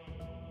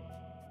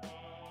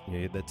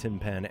 you had the Tin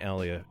Pan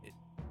Alley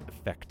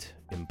effect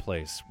in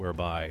place,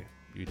 whereby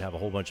you'd have a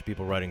whole bunch of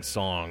people writing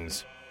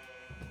songs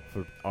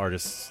for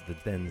artists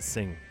that then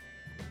sing.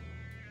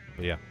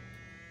 But yeah,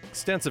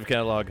 extensive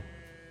catalog,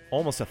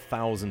 almost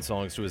 1,000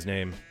 songs to his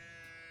name.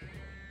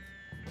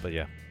 But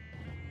yeah,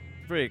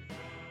 very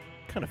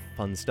kind of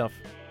fun stuff.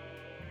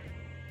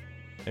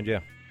 And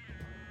yeah,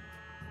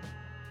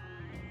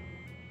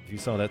 if you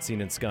saw that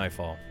scene in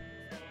Skyfall,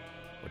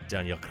 Or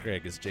Daniel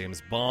Craig as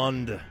James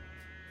Bond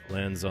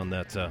lands on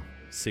that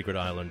secret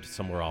island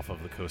somewhere off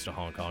of the coast of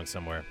Hong Kong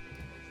somewhere.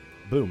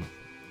 Boom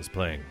was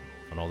playing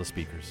on all the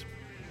speakers.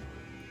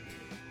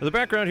 For the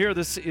background here,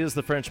 this is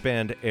the French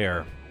band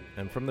Air,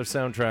 and from their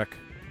soundtrack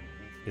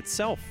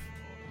itself,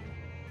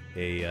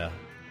 a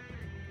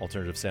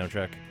alternative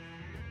soundtrack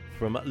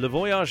from Le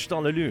Voyage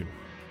dans la Lune,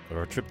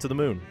 or A Trip to the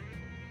Moon,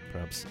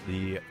 perhaps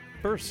the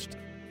first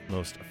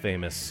most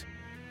famous,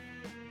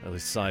 at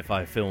least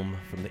sci-fi film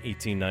from the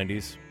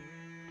 1890s,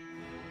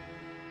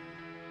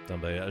 done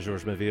by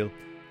Georges Méville.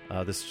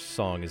 This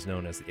song is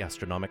known as the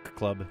Astronomic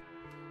Club,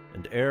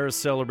 and Air is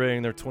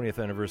celebrating their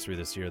 20th anniversary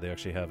this year. They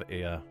actually have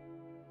a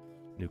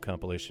new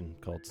compilation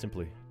called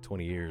simply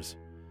 20 Years,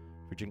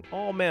 featuring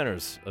all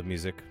manners of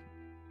music,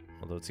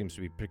 although it seems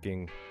to be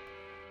picking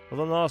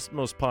the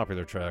most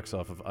popular tracks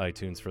off of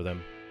iTunes for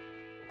them.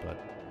 But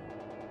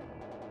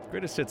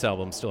greatest hits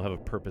albums still have a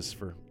purpose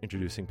for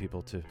introducing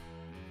people to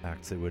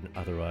acts they wouldn't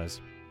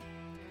otherwise.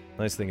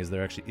 Nice thing is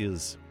there actually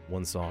is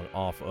one song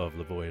off of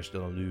Le Voyage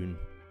dans la Lune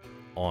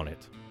on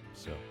it.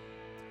 So,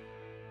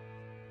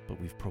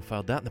 but we've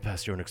profiled that in the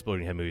past year on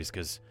Exploding Head Movies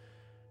because,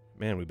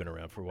 man, we've been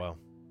around for a while.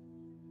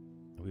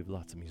 We have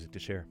lots of music to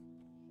share.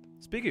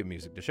 Speaking of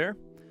music to share,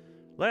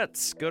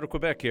 let's go to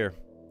Quebec here.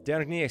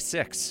 Dernier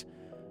Sexe.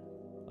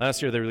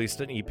 Last year they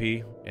released an EP.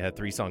 It had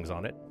 3 songs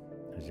on it.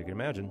 As you can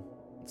imagine,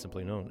 it's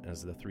simply known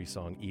as the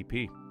 3-song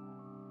EP.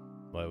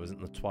 Why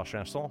wasn't the Trois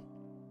Chansons?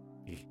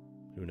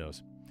 Who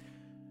knows?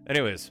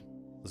 Anyways,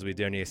 this will be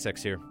Dernier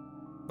Sexe here.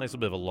 Nice little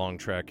bit of a long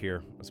track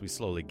here as we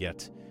slowly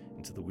get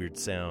into the weird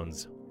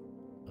sounds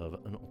of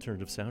an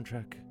alternative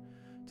soundtrack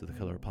to The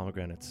Color of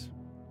Pomegranates.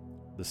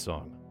 This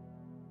song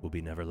will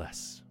be Never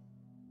Less.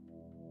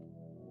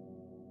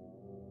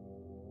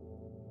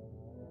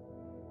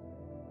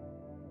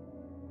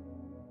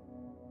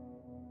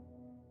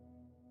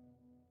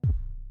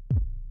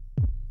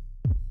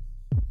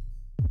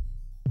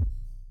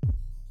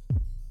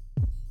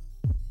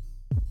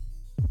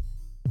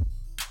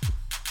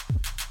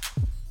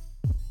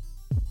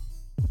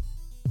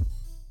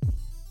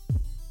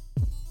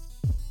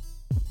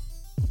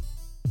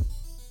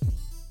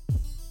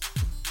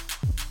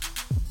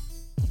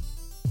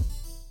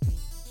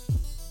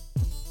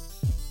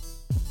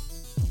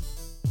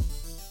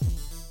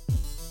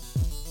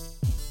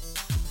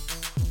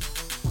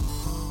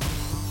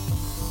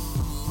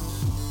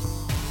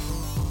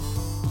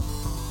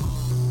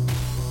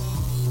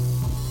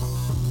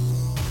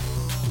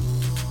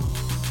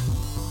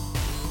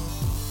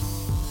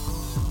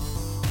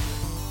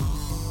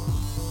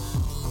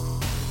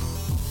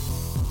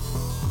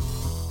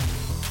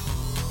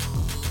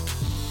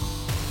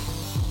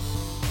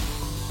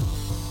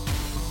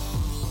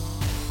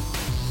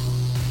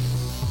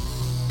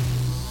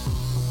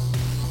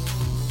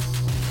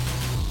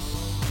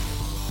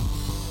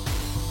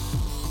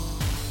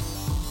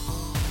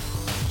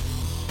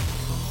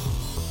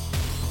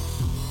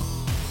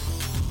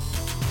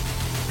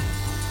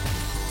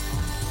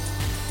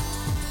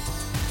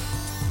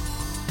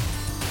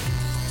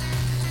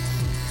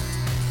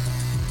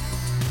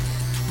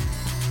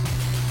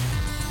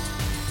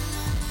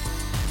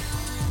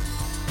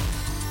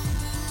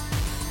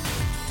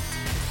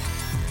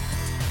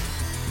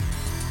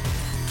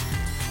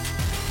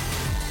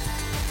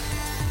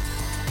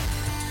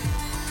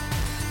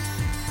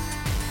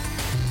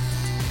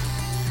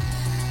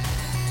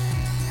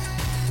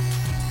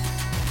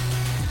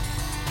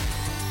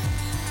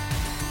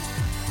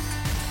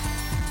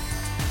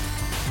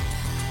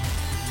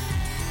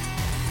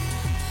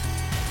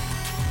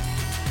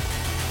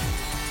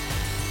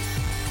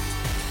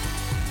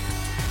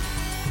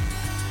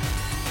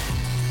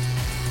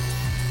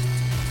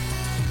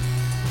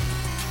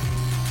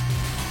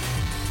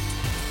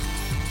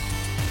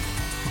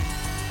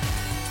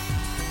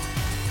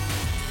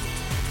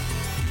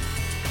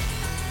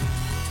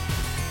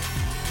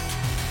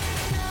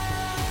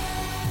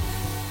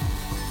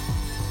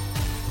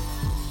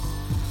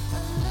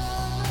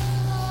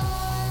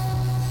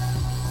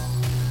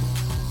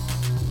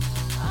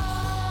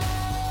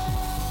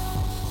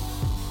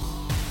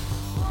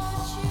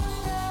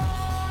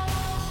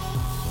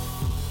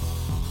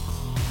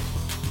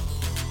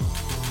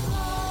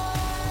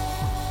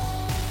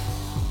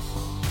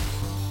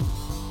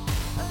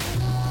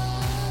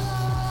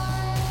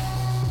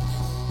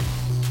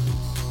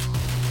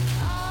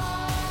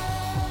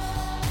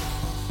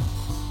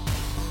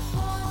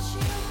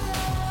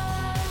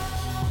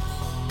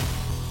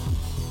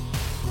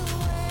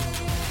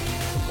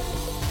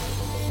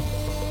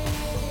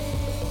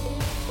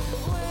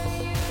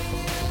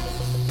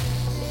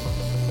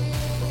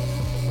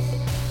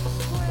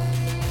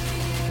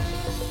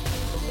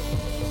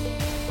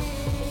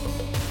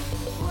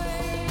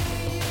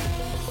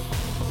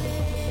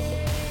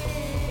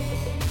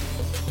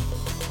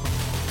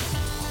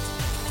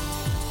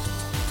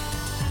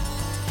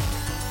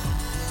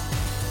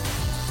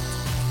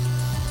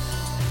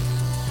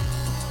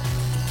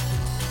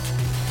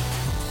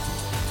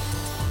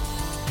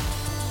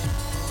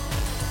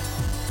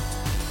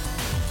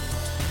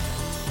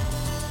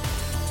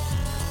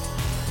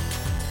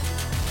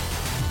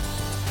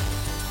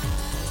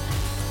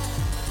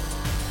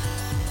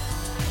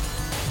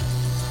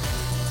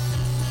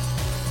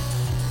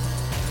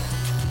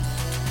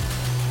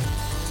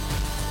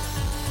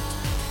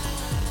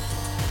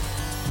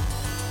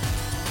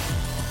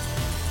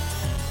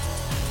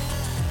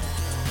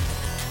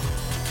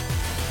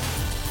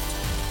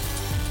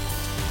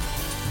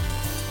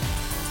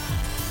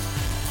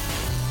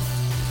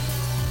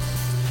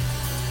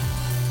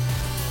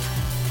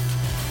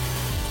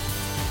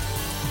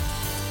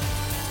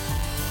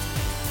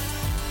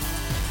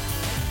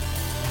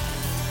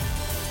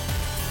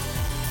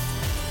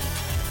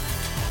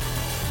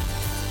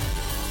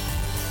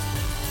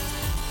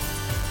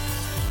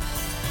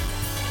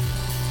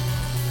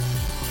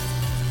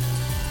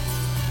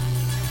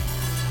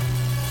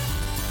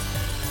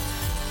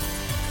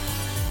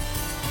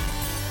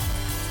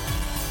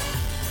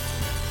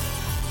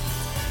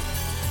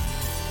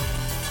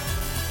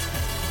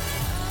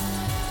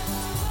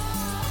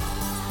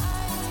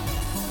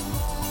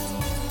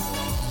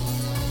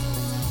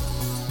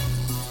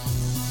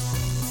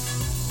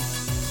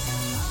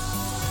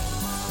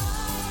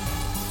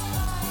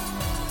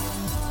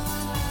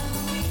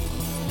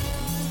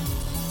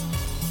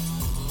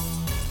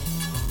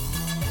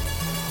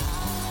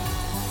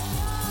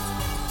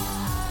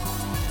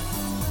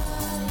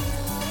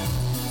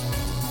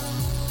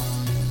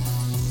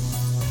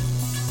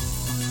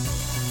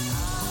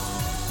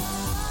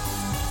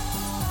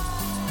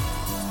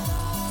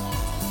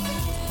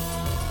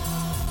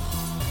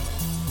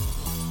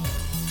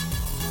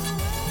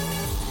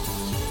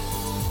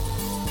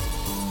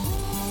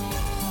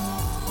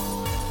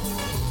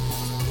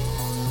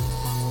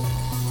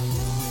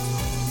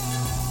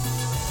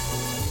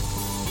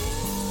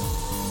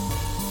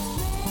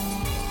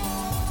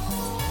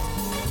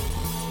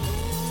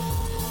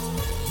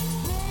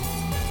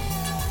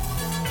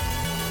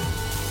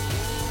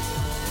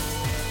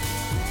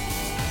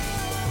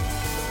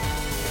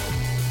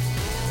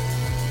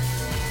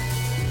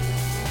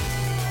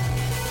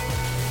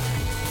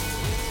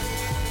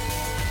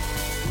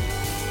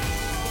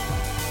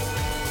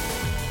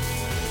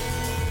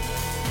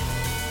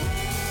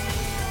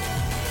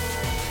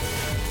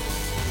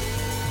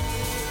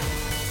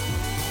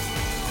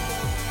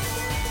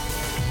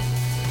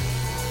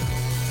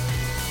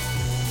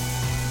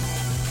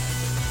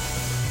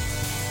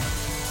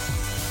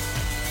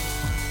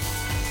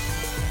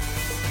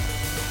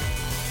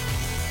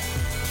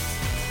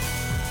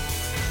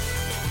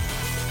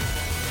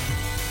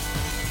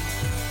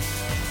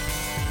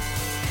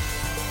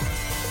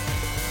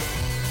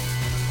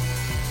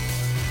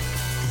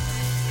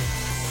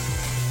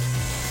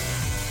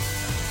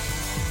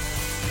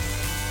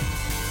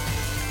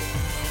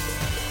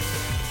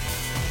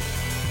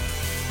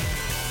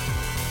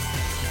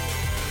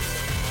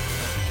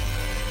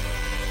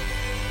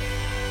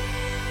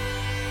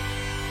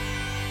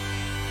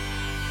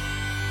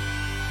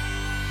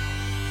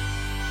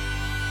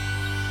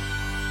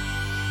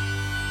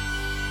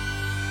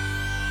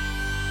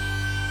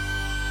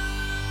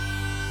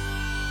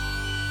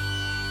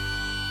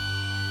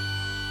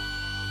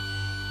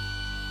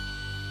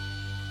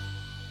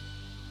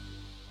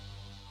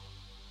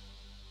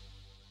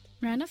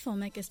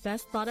 Randophomic is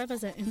best thought of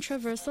as an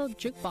introversal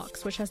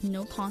jukebox which has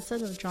no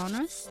concept of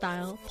genre,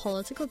 style,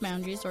 political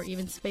boundaries, or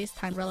even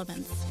space-time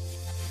relevance.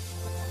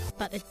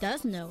 But it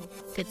does know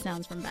good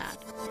sounds from bad.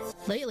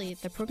 Lately,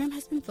 the program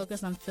has been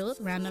focused on Philip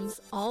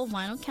Random's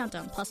all-vinyl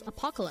countdown plus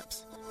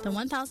Apocalypse, the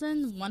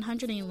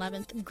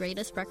 1,111th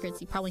greatest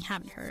records you probably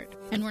haven't heard.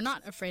 And we're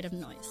not afraid of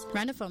noise.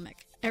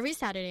 Randophomic, every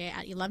Saturday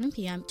at 11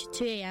 p.m. to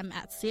 2 a.m.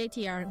 at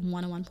CITR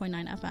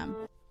 101.9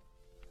 FM.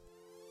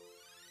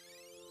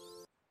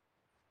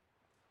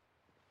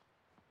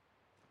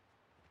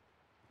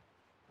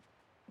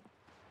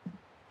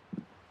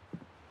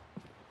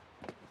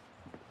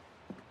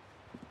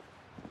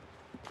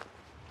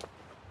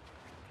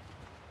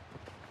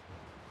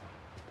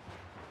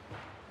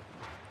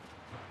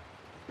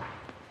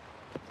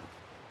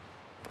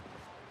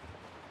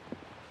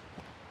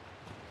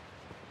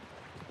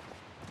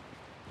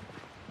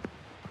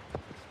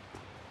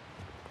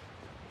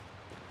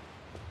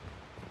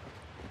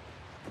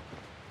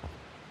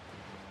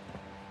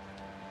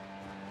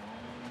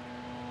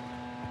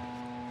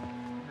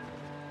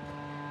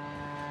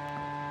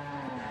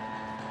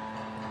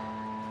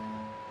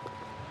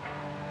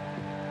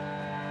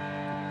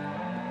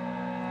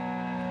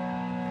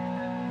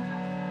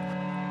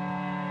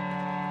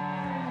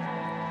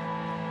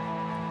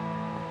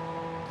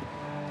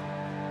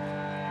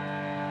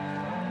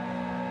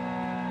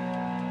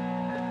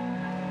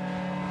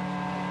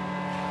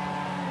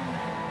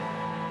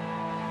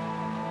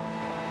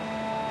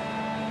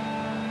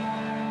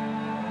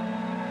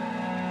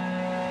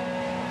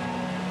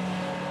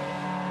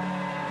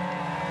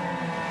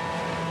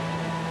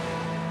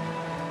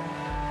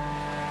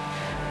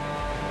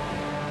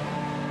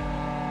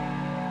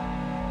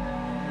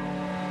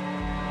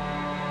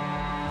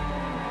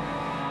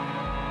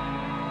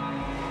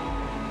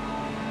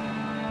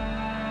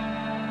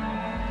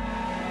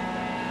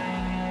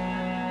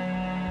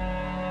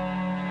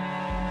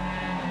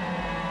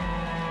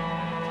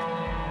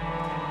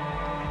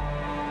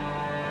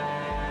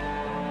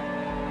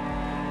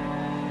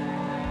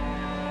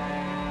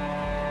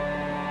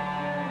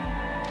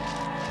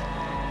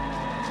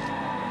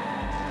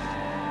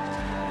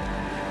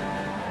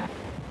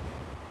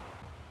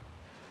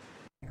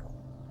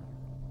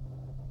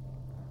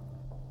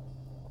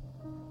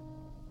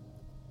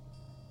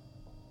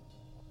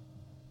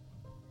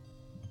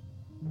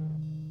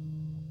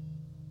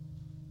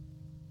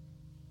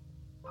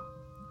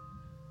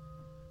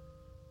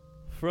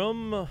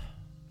 From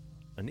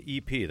an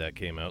EP that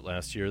came out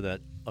last year that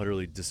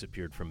utterly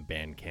disappeared from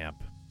Bandcamp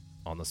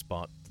on the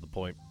spot, to the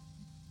point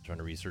trying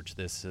to research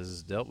this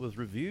has dealt with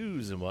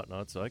reviews and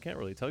whatnot, so I can't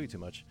really tell you too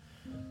much.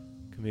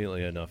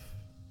 Conveniently enough,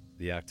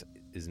 the act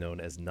is known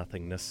as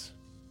Nothingness,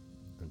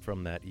 and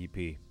from that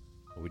EP,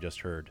 what we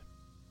just heard,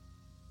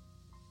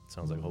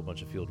 sounds like a whole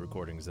bunch of field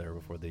recordings there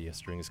before the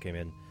strings came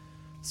in.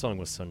 The song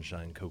was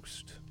Sunshine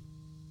Coast.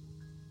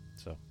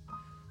 So,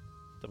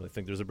 definitely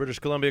think there's a British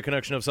Columbia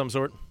connection of some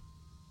sort.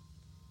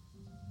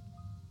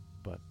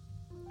 But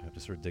I have to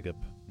sort of dig up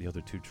the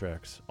other two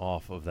tracks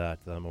off of that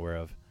I'm aware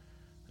of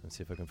and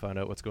see if I can find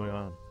out what's going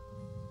on.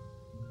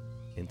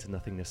 Into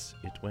Nothingness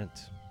it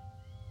went.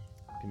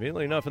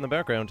 Conveniently enough, in the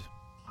background,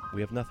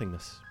 we have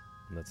Nothingness,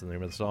 and that's the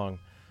name of the song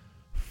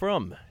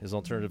from his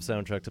alternative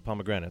soundtrack to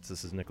Pomegranates.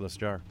 This is Nicholas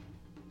Jar.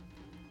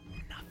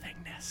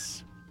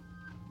 Nothingness.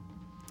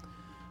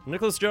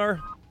 Nicholas Jar,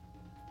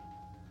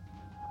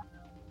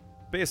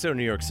 based out of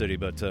New York City,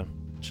 but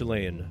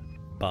Chilean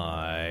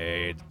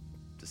by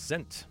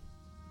descendants,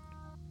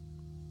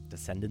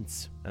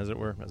 as it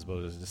were, as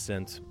opposed to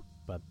descent.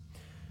 But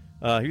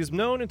he was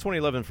known in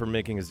 2011 for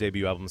making his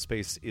debut album,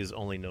 Space Is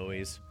Only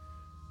Noise,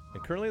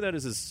 and currently that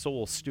is his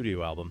sole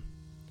studio album.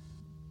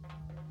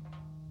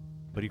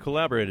 But he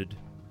collaborated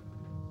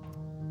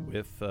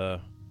with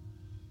the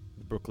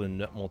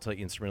Brooklyn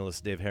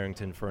multi-instrumentalist Dave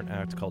Harrington for an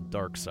act called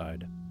Dark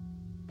Side.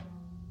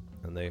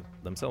 And they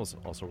themselves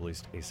also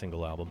released a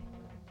single album.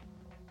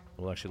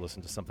 We'll actually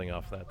listen to something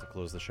off that to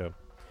close the show.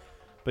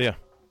 But yeah,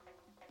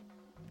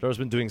 Jar's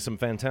been doing some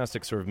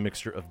fantastic sort of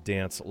mixture of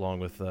dance along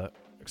with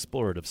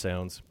explorative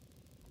sounds.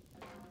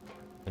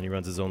 And he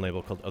runs his own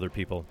label called Other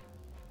People,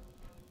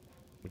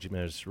 which he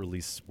managed to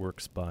release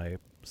works by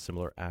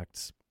similar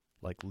acts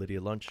like Lydia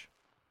Lunch.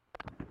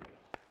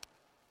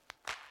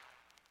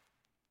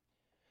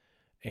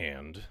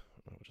 And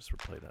I'll just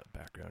replay that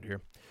background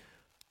here.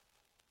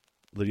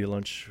 Lydia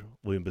Lunch,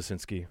 William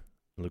Basinski,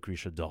 and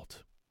Lucretia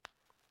Dalt.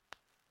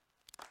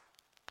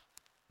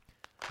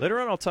 Later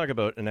on, I'll talk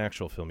about an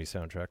actual filmy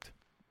soundtrack,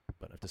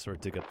 but I have to sort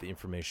of dig up the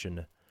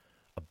information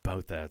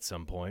about that at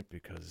some point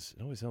because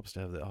it always helps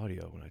to have the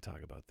audio when I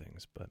talk about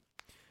things. But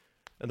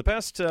in the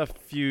past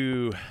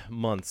few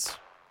months,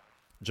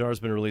 Jar's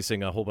been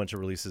releasing a whole bunch of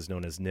releases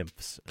known as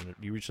Nymphs, and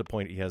he reached the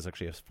point he has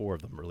 4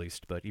 of them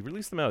released, but he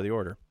released them out of the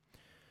order.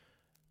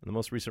 And the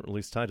most recent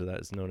release tied to that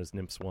is known as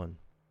Nymphs 1.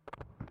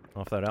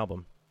 Off that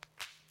album,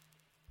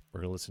 we're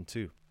going to listen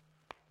to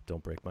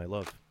Don't Break My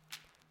Love.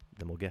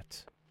 Then we'll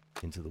get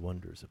into the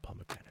wonders of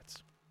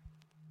pomegranates.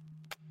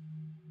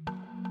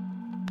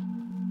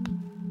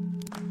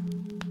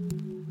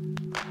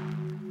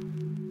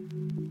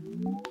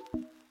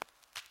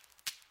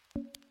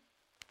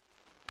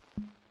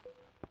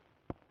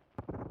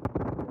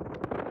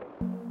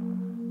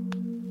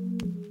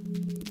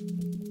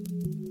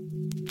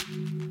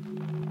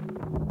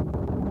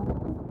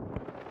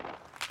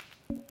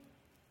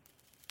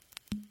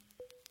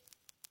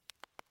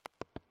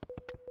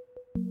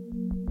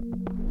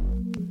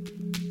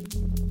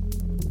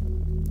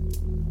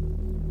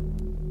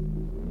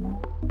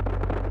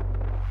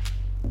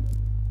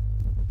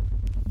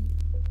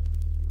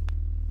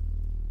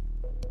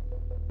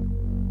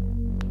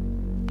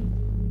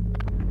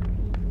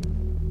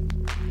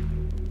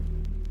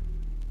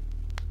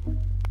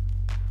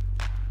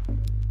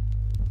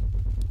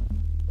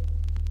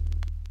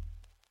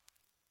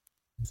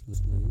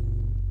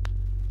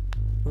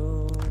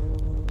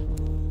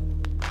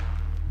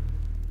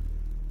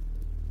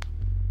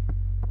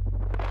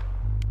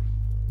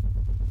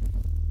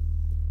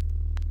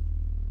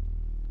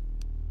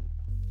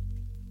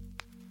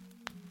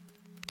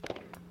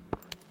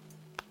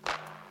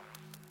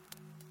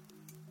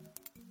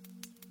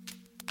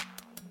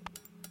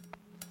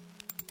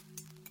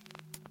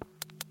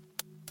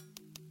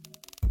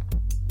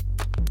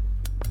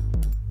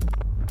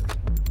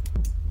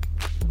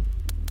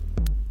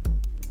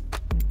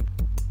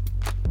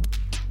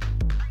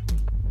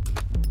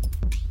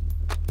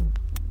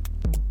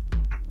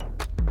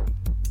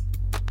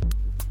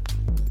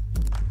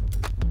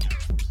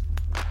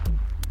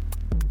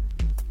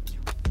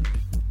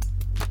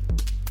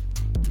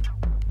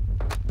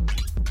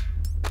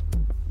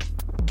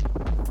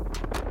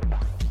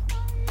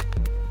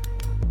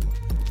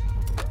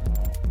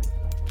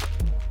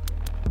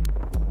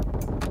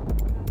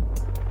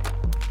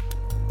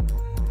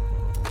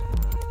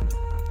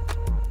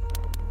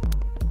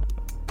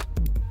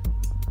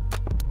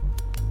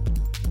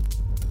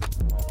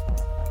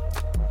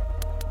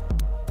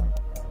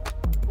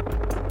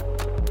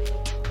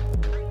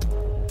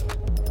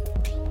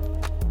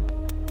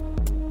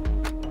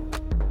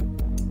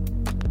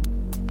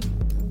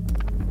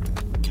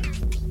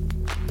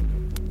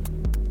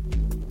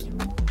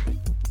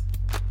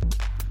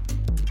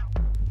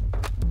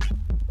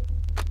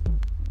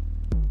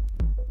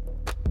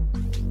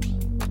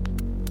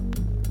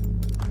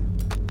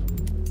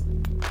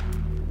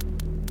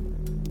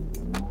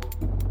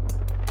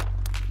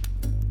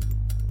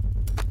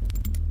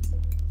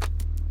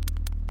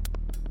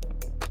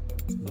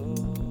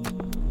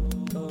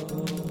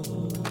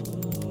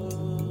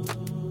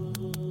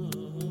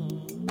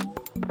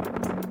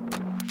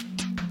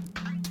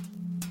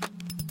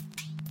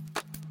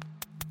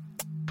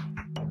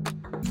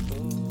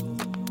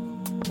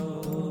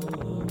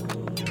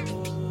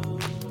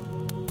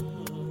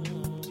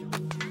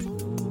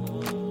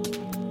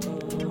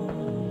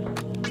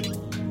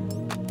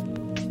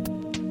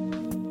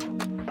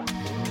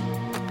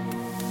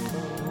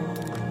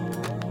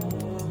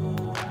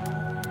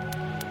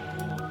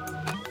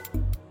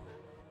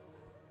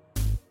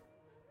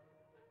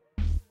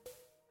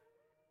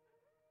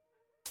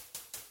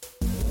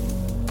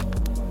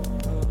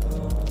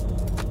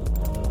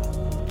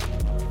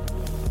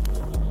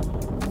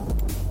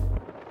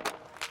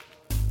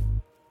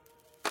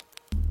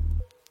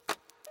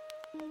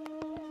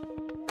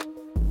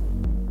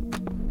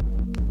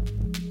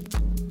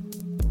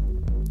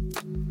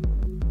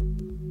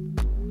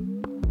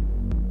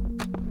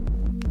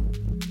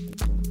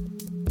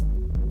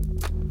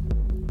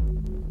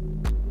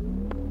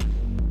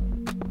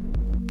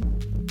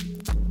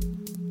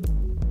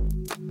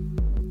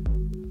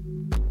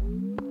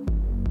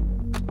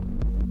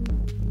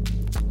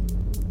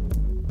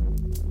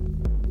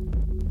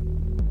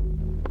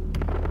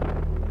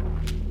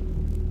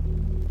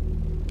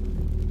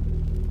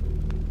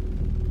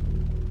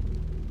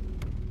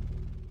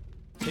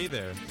 Hey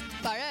there.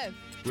 Barev.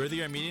 We're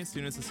the Armenian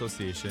Students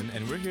Association,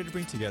 and we're here to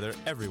bring together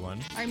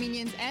everyone,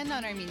 Armenians and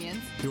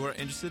non-Armenians, who are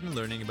interested in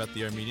learning about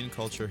the Armenian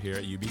culture here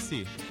at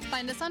UBC.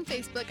 Find us on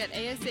Facebook at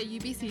ASA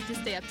UBC to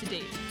stay up to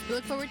date. We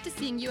look forward to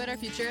seeing you at our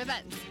future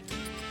events.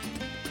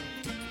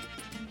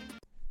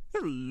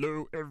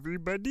 Hello,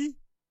 everybody.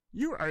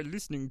 You are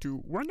listening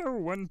to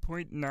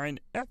 101.9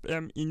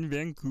 FM in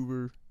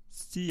Vancouver,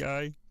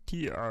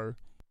 CITR.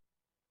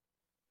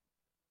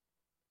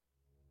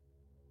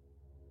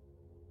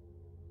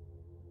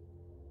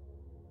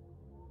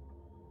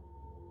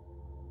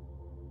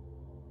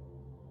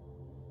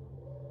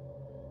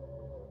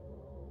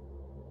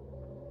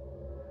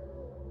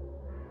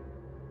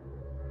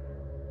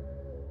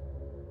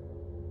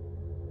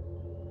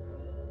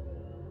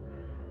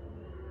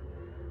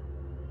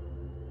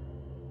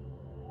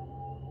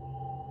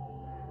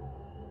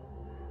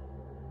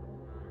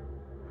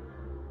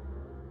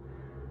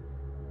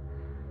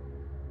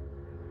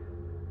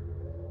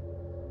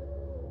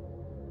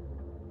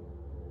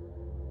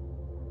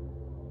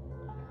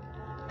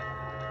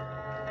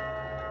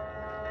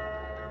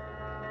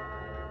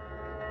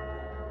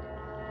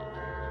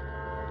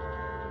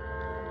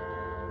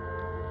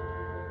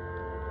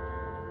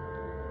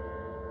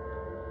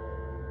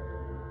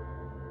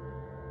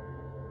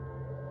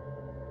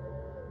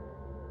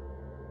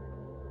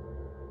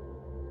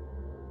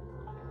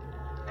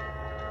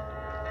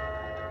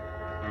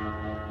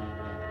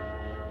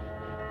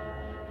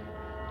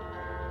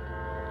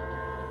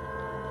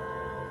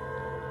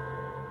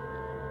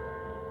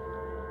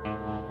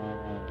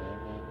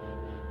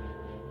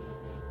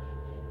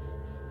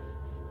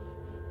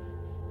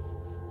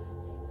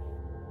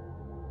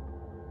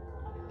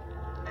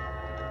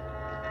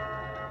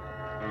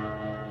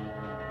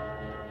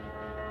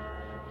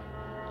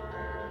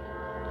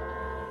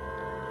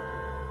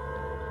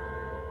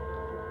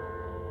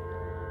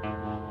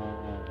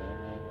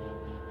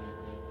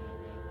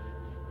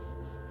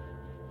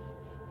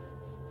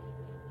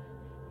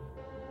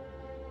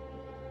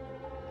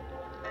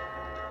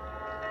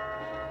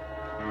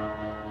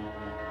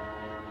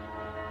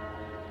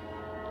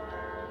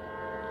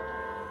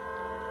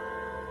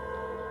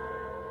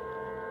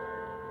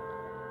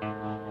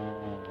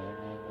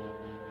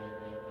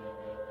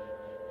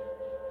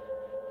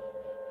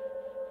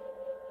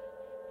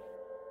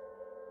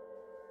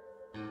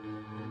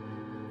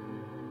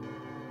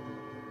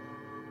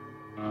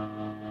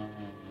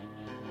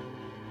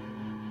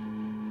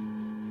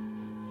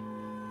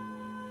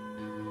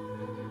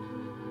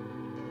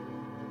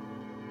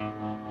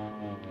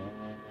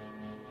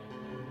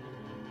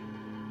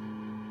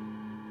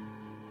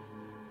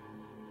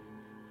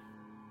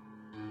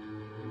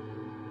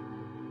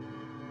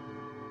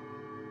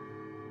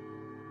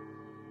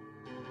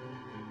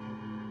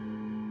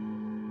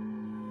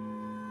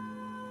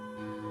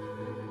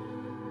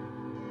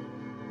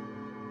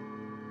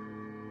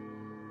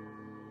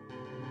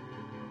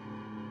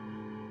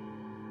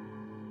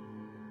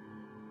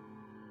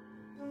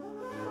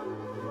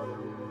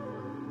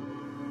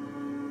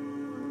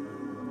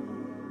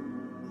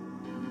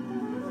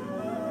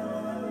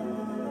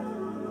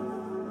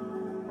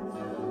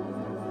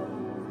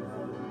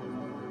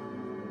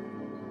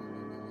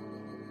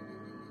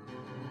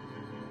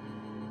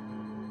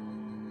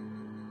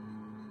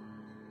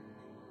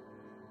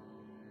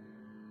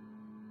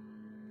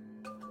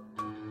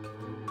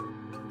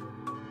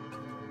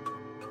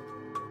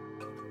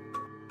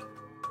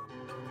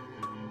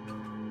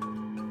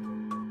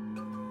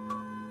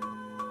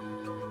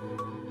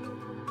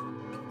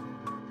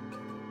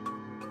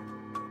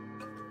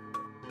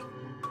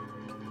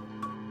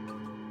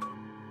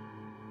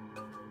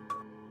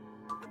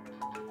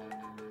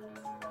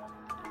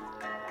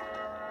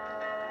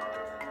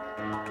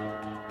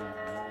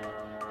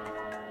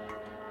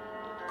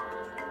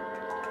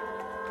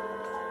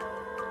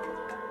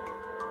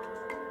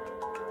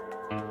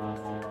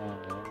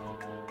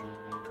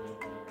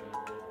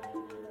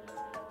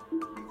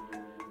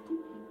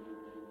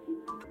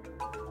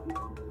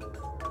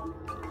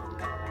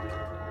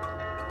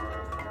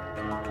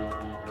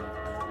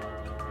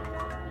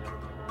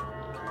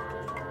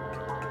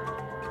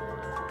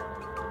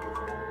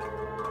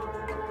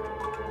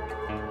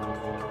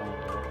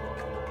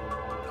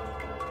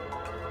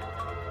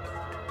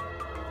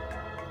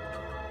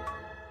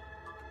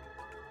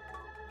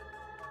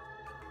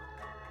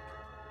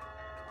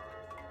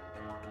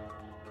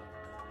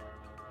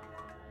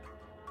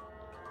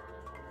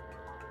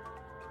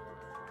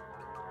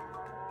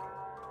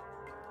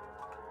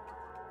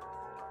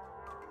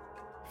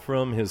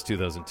 From his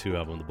 2002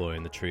 album, The Boy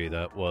in the Tree,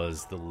 that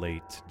was the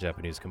late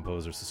Japanese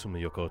composer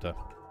Susumu Yokota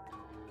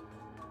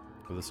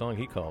with a song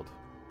he called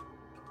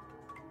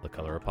The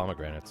Color of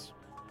Pomegranates,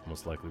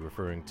 most likely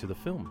referring to the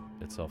film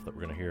itself that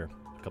we're going to hear.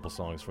 A couple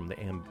songs from the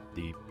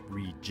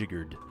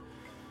rejiggered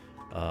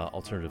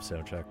alternative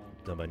soundtrack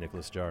done by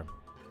Nicholas Jarre.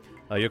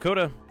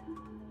 Yokota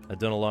had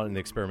done a lot in the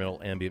experimental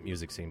ambient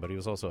music scene, but he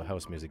was also a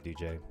house music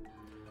DJ.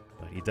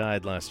 But he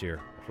died last year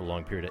after a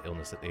long period of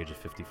illness at the age of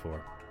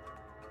 54.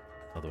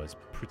 Otherwise,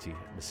 pretty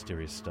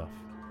mysterious stuff.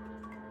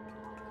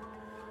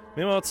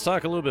 Meanwhile, let's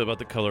talk a little bit about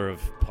The Color of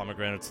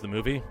Pomegranates, the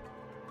movie.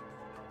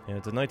 And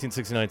it's a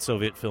 1969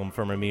 Soviet film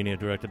from Armenia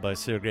directed by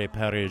Sergei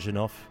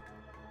Parajanov.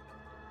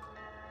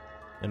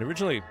 And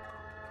originally,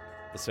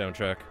 the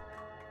soundtrack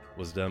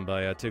was done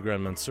by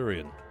Tigran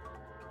Mansourian.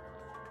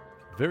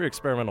 Very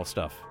experimental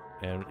stuff.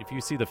 And if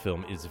you see the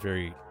film, it's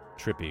very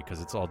trippy because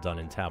it's all done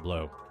in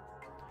tableau.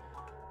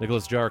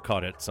 Nicholas Jarre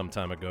caught it some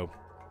time ago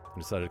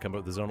and decided to come up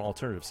with his own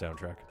alternative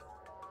soundtrack.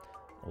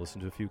 I'll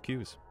listen to a few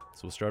cues.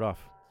 So we'll start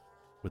off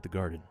with The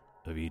Garden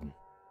of Eden.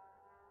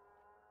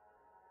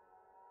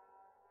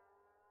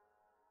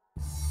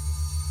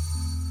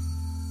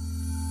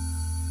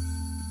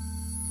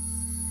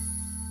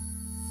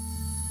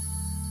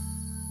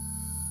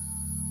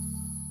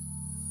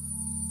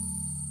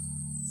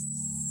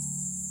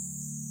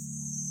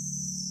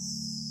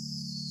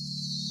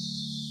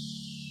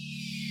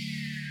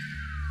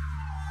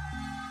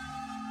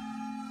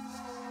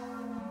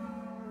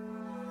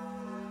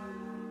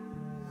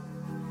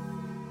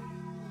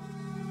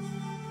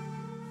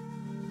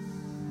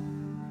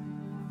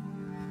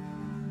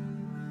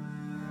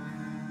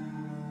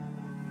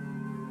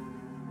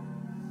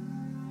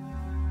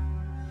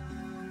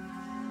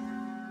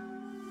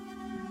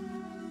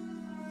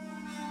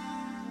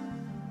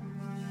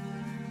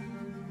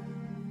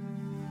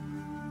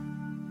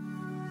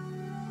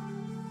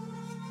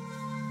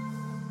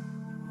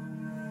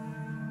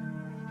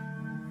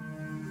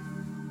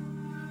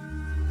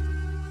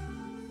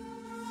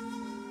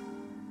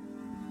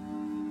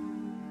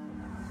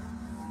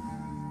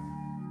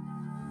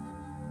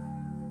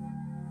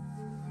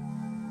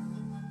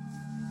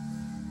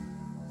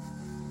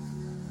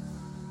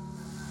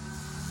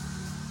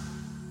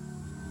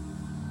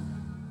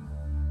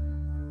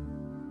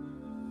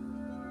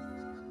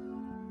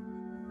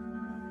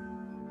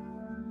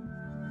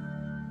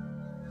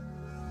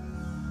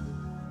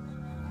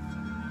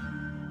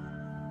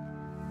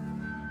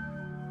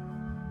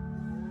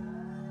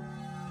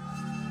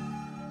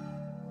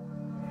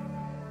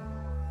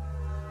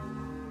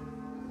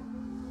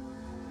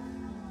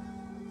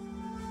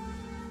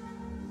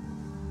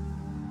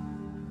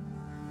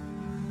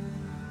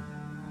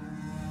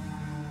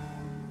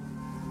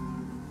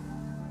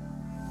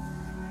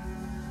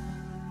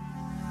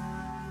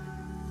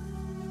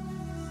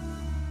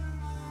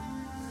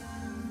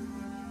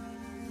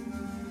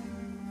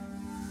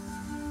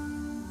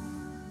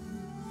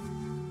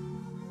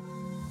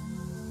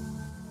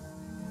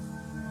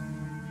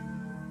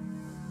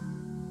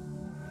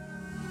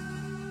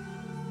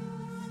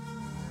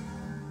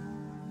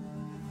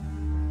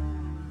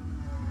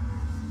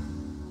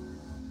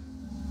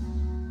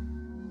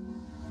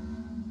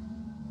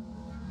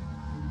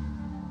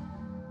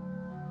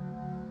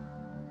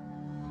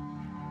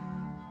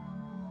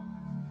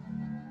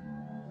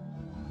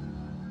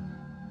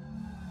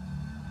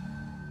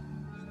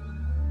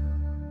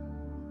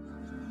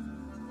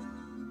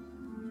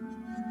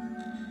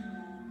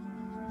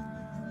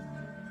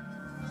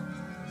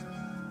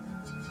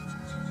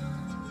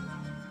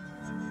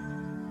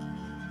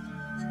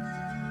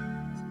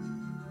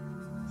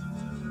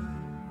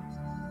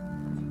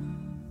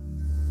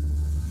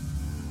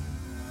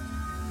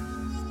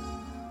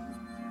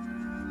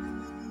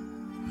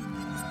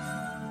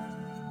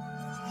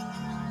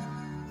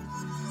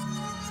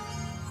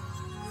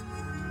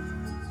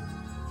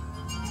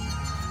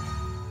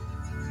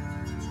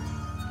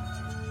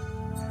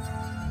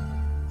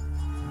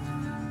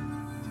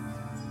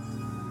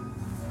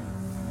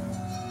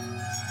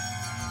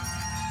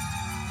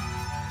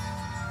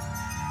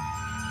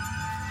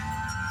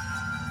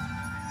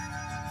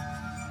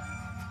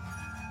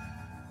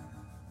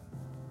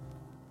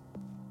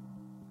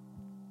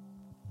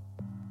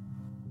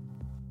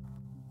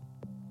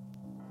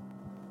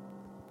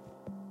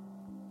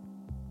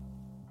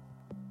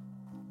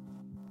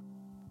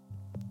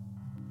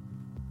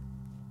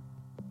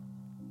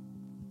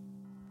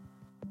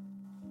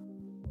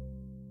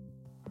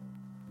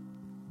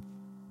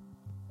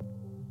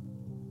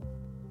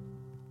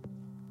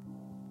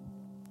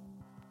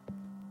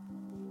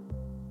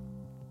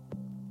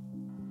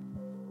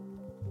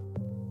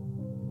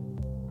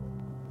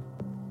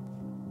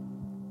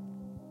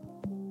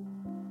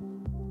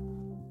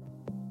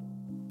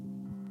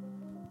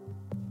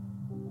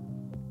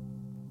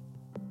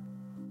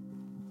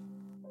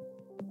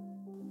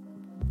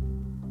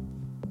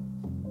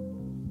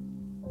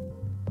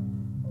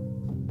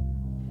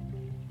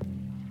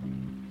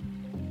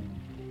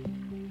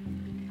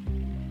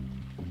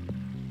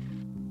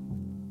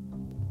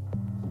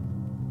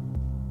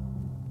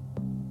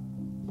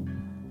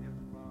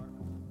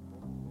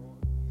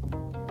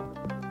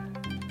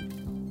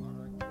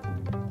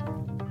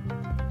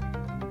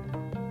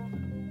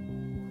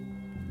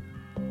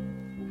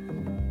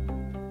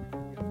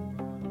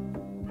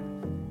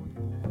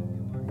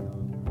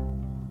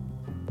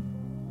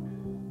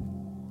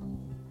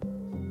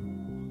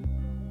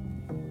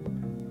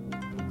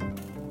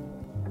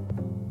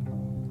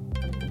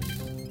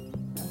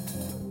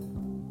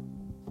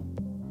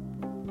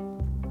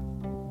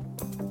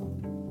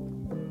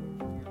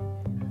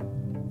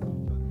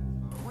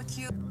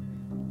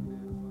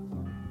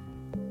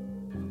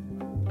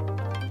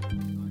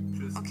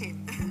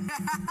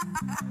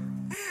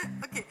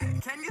 Okay,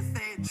 can you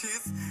say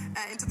cheese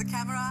into the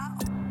camera?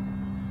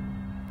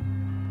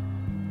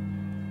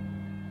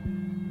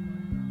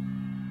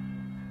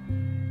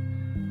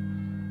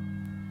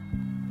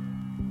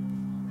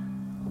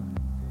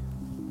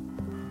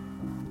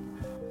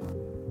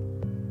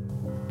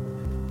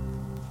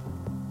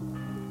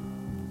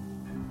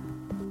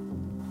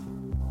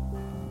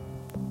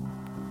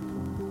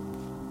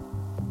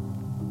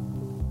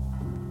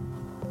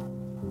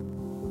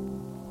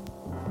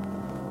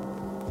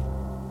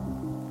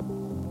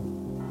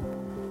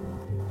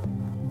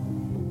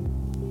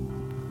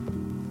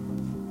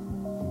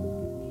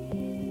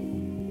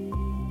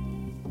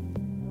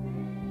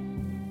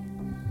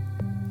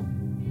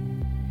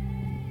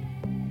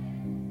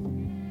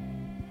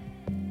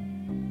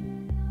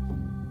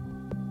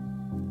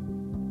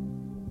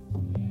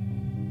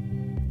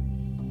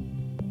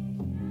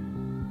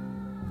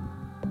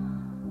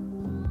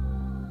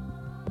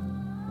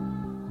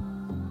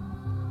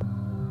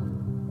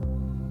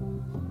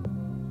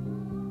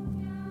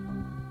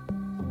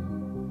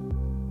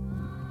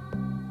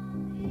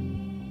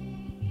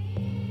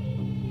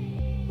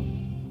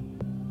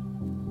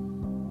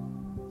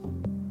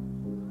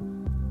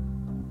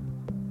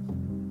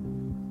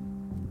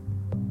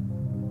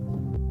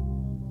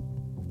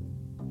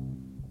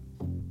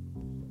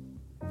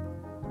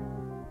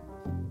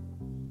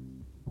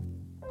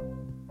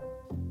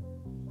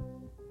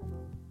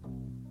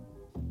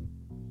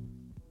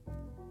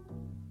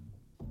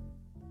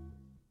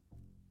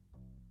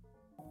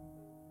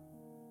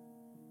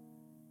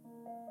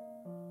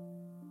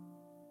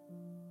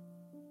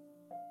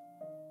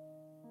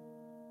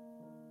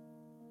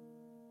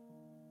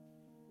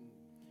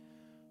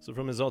 So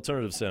from his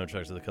alternative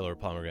soundtrack to The Color of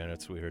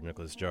Pomegranates, we heard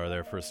Nicholas Jarre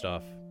there first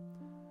off,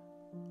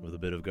 with a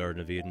bit of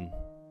Garden of Eden.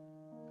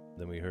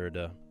 Then we heard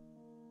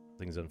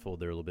things unfold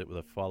there a little bit with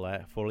a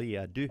Folie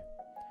à Deux.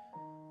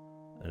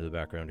 And in the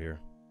background here,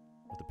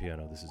 with the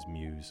piano, this is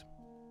Muse.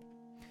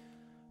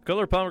 The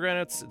Color of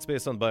Pomegranates, it's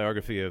based on the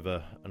biography of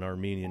an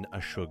Armenian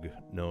Ashug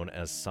known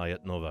as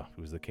Sayat Nova,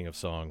 who was the king of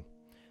song.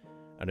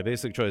 And it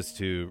basically tries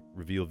to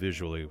reveal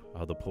visually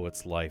how the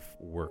poet's life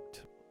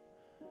worked.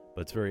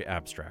 But it's very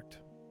abstract.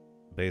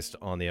 Based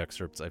on the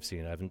excerpts I've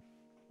seen. I haven't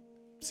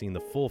seen the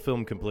full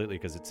film completely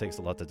because it takes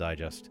a lot to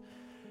digest.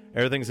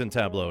 Everything's in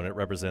tableau, and it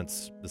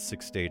represents the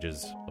 6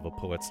 stages of a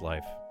poet's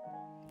life.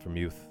 From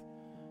youth,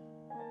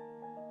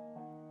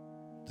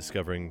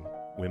 discovering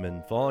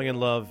women, falling in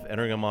love,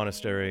 entering a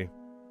monastery,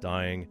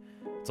 dying.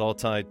 It's all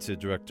tied to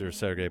director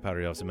Sergei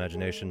Paryov's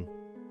imagination.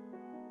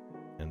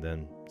 And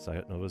then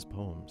Sayat Nova's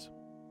poems.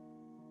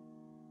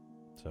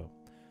 So,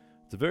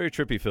 it's a very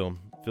trippy film,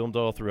 filmed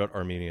all throughout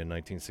Armenia in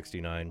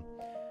 1969.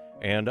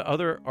 And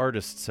other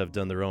artists have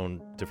done their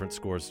own different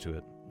scores to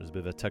it. There's a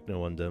bit of a techno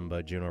one done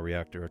by Juno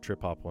Reactor, a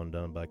trip-hop one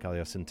done by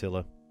Kalia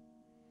Scintilla,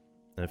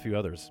 and a few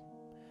others.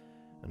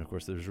 And of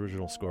course, there's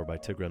original score by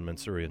Tigran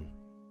Mansourian,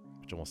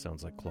 which almost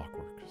sounds like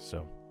clockwork.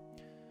 So,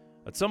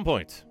 at some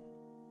point,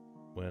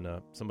 when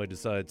somebody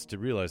decides to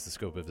realize the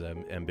scope of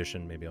the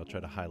ambition, maybe I'll try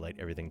to highlight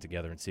everything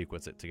together and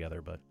sequence it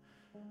together, but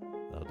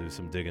I'll do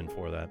some digging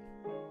for that.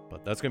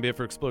 But that's going to be it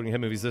for Exploding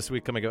Head Movies this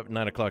week. Coming up at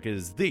 9 o'clock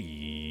is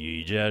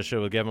The Jazz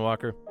Show with Gavin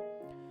Walker.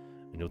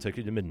 And you'll take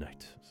you to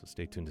midnight. So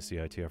stay tuned to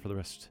CITR for the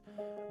rest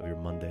of your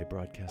Monday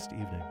broadcast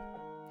evening.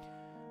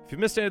 If you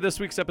missed any of this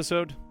week's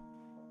episode,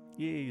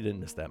 you didn't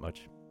miss that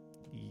much.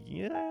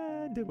 Yeah,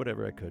 I did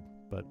whatever I could,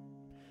 but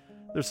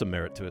there's some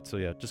merit to it. So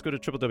yeah, just go to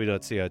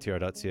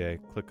www.citr.ca,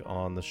 click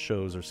on the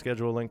shows or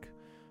schedule link,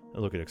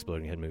 and look at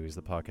Exploding Head Movies.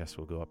 The podcast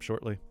will go up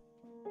shortly.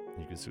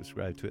 You can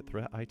subscribe to it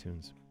through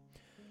iTunes.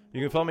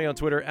 You can follow me on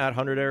Twitter at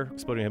 100air.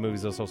 Exploding Head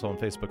Movies is also on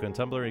Facebook and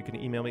Tumblr. You can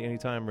email me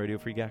anytime,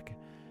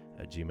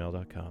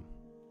 radiofreegak@gmail.com.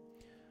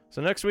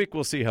 So next week,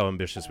 we'll see how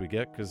ambitious we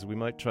get, because we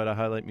might try to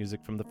highlight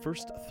music from the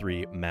first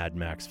 3 Mad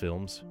Max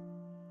films.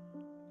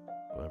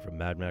 Going from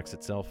Mad Max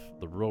itself,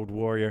 The Road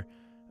Warrior,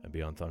 and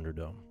Beyond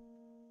Thunderdome.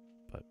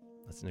 But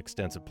that's an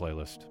extensive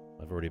playlist.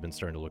 I've already been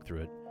starting to look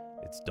through it.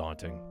 It's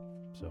daunting.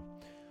 So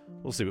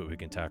we'll see what we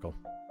can tackle.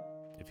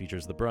 It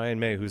features the Brian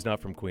May, who's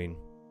not from Queen,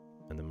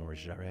 and the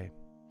Maurice Jarre.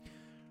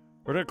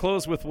 We're going to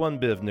close with one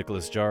bit of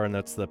Nicholas Jarre, and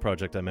that's the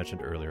project I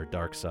mentioned earlier,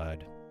 Dark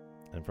Side.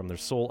 And from their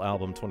soul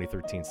album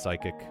 2013,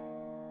 Psychic,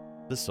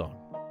 this song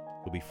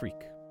will be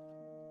Freak.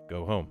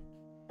 Go home.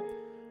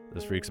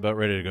 This freak's about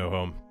ready to go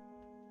home.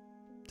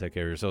 Take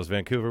care of yourselves,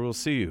 Vancouver. We'll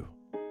see you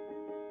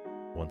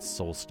once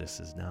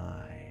solstice is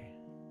nigh.